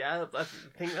 Yeah, I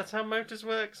think that's how motors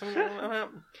work. Something like that.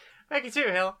 Becky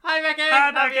Toohill. Hi, Becky.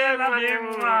 Hi, Becky,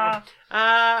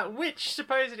 love you. Which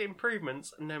supposed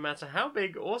improvements, no matter how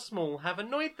big or small, have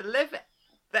annoyed the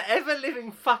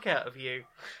ever-living fuck out of you?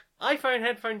 iPhone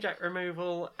headphone jack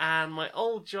removal, and my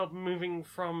old job moving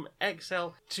from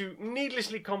Excel to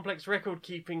needlessly complex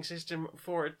record-keeping system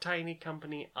for a tiny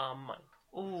company are mine.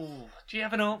 Ooh, do you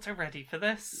have an answer ready for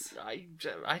this? I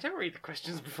don't read the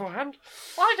questions beforehand.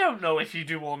 I don't know if you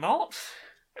do or not.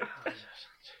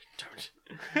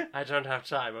 I don't have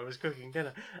time. I was cooking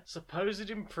dinner. Supposed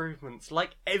improvements,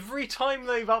 like every time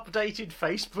they've updated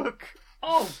Facebook,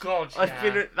 Oh God, yeah. I've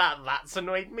been at that's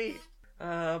annoyed me.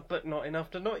 But not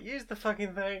enough to not use the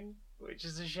fucking thing, which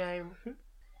is a shame.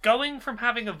 going from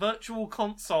having a virtual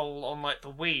console on like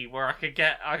the Wii, where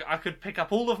I could pick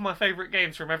up all of my favourite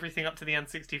games from everything up to the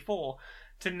N64,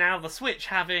 to now the Switch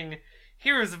having,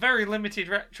 here is a very limited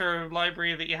retro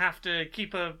library that you have to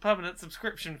keep a permanent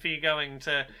subscription fee going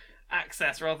to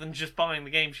access, rather than just buying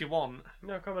the games you want.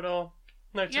 No Commodore,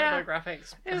 no Yeah.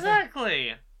 TurboGrafx.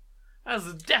 Exactly. That was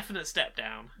a definite step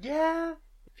down. Yeah.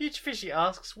 Future Fishy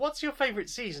asks, what's your favourite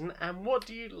season and what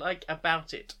do you like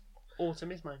about it?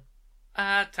 Autumn is mine.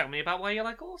 Tell me about why you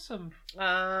like autumn.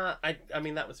 I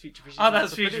mean, that was Future Fishy. Oh,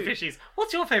 that's Future Fishies.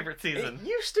 What's your favourite season? It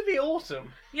used to be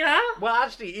autumn. Yeah? Well,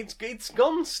 actually, it's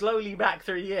gone slowly back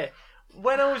through a year.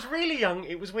 When I was really young,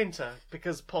 it was winter,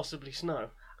 because possibly snow.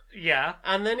 Yeah.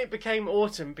 And then it became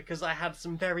autumn, because I had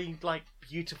some very,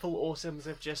 beautiful autumns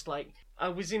of just, I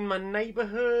was in my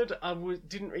neighbourhood,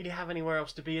 didn't really have anywhere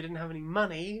else to be, I didn't have any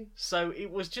money, so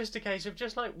it was just a case of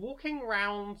just, walking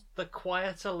around the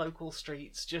quieter local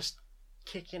streets, just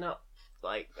kicking up,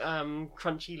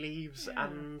 crunchy leaves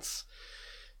and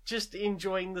just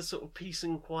enjoying the sort of peace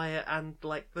and quiet and,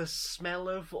 the smell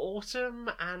of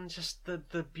autumn and just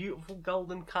the beautiful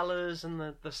golden colours and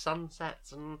the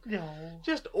sunsets and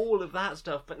just all of that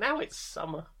stuff. But now it's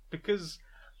summer, because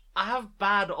I have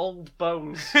bad old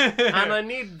bones and I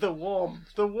need the warm.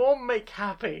 The warm make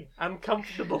happy and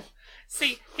comfortable.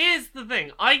 See, here's the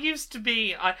thing. I used to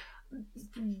be...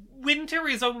 Winter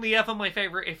is only ever my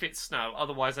favourite if it's snow,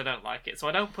 otherwise I don't like it. So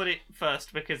I don't put it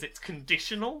first because it's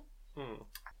conditional.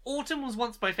 Autumn was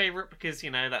once my favourite because,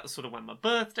 that was sort of when my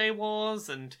birthday was,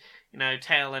 and,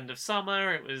 tail end of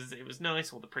summer, it was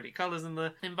nice, all the pretty colours in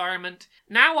the environment.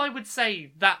 Now I would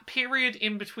say that period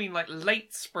in between,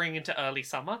 late spring into early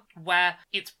summer, where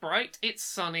it's bright, it's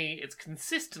sunny, it's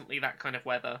consistently that kind of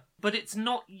weather, but it's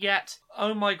not yet,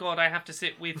 oh my god, I have to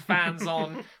sit with fans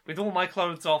on, with all my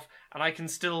clothes off, and I can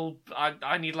still,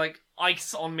 I need,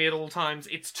 ice on me at all times,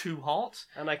 it's too hot.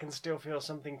 And I can still feel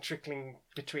something trickling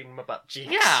between my butt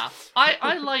cheeks. Yeah,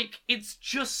 I like, it's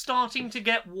just starting to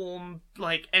get warm,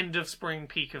 end of spring,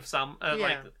 peak of summer,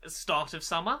 start of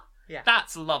summer. Yeah.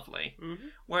 That's lovely. Mm-hmm.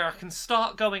 Where I can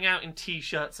start going out in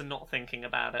t-shirts and not thinking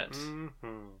about it.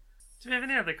 Mm-hmm. Do we have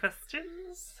any other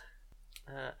questions?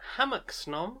 Hammock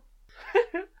Snom.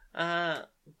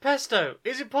 Pesto.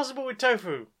 Is it possible with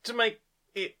tofu? To make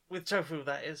it with tofu,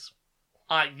 that is.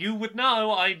 You would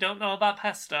know. I don't know about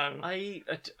pesto. I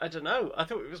don't know. I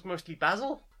thought it was mostly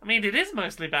basil. I mean, it is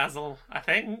mostly basil, I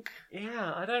think.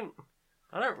 Yeah, I don't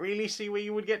really see where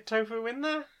you would get tofu in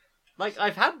there.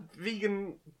 I've had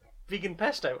vegan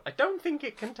pesto. I don't think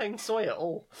it contains soy at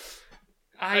all.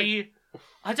 I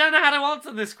don't know how to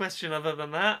answer this question other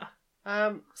than that.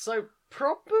 So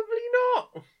probably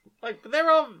not.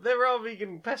 There are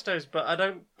vegan pestos, but I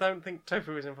don't think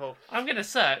tofu is involved. I'm gonna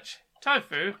search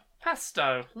tofu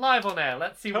pesto live on air.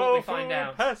 Let's see what we find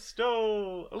out.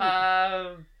 Pesto. Ooh.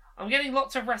 I'm getting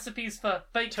lots of recipes for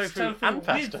baked tofu and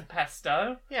pesto. with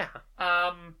pesto. Yeah.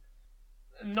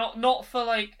 Not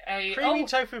for a creamy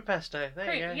tofu pesto.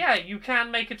 There you go. Yeah, you can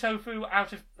make a tofu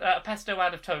out of pesto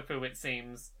out of tofu. It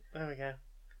seems. There we go.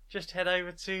 Just head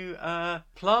over to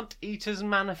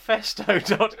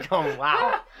planteatersmanifesto.com.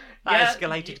 Wow, that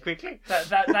escalated quickly.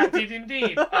 That did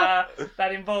indeed.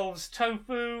 That involves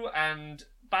tofu and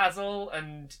basil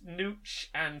and nooch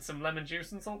and some lemon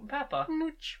juice and salt and pepper.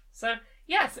 Nooch. So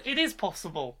yes, it is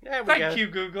possible. There we Thank go. you,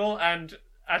 Google, and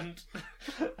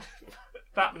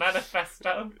that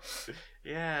manifesto.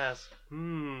 Yes.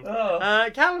 Oh.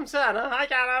 Callum Sana. Hi,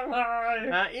 Callum.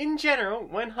 Hi. In general,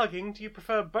 when hugging, do you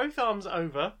prefer both arms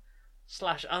over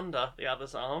 / under the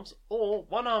other's arms, or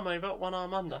one arm over, one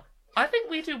arm under? I think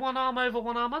we do one arm over,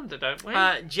 one arm under, don't we?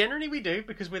 Generally we do,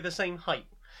 because we're the same height.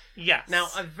 Yes. Now,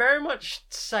 I very much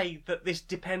say that this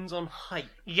depends on height.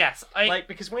 Yes.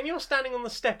 Because when you're standing on the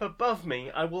step above me,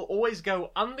 I will always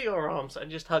go under your arms and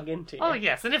just hug into you. Oh,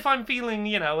 yes. And if I'm feeling,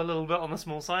 a little bit on the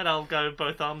small side, I'll go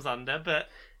both arms under. But,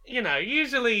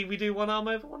 usually we do one arm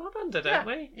over, one arm under, don't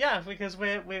we? Yeah, because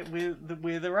we're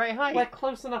the right height. We're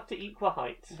close enough to equal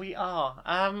height. We are.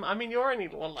 I mean, you're only,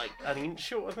 an inch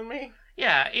shorter than me?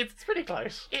 Yeah, it's pretty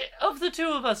close. Of the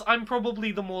two of us, I'm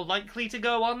probably the more likely to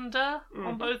go under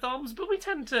on both arms, but we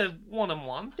tend to one and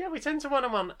one. Yeah, we tend to one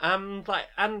and one. But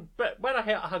when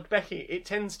I hug Becky, it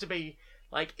tends to be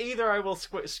either I will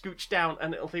scooch down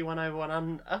and it'll be one over, one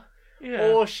under,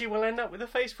 or she will end up with a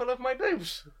face full of my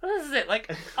boobs. This is it.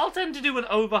 I'll tend to do an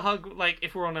overhug.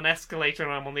 If we're on an escalator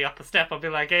and I'm on the upper step, I'll be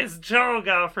like, "It's Joe,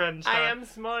 girlfriend." I am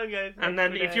small girlfriend. And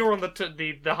then if you're on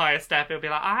the higher step, it'll be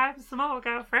like, "I'm small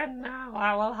girlfriend now.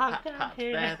 I will hug down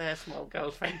here." There, small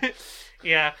girlfriend.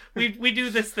 Yeah, we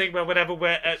do this thing where whenever we're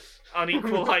at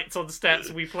unequal heights on steps,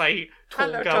 we play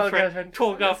Hello, tall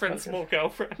girlfriend, small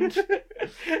girlfriend.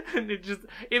 And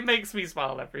it makes me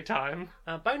smile every time.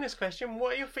 Bonus question,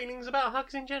 what are your feelings about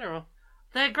hugs in general?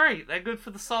 They're great. They're good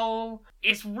for the soul.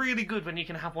 It's really good when you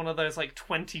can have one of those, like,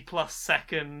 20-plus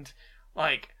second,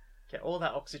 like... Get all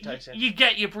that oxytocin. You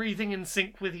get your breathing in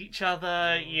sync with each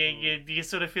other. You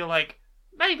sort of feel like,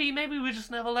 maybe we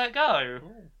just never let go.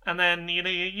 Ooh. And then, you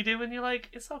do and you're like,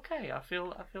 it's okay. I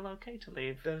feel okay to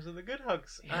leave. Those are the good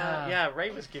hugs. Yeah.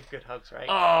 Ravers give good hugs, right?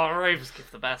 Oh, raves give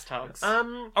the best hugs.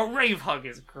 A rave hug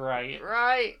is great.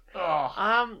 Right.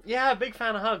 Oh. Yeah, big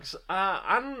fan of hugs.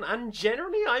 And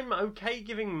generally I'm okay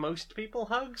giving most people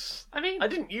hugs. I mean, I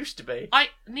didn't used to be.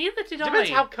 Neither did I. Depends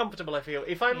how comfortable I feel.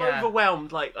 If I'm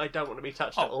overwhelmed, like, I don't want to be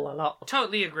touched at all a lot.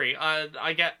 Totally agree.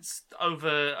 I get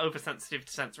oversensitive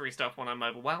to sensory stuff when I'm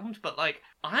overwhelmed, but, like,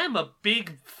 I am a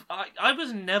big... I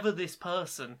was never this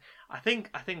person. I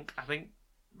think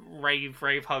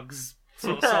rave hugs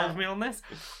sort of sold me on this.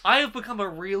 I have become a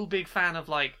real big fan of,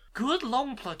 like, good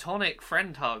long platonic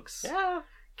friend hugs. Yeah.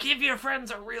 Give your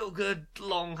friends a real good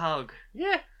long hug.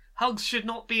 Yeah. Hugs should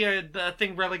not be a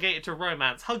thing relegated to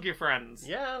romance. Hug your friends.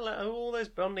 Yeah, let all those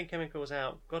bonding chemicals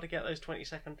out. Got to get those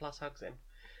 20-second plus hugs in.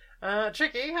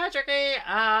 Tricky, hi Tricky.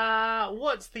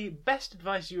 What's the best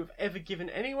advice you have ever given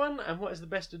anyone, and what is the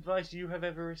best advice you have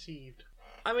ever received?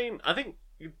 I mean, I think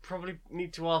you probably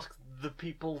need to ask the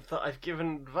people that I've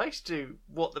given advice to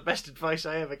what the best advice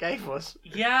I ever gave was.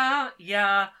 Yeah.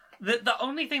 The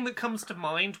only thing that comes to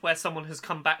mind where someone has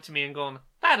come back to me and gone,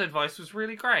 that advice was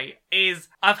really great, is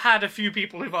I've had a few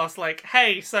people who've asked, like,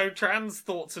 hey, so trans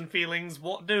thoughts and feelings,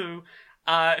 what do?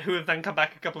 Who have then come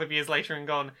back a couple of years later and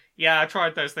gone, yeah, I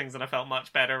tried those things and I felt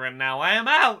much better and now I am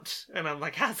out! And I'm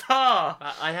like, huzzah!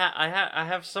 I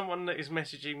have someone that is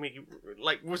messaging me,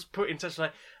 like, was put in touch,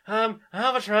 like, I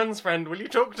have a trans friend, will you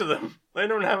talk to them? They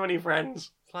don't have any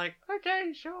friends. It's like,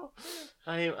 okay, sure.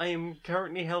 I am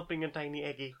currently helping a tiny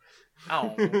Eggy.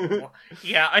 Oh,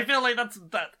 yeah, I feel like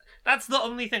that's the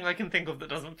only thing I can think of that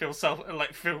doesn't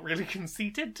feel really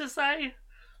conceited to say.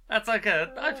 That's like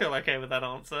I feel okay with that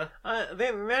answer. The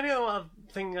only other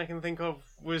thing I can think of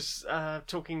was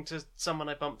talking to someone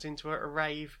I bumped into at a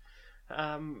rave,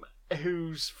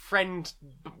 whose friend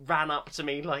ran up to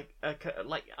me like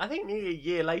I think nearly a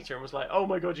year later and was like, "Oh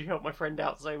my god, you helped my friend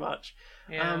out so much."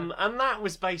 Yeah. And that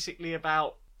was basically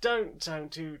about don't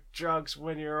do drugs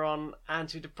when you're on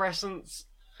antidepressants.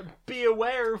 Be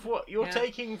aware of what you're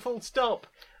taking. Full stop.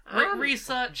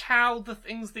 Research how the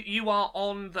things that you are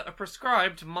on that are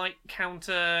prescribed might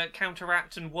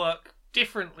counteract and work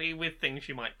differently with things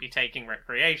you might be taking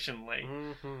recreationally.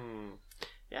 Mm-hmm.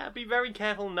 Yeah, be very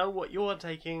careful, know what you're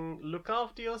taking, look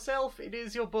after yourself, it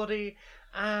is your body,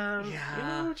 and,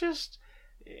 just,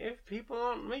 if people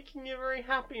aren't making you very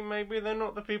happy, maybe they're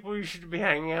not the people you should be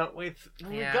hanging out with,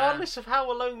 regardless of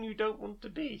how alone you don't want to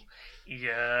be.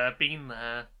 Yeah, been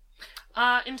there.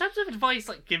 In terms of advice,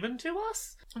 like, given to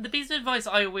us, the piece of advice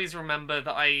I always remember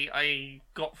that I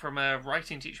got from a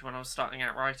writing teacher when I was starting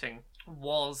out writing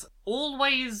was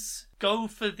always go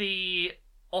for the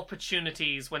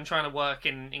opportunities when trying to work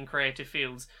in creative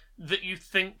fields that you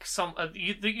think that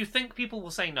you think people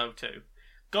will say no to.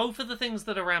 Go for the things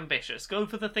that are ambitious. Go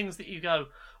for the things that you go,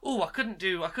 oh, I couldn't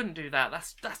do that.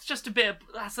 That's just a bit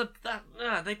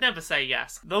of, they'd never say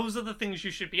yes. Those are the things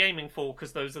you should be aiming for,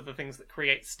 because those are the things that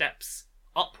create steps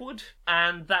upward,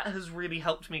 and that has really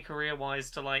helped me career-wise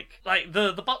to like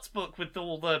the Butts book with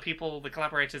all the people, the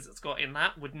collaborators it's got in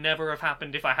that would never have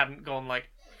happened if I hadn't gone like,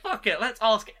 fuck it, let's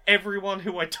ask everyone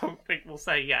who I don't think will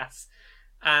say yes.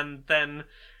 And then,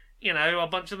 a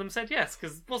bunch of them said yes,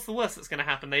 because what's the worst that's going to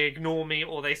happen? They ignore me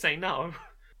or they say no.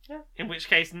 Yeah. In which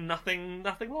case, nothing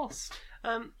lost.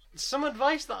 Some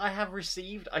advice that I have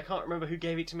received, I can't remember who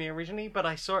gave it to me originally, but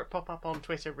I saw it pop up on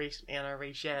Twitter recently and I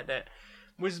reshared it,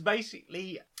 was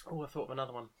basically... Oh, I thought of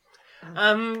another one.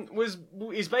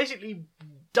 Is basically,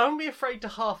 don't be afraid to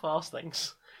half-ass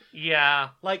things. Yeah.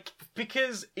 Like,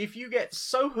 because if you get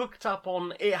so hooked up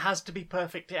on it has to be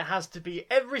perfect, it has to be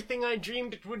everything I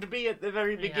dreamed it would be at the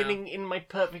very beginning in my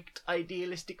perfect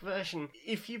idealistic version,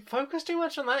 if you focus too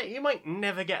much on that, you might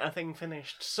never get a thing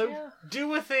finished. So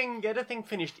do a thing, get a thing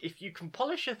finished. If you can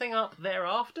polish a thing up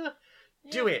thereafter,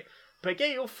 do it. But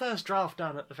get your first draft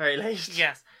done at the very least.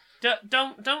 Yes.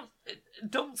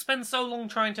 Don't spend so long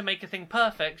trying to make a thing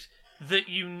perfect that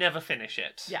you never finish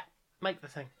it. Yeah. Make the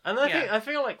thing. And I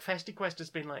feel like FestiQuest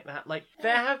has been like that. Like,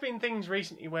 there have been things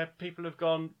recently where people have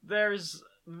gone, there's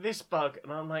this bug,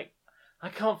 and I'm like, I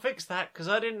can't fix that because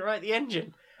I didn't write the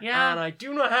engine. Yeah. And I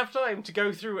do not have time to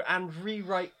go through and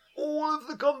rewrite all of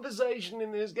the conversation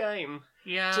in this game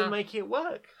to make it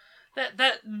work.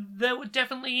 There were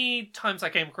definitely times I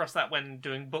came across that when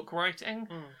doing book writing,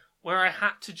 where I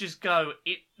had to just go,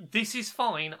 this is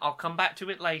fine, I'll come back to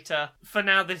it later. For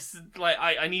now, this, like,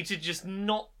 I need to just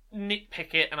not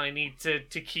nitpick it, and I need to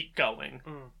keep going.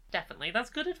 Definitely, that's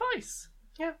good advice.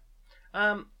 Yeah.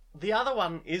 The other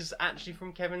one is actually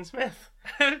from Kevin Smith.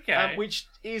 Okay. Which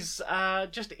is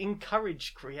just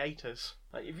encourage creators.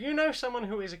 Like, if you know someone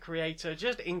who is a creator,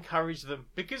 just encourage them,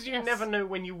 because you never know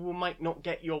when you might not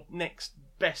get your next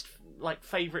best, like,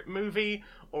 favourite movie,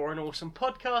 or an awesome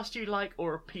podcast you like,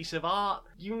 or a piece of art.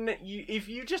 If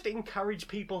you just encourage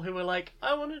people who are like,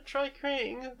 I want to try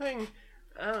creating a thing,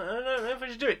 I don't know if I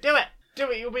should do it. Do it! Do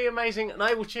it, you'll be amazing, and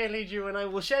I will cheerlead you, and I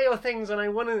will share your things, and I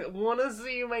want to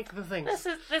see you make the things.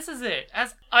 This is it.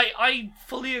 As I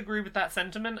fully agree with that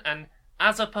sentiment, and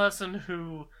as a person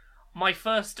who, my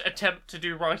first attempt to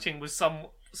do writing was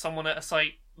someone at a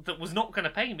site that was not going to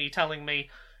pay me, telling me,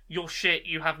 you're shit,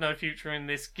 you have no future in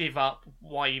this, give up,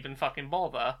 why even fucking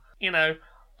bother? You know,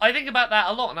 I think about that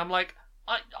a lot, and I'm like,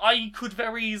 I could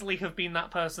very easily have been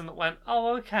that person that went,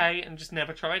 oh, okay, and just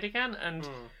never tried again, and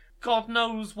God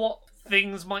knows what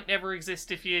things might never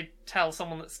exist if you tell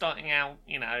someone that's starting out,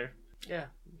 you know. Yeah.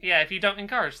 Yeah, if you don't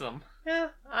encourage them. Yeah,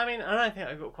 I mean, I don't think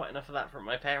I got quite enough of that from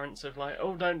my parents, of like,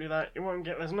 oh, don't do that, you won't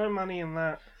get, there's no money in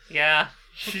that. Yeah.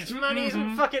 Money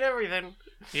isn't fucking everything.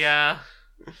 Yeah.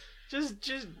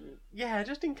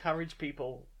 Just encourage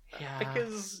people. Yeah.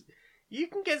 Because you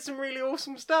can get some really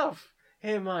awesome stuff.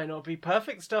 It might not be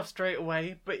perfect stuff straight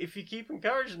away, but if you keep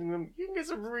encouraging them, you can get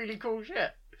some really cool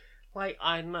shit. Like,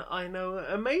 I know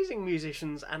amazing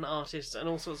musicians and artists and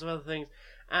all sorts of other things,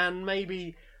 and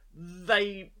maybe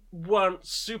they weren't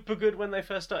super good when they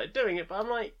first started doing it, but I'm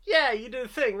like, yeah, you did a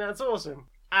thing, that's awesome.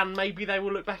 And maybe they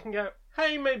will look back and go,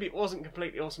 hey, maybe it wasn't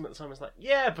completely awesome at the time. It's like,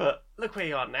 yeah, but look where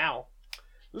you are now.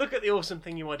 Look at the awesome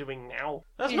thing you are doing now.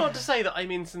 That's not to say that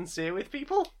I'm insincere with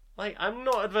people. Like, I'm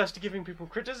not adverse to giving people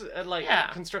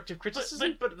constructive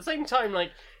criticism, but at the same time,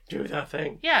 like, do that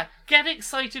thing. Yeah, get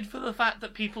excited for the fact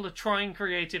that people are trying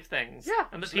creative things. Yeah,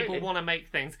 and that absolutely. people want to make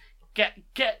things. Get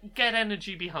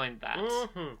energy behind that.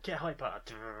 Mm-hmm. Get hyper.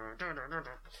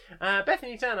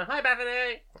 Bethany Turner. Hi,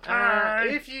 Bethany. Hi.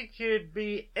 If you could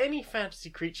be any fantasy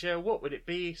creature, what would it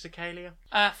be, Cicalia?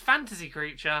 Fantasy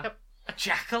creature. Yep. A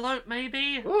jackalope,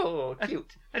 maybe? Oh,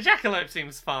 cute. A jackalope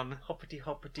seems fun. Hoppity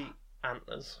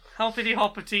antlers. Hoppity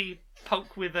hoppity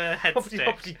poke with a head stick.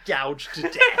 Hoppity gouged to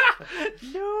death.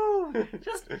 No!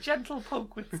 Just gentle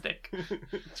poke with stick.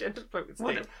 Gentle poke with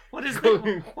stick. What is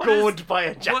Gored by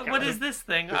a jackalope. What is this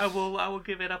thing? I will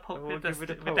give it a poke with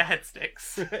the head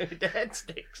sticks. With the head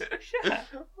sticks. Yeah.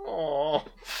 Aww.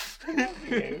 I love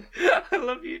you. I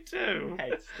love you too.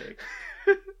 Head sticks.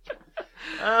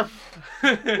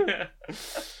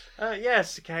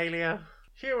 Yes, Cicalia.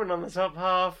 Human on the top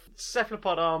half,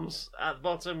 cephalopod arms at the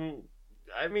bottom.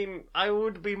 I mean, I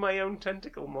would be my own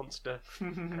tentacle monster.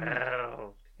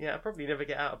 Oh. Yeah, I'd probably never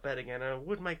get out of bed again, and I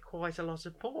would make quite a lot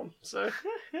of porn, so...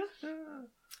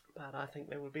 But I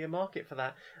think there would be a market for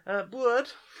that. Blood.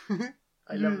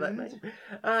 I love that name.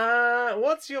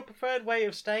 What's your preferred way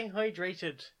of staying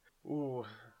hydrated? Ooh...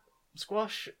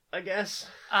 Squash, I guess.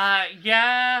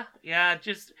 Yeah,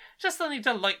 just I need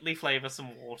to lightly flavour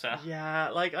some water. Yeah,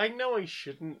 like, I know I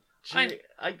shouldn't.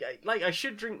 I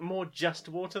should drink more just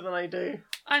water than I do.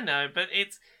 I know, but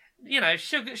it's, you know,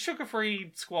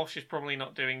 sugar-free squash is probably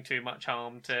not doing too much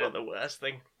harm to... It's not the worst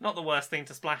thing. Not the worst thing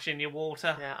to splash in your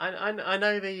water. Yeah, I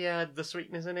know the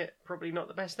sweetness in it, probably not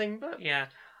the best thing, but... Yeah.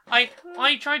 I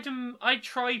try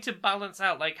to balance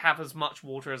out, like, have as much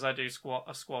water as I do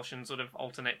squash and sort of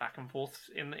alternate back and forth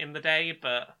in the day,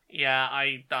 but yeah,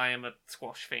 I am a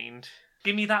squash fiend.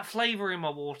 Give me that flavour in my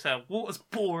water. Water's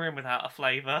boring without a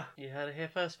flavour. You heard it here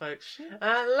first, folks.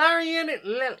 Larry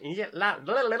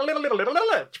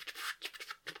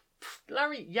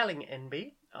Yelling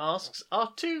NB asks,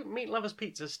 are two meat lovers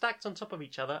pizzas stacked on top of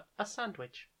each other a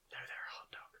sandwich? No, they're a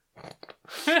hot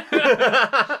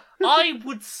dog. I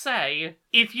would say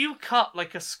if you cut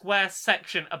like a square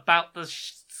section about the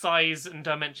size and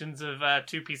dimensions of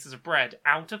 2 pieces of bread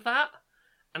out of that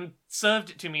and served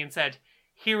it to me and said,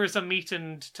 here is a meat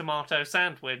and tomato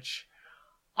sandwich,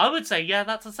 I would say, yeah,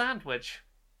 that's a sandwich.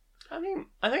 I mean,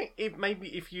 I think maybe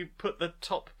if you put the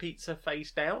top pizza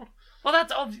face down. Well,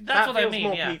 that's what I mean.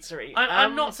 More yeah, pizza-y.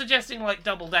 I'm not suggesting like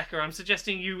double decker. I'm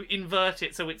suggesting you invert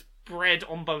it so it's bread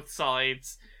on both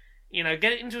sides. You know,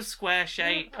 get it into a square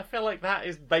shape. I feel like that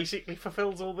is basically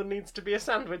fulfills all that needs to be a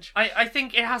sandwich. I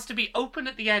think it has to be open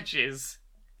at the edges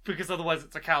because otherwise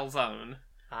it's a calzone.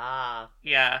 Ah,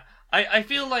 yeah. I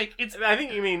feel like it's... I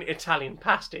think you mean Italian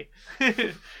pasty.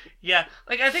 Yeah,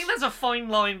 like I think there's a fine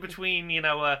line between, you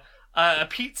know, a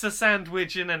pizza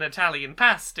sandwich and an Italian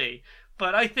pasty,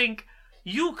 but I think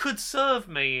you could serve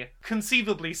me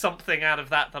conceivably something out of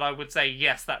that I would say,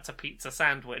 yes, that's a pizza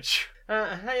sandwich.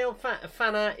 Hail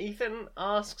Fanna Ethan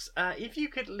asks, if you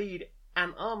could lead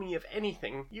an army of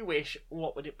anything you wish,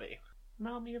 what would it be? An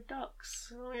army of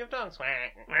ducks. Army of ducks.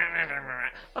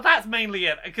 Well, that's mainly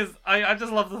it, because I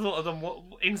just love the thought of them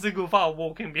in single file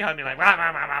walking behind me like...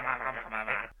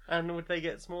 And would they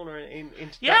get smaller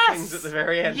into Yes! ducklings at the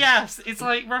very end? Yes! It's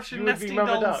like Russian You would be nesting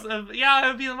Mama dolls. Duck. Yeah, I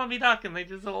would be the mummy duck, and they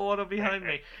just all waddle behind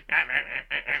me.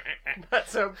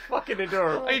 That's so fucking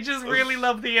adorable. I just really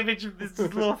love the image of this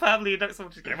little family of ducks all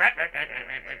just going...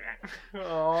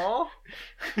 Aww.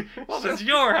 What was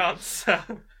your answer?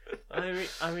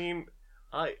 I mean,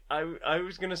 I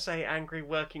was gonna say angry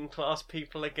working class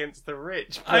people against the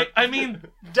rich. But I mean,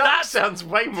 that sounds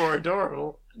way more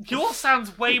adorable. Yours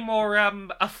sounds way more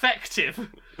effective.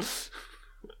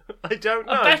 I don't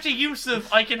know. A better use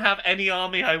of I can have any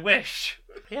army I wish.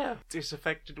 Yeah,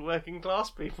 disaffected working class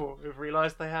people who've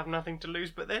realised they have nothing to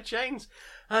lose but their chains.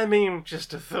 I mean,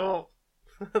 just a thought.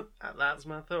 That's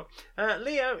my thought.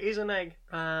 Leo is an egg.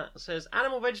 Says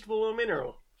animal, vegetable, or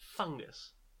mineral?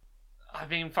 Fungus. I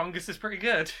mean, fungus is pretty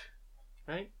good.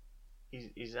 Right?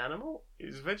 Is animal?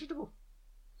 Is vegetable?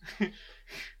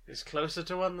 It's closer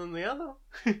to one than the other.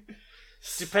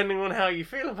 Depending on how you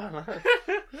feel about that.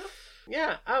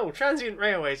 Yeah. Oh, transient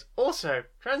railways. Also,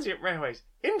 transient railways.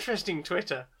 Interesting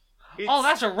Twitter. Oh,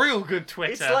 that's a real good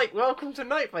Twitter. It's like Welcome to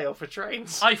Night Vale for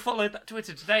trains. I followed that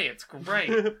Twitter today. It's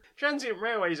great. Transient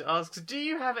Railways asks, do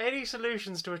you have any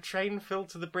solutions to a train filled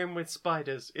to the brim with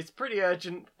spiders? It's pretty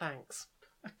urgent, thanks.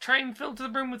 A train filled to the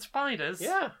brim with spiders?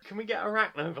 Yeah. Can we get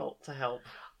Arachnovolt to help?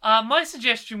 My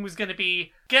suggestion was going to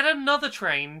be get another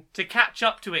train to catch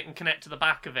up to it and connect to the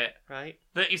back of it. Right.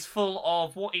 That is full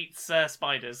of what eats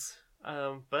spiders.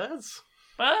 Birds?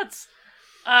 Birds?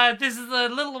 This is the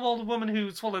little old woman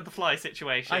who swallowed the fly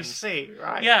situation. I see,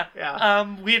 right. Yeah.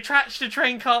 Yeah. We attached a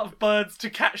train cart of birds to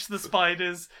catch the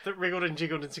spiders. That wriggled and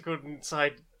jiggled and tickled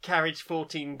inside carriage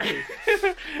 14B.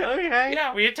 Okay.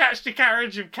 Yeah, we attached a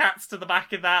carriage of cats to the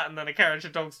back of that, and then a carriage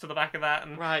of dogs to the back of that,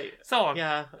 and Right. so on.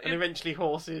 Yeah, and eventually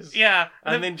horses. Yeah.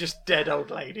 And then just dead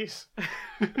old ladies.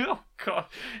 Oh, God.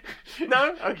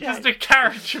 No? Okay. Just a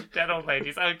carriage of dead old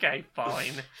ladies. Okay,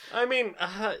 fine. I mean,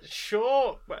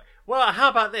 sure. Well, how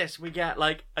about this? We get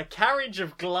like a carriage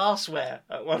of glassware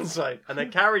at one side and a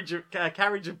carriage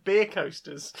of beer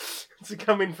coasters to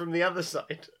come in from the other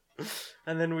side.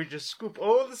 And then we just scoop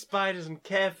all the spiders and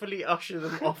carefully usher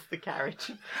them off the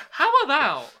carriage. How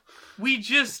about we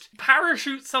just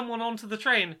parachute someone onto the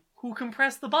train who can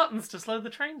press the buttons to slow the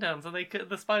train down so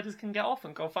the spiders can get off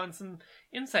and go find some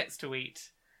insects to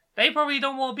eat? They probably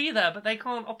don't want to be there, but they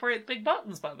can't operate big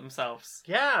buttons by themselves.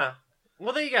 Yeah.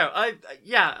 Well, there you go.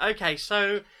 Yeah, okay,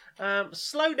 so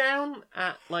slow down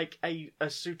at like a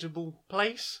suitable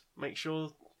place. Make sure,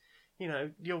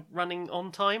 you're running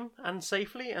on time and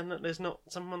safely and that there's not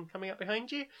someone coming up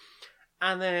behind you.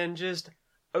 And then just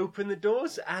open the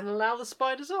doors and allow the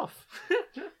spiders off.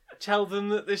 Tell them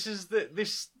that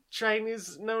this train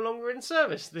is no longer in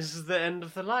service. This is the end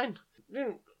of the line.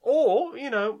 Or,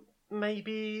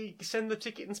 maybe send the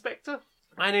ticket inspector.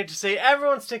 I need to see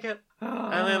everyone's ticket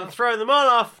and then throw them all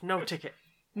off. No ticket.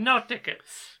 No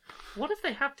tickets. What if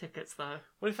they have tickets, though?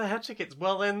 What if they have tickets?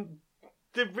 Well, then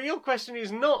the real question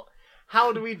is not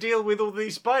how do we deal with all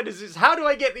these spiders, it's how do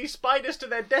I get these spiders to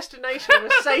their destination in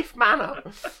a safe manner?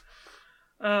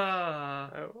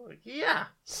 Yeah.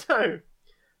 So,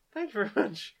 thank you very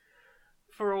much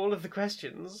for all of the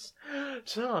questions.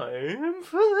 Time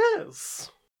for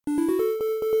this.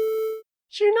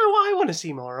 Do you know what I want to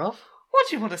see more of? What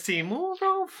do you want to see more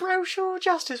of? Social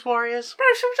justice warriors.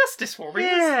 Social justice warriors?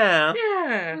 Yeah.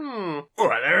 Yeah.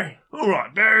 Alright, Larry.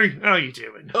 Alright, Barry. How you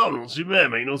doing? Oh, not too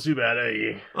bad, mate. Not too bad, are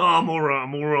you? Oh, I'm alright.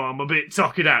 I'm a bit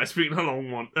tuckered out. It's been a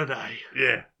long one today.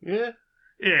 Yeah. Yeah?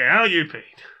 Yeah, how you been?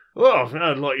 Well,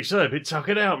 like you say, a bit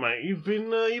tuckered out, mate. You've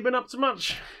been up to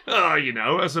much? As I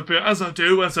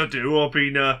do. I've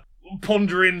been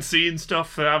pondering, seeing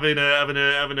stuff, having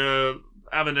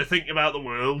a think about the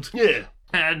world. Yeah.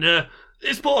 And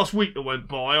this past week that went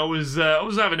by, I was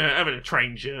having a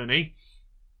train journey,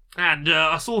 and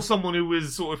I saw someone who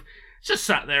was sort of just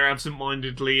sat there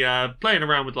absent-mindedly playing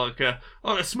around with like a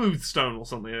smooth stone or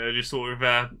something. They're just sort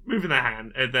of moving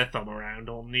their thumb around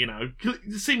on,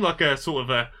 it seemed like a sort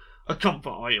of a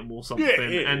comfort item or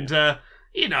something. Yeah. And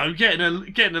getting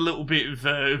a little bit of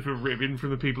a ribbon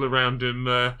from the people around him.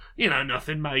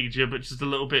 Nothing major, but just a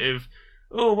little bit of,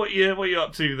 oh, what you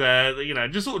up to there?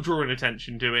 Just sort of drawing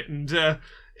attention to it. And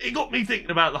it got me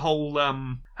thinking about the whole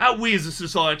how we as a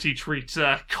society treat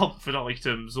comfort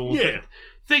items or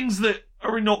things that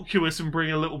are innocuous and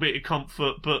bring a little bit of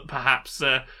comfort, but perhaps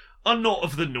are not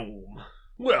of the norm.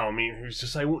 Well, I mean, who's to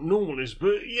say what normal is?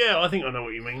 But yeah, I think I know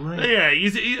what you mean, mate.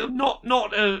 Yeah,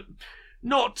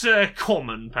 not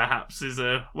common, perhaps, is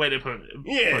a way to put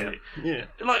it. Yeah.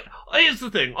 Like, here's the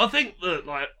thing. I think that,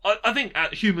 like, I think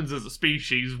humans as a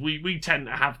species, we tend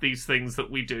to have these things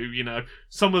that we do. You know,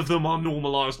 some of them are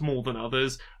normalised more than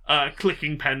others.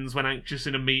 Clicking pens when anxious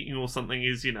in a meeting or something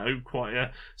is, you know,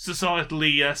 quite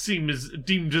societally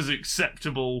deemed as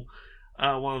acceptable.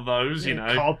 One of those, you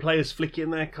know. Card players flicking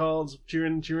their cards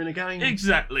during a game.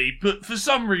 Exactly, but for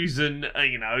some reason,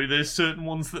 you know, there's certain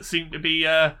ones that seem to be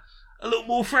a little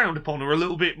more frowned upon or a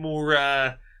little bit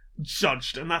more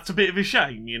judged, and that's a bit of a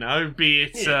shame, you know. Be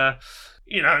it,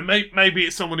 you know, maybe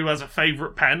it's someone who has a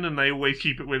favourite pen and they always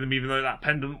keep it with them even though that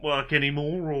pen doesn't work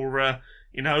anymore, or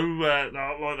you know, like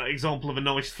that example of a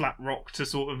nice flat rock to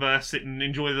sort of sit and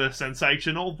enjoy the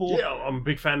sensation of. Or, yeah, I'm a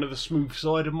big fan of the smooth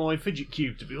side of my fidget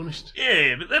cube, to be honest.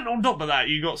 Yeah, but then on top of that,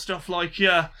 you got stuff like,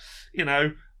 you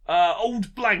know,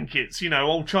 old blankets, you know,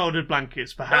 old childhood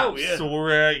blankets, perhaps,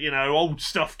 or, you know, old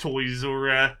stuffed toys,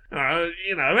 or,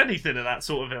 you know, anything of that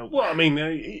sort of ilk. Well, I mean,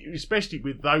 especially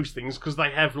with those things, because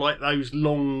they have, like, those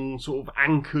long, sort of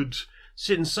anchored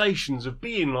sensations of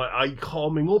being like a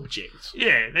calming object.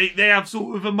 Yeah, they have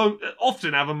sort of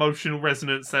often have emotional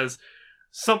resonance as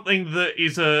something that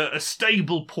is a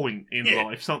stable point in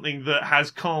life, something that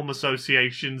has calm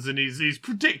associations and is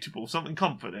predictable, something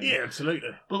comforting. Yeah,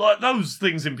 absolutely. But like those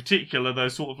things in particular,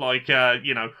 those sort of like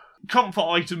you know, comfort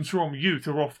items from youth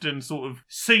are often sort of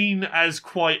seen as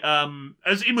quite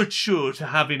as immature to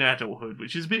have in adulthood,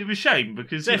 which is a bit of a shame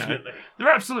because definitely, you know, they're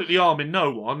absolutely harming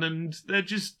no one and they're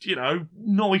just, you know,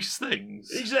 nice things.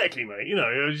 Exactly, mate. You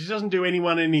know, it doesn't do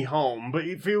anyone any harm, but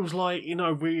it feels like, you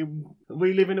know, we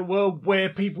live in a world where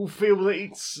people feel that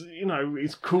it's, you know,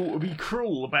 it's cool to be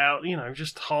cruel about, you know,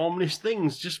 just harmless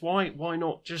things. Just why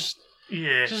not just.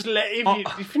 Yeah. Just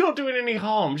if you're not doing any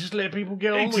harm, just let people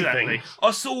get on with things.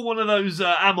 I saw one of those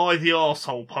Am I the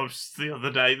Arsehole posts the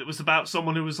other day that was about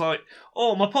someone who was like,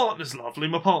 oh, my partner's lovely,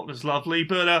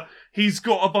 but he's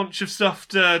got a bunch of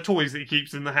stuffed toys that he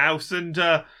keeps in the house, and,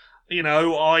 you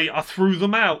know, I threw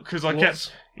them out because I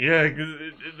kept... Yeah,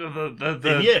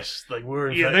 yes, they were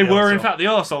in fact they were in fact the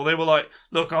arsehole. They were like,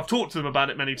 look, I've talked to them about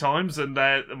it many times, and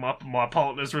my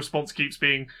partner's response keeps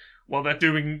being, well, they're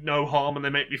doing no harm and they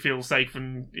make me feel safe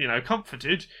and, you know,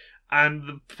 comforted. And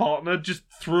the partner just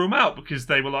threw them out because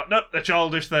they were like, nope, they're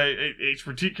childish. It's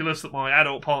ridiculous that my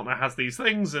adult partner has these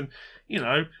things. And, you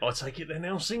know. I take it they're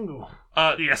now single.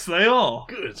 Yes, they are.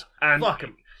 Good. And fuck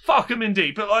them. Fuck them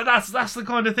indeed. But like that's the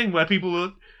kind of thing where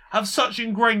people have such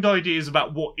ingrained ideas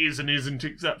about what is and isn't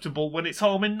acceptable when it's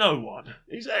harming no one.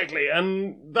 Exactly.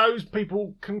 And those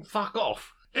people can fuck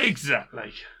off.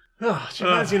 Exactly. Oh,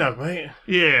 as you know, mate.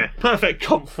 Yeah, perfect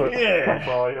comfort. Yeah.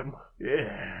 Comfort item.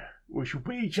 Yeah. We shall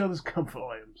be each other's comfort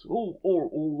items. All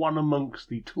one amongst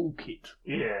the toolkit.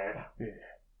 Yeah.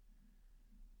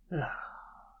 Yeah.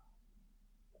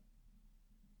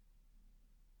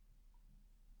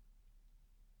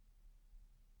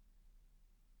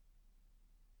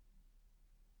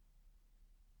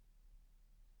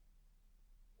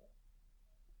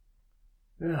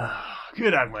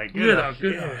 Good on, mate. Good on.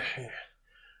 Yeah.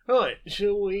 Right,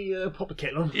 shall we pop a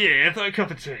kettle on? Yeah, I've got a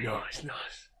cup of tea. Nice.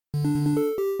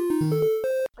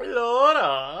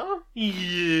 Laura?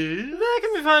 Yeah? Where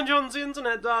can we find you on the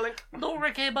internet, darling?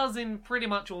 Laura K. Buzz in pretty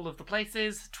much all of the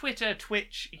places. Twitter,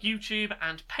 Twitch, YouTube,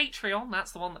 and Patreon.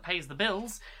 That's the one that pays the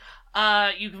bills.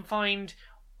 You can find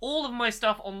all of my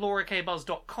stuff on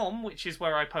laurakbuzz.com, which is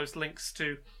where I post links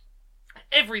to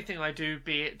everything I do,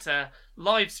 be it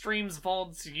live streams,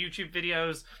 VODs, YouTube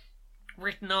videos,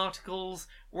 written articles.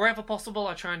 Wherever possible,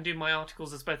 I try and do my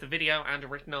articles as both a video and a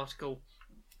written article,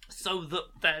 so that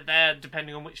they're there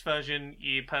depending on which version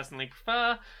you personally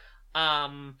prefer.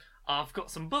 I've got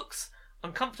some books,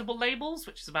 Uncomfortable Labels,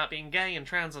 which is about being gay and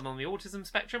trans and on the autism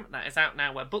spectrum. That is out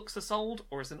now where books are sold,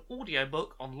 or as an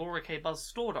audiobook on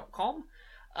laurakbuzzstore.com.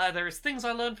 There is Things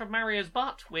I Learned from Mario's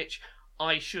Butt, which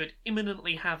I should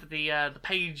imminently have the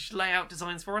page layout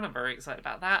designs for, and I'm very excited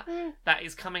about that. That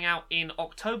is coming out in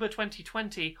October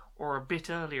 2020, or a bit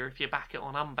earlier if you back it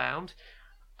on Unbound.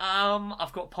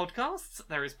 I've got podcasts.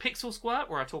 There is Pixel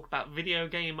Squirt, where I talk about video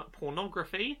game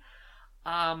pornography.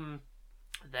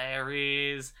 There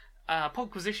is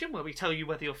Podquisition, where we tell you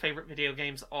whether your favourite video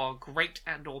games are great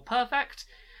and or perfect.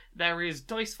 There is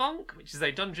Dice Funk, which is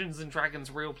a Dungeons & Dragons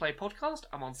real play podcast.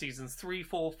 I'm on seasons 3,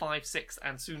 4, 5, 6,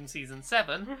 and soon season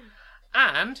 7.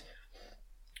 And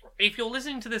if you're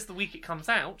listening to this the week it comes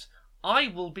out, I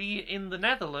will be in the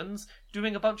Netherlands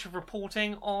doing a bunch of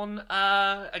reporting on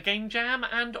a game jam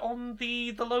and on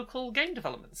the local game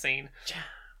development scene.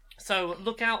 So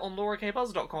look out on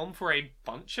laurakbuzz.com for a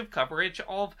bunch of coverage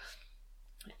of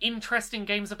interesting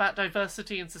games about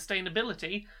diversity and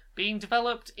sustainability being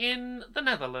developed in the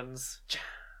Netherlands.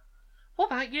 What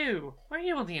about you? Where are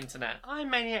you on the internet? I'm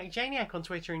Maniac Janiac on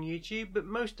Twitter and YouTube, but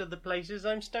most other places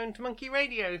I'm Stoned Monkey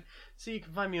Radio. So you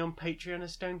can find me on Patreon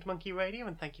as Stoned Monkey Radio,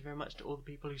 and thank you very much to all the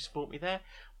people who support me there.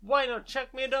 Why not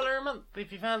chuck me $1 a month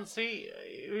if you fancy?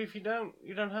 If you don't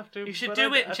have to. You should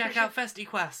do it and check out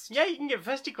FestiQuest. Yeah, you can get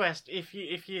FestiQuest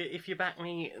if you back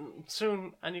me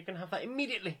soon, and you can have that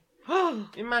immediately.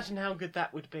 Imagine how good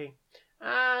that would be.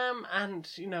 And,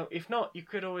 if not, you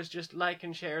could always just like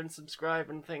and share and subscribe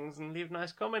and things and leave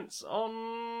nice comments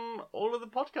on all of the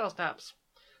podcast apps.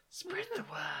 Spread the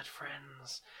word,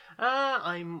 friends.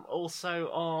 I'm also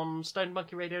on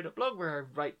stonedmonkeyradio.blog where I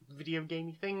write video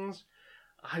gamey things.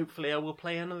 Hopefully I will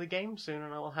play another game soon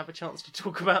and I will have a chance to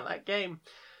talk about that game.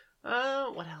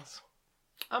 What else?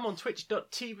 I'm on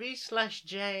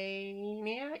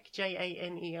twitch.tv/Janiac,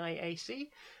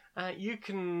 Janeiac. You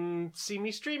can see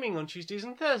me streaming on Tuesdays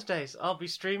and Thursdays. I'll be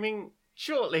streaming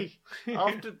shortly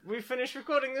after we finish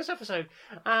recording this episode.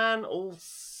 And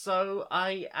also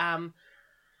I am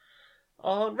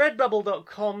on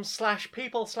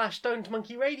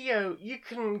redbubble.com/people/stonedmonkeyradio. You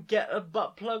can get a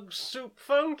butt plug soup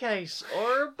phone case,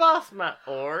 or a bath mat,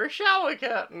 or a shower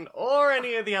curtain, or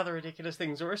any of the other ridiculous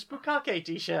things, or a Spookake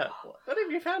t-shirt.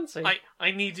 Whatever you fancy. I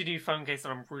need a new phone case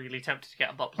and I'm really tempted to get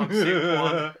a butt plug soup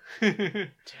one. Do it.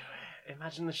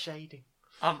 Imagine the shading.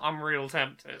 I'm real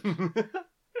tempted.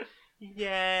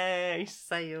 Yay,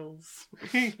 sales.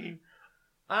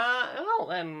 Well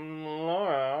then,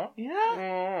 Laura.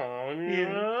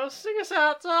 Yeah? Sing us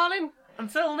out, darling.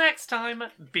 Until next time,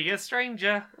 be a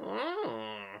stranger.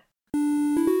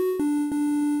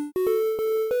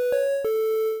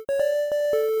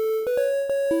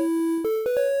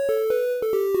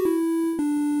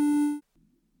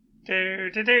 Do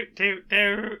do do do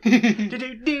do Do do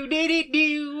do do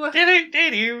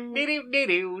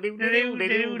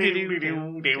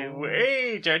do do.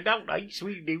 Hey, turned out nice,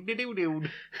 we do do do do.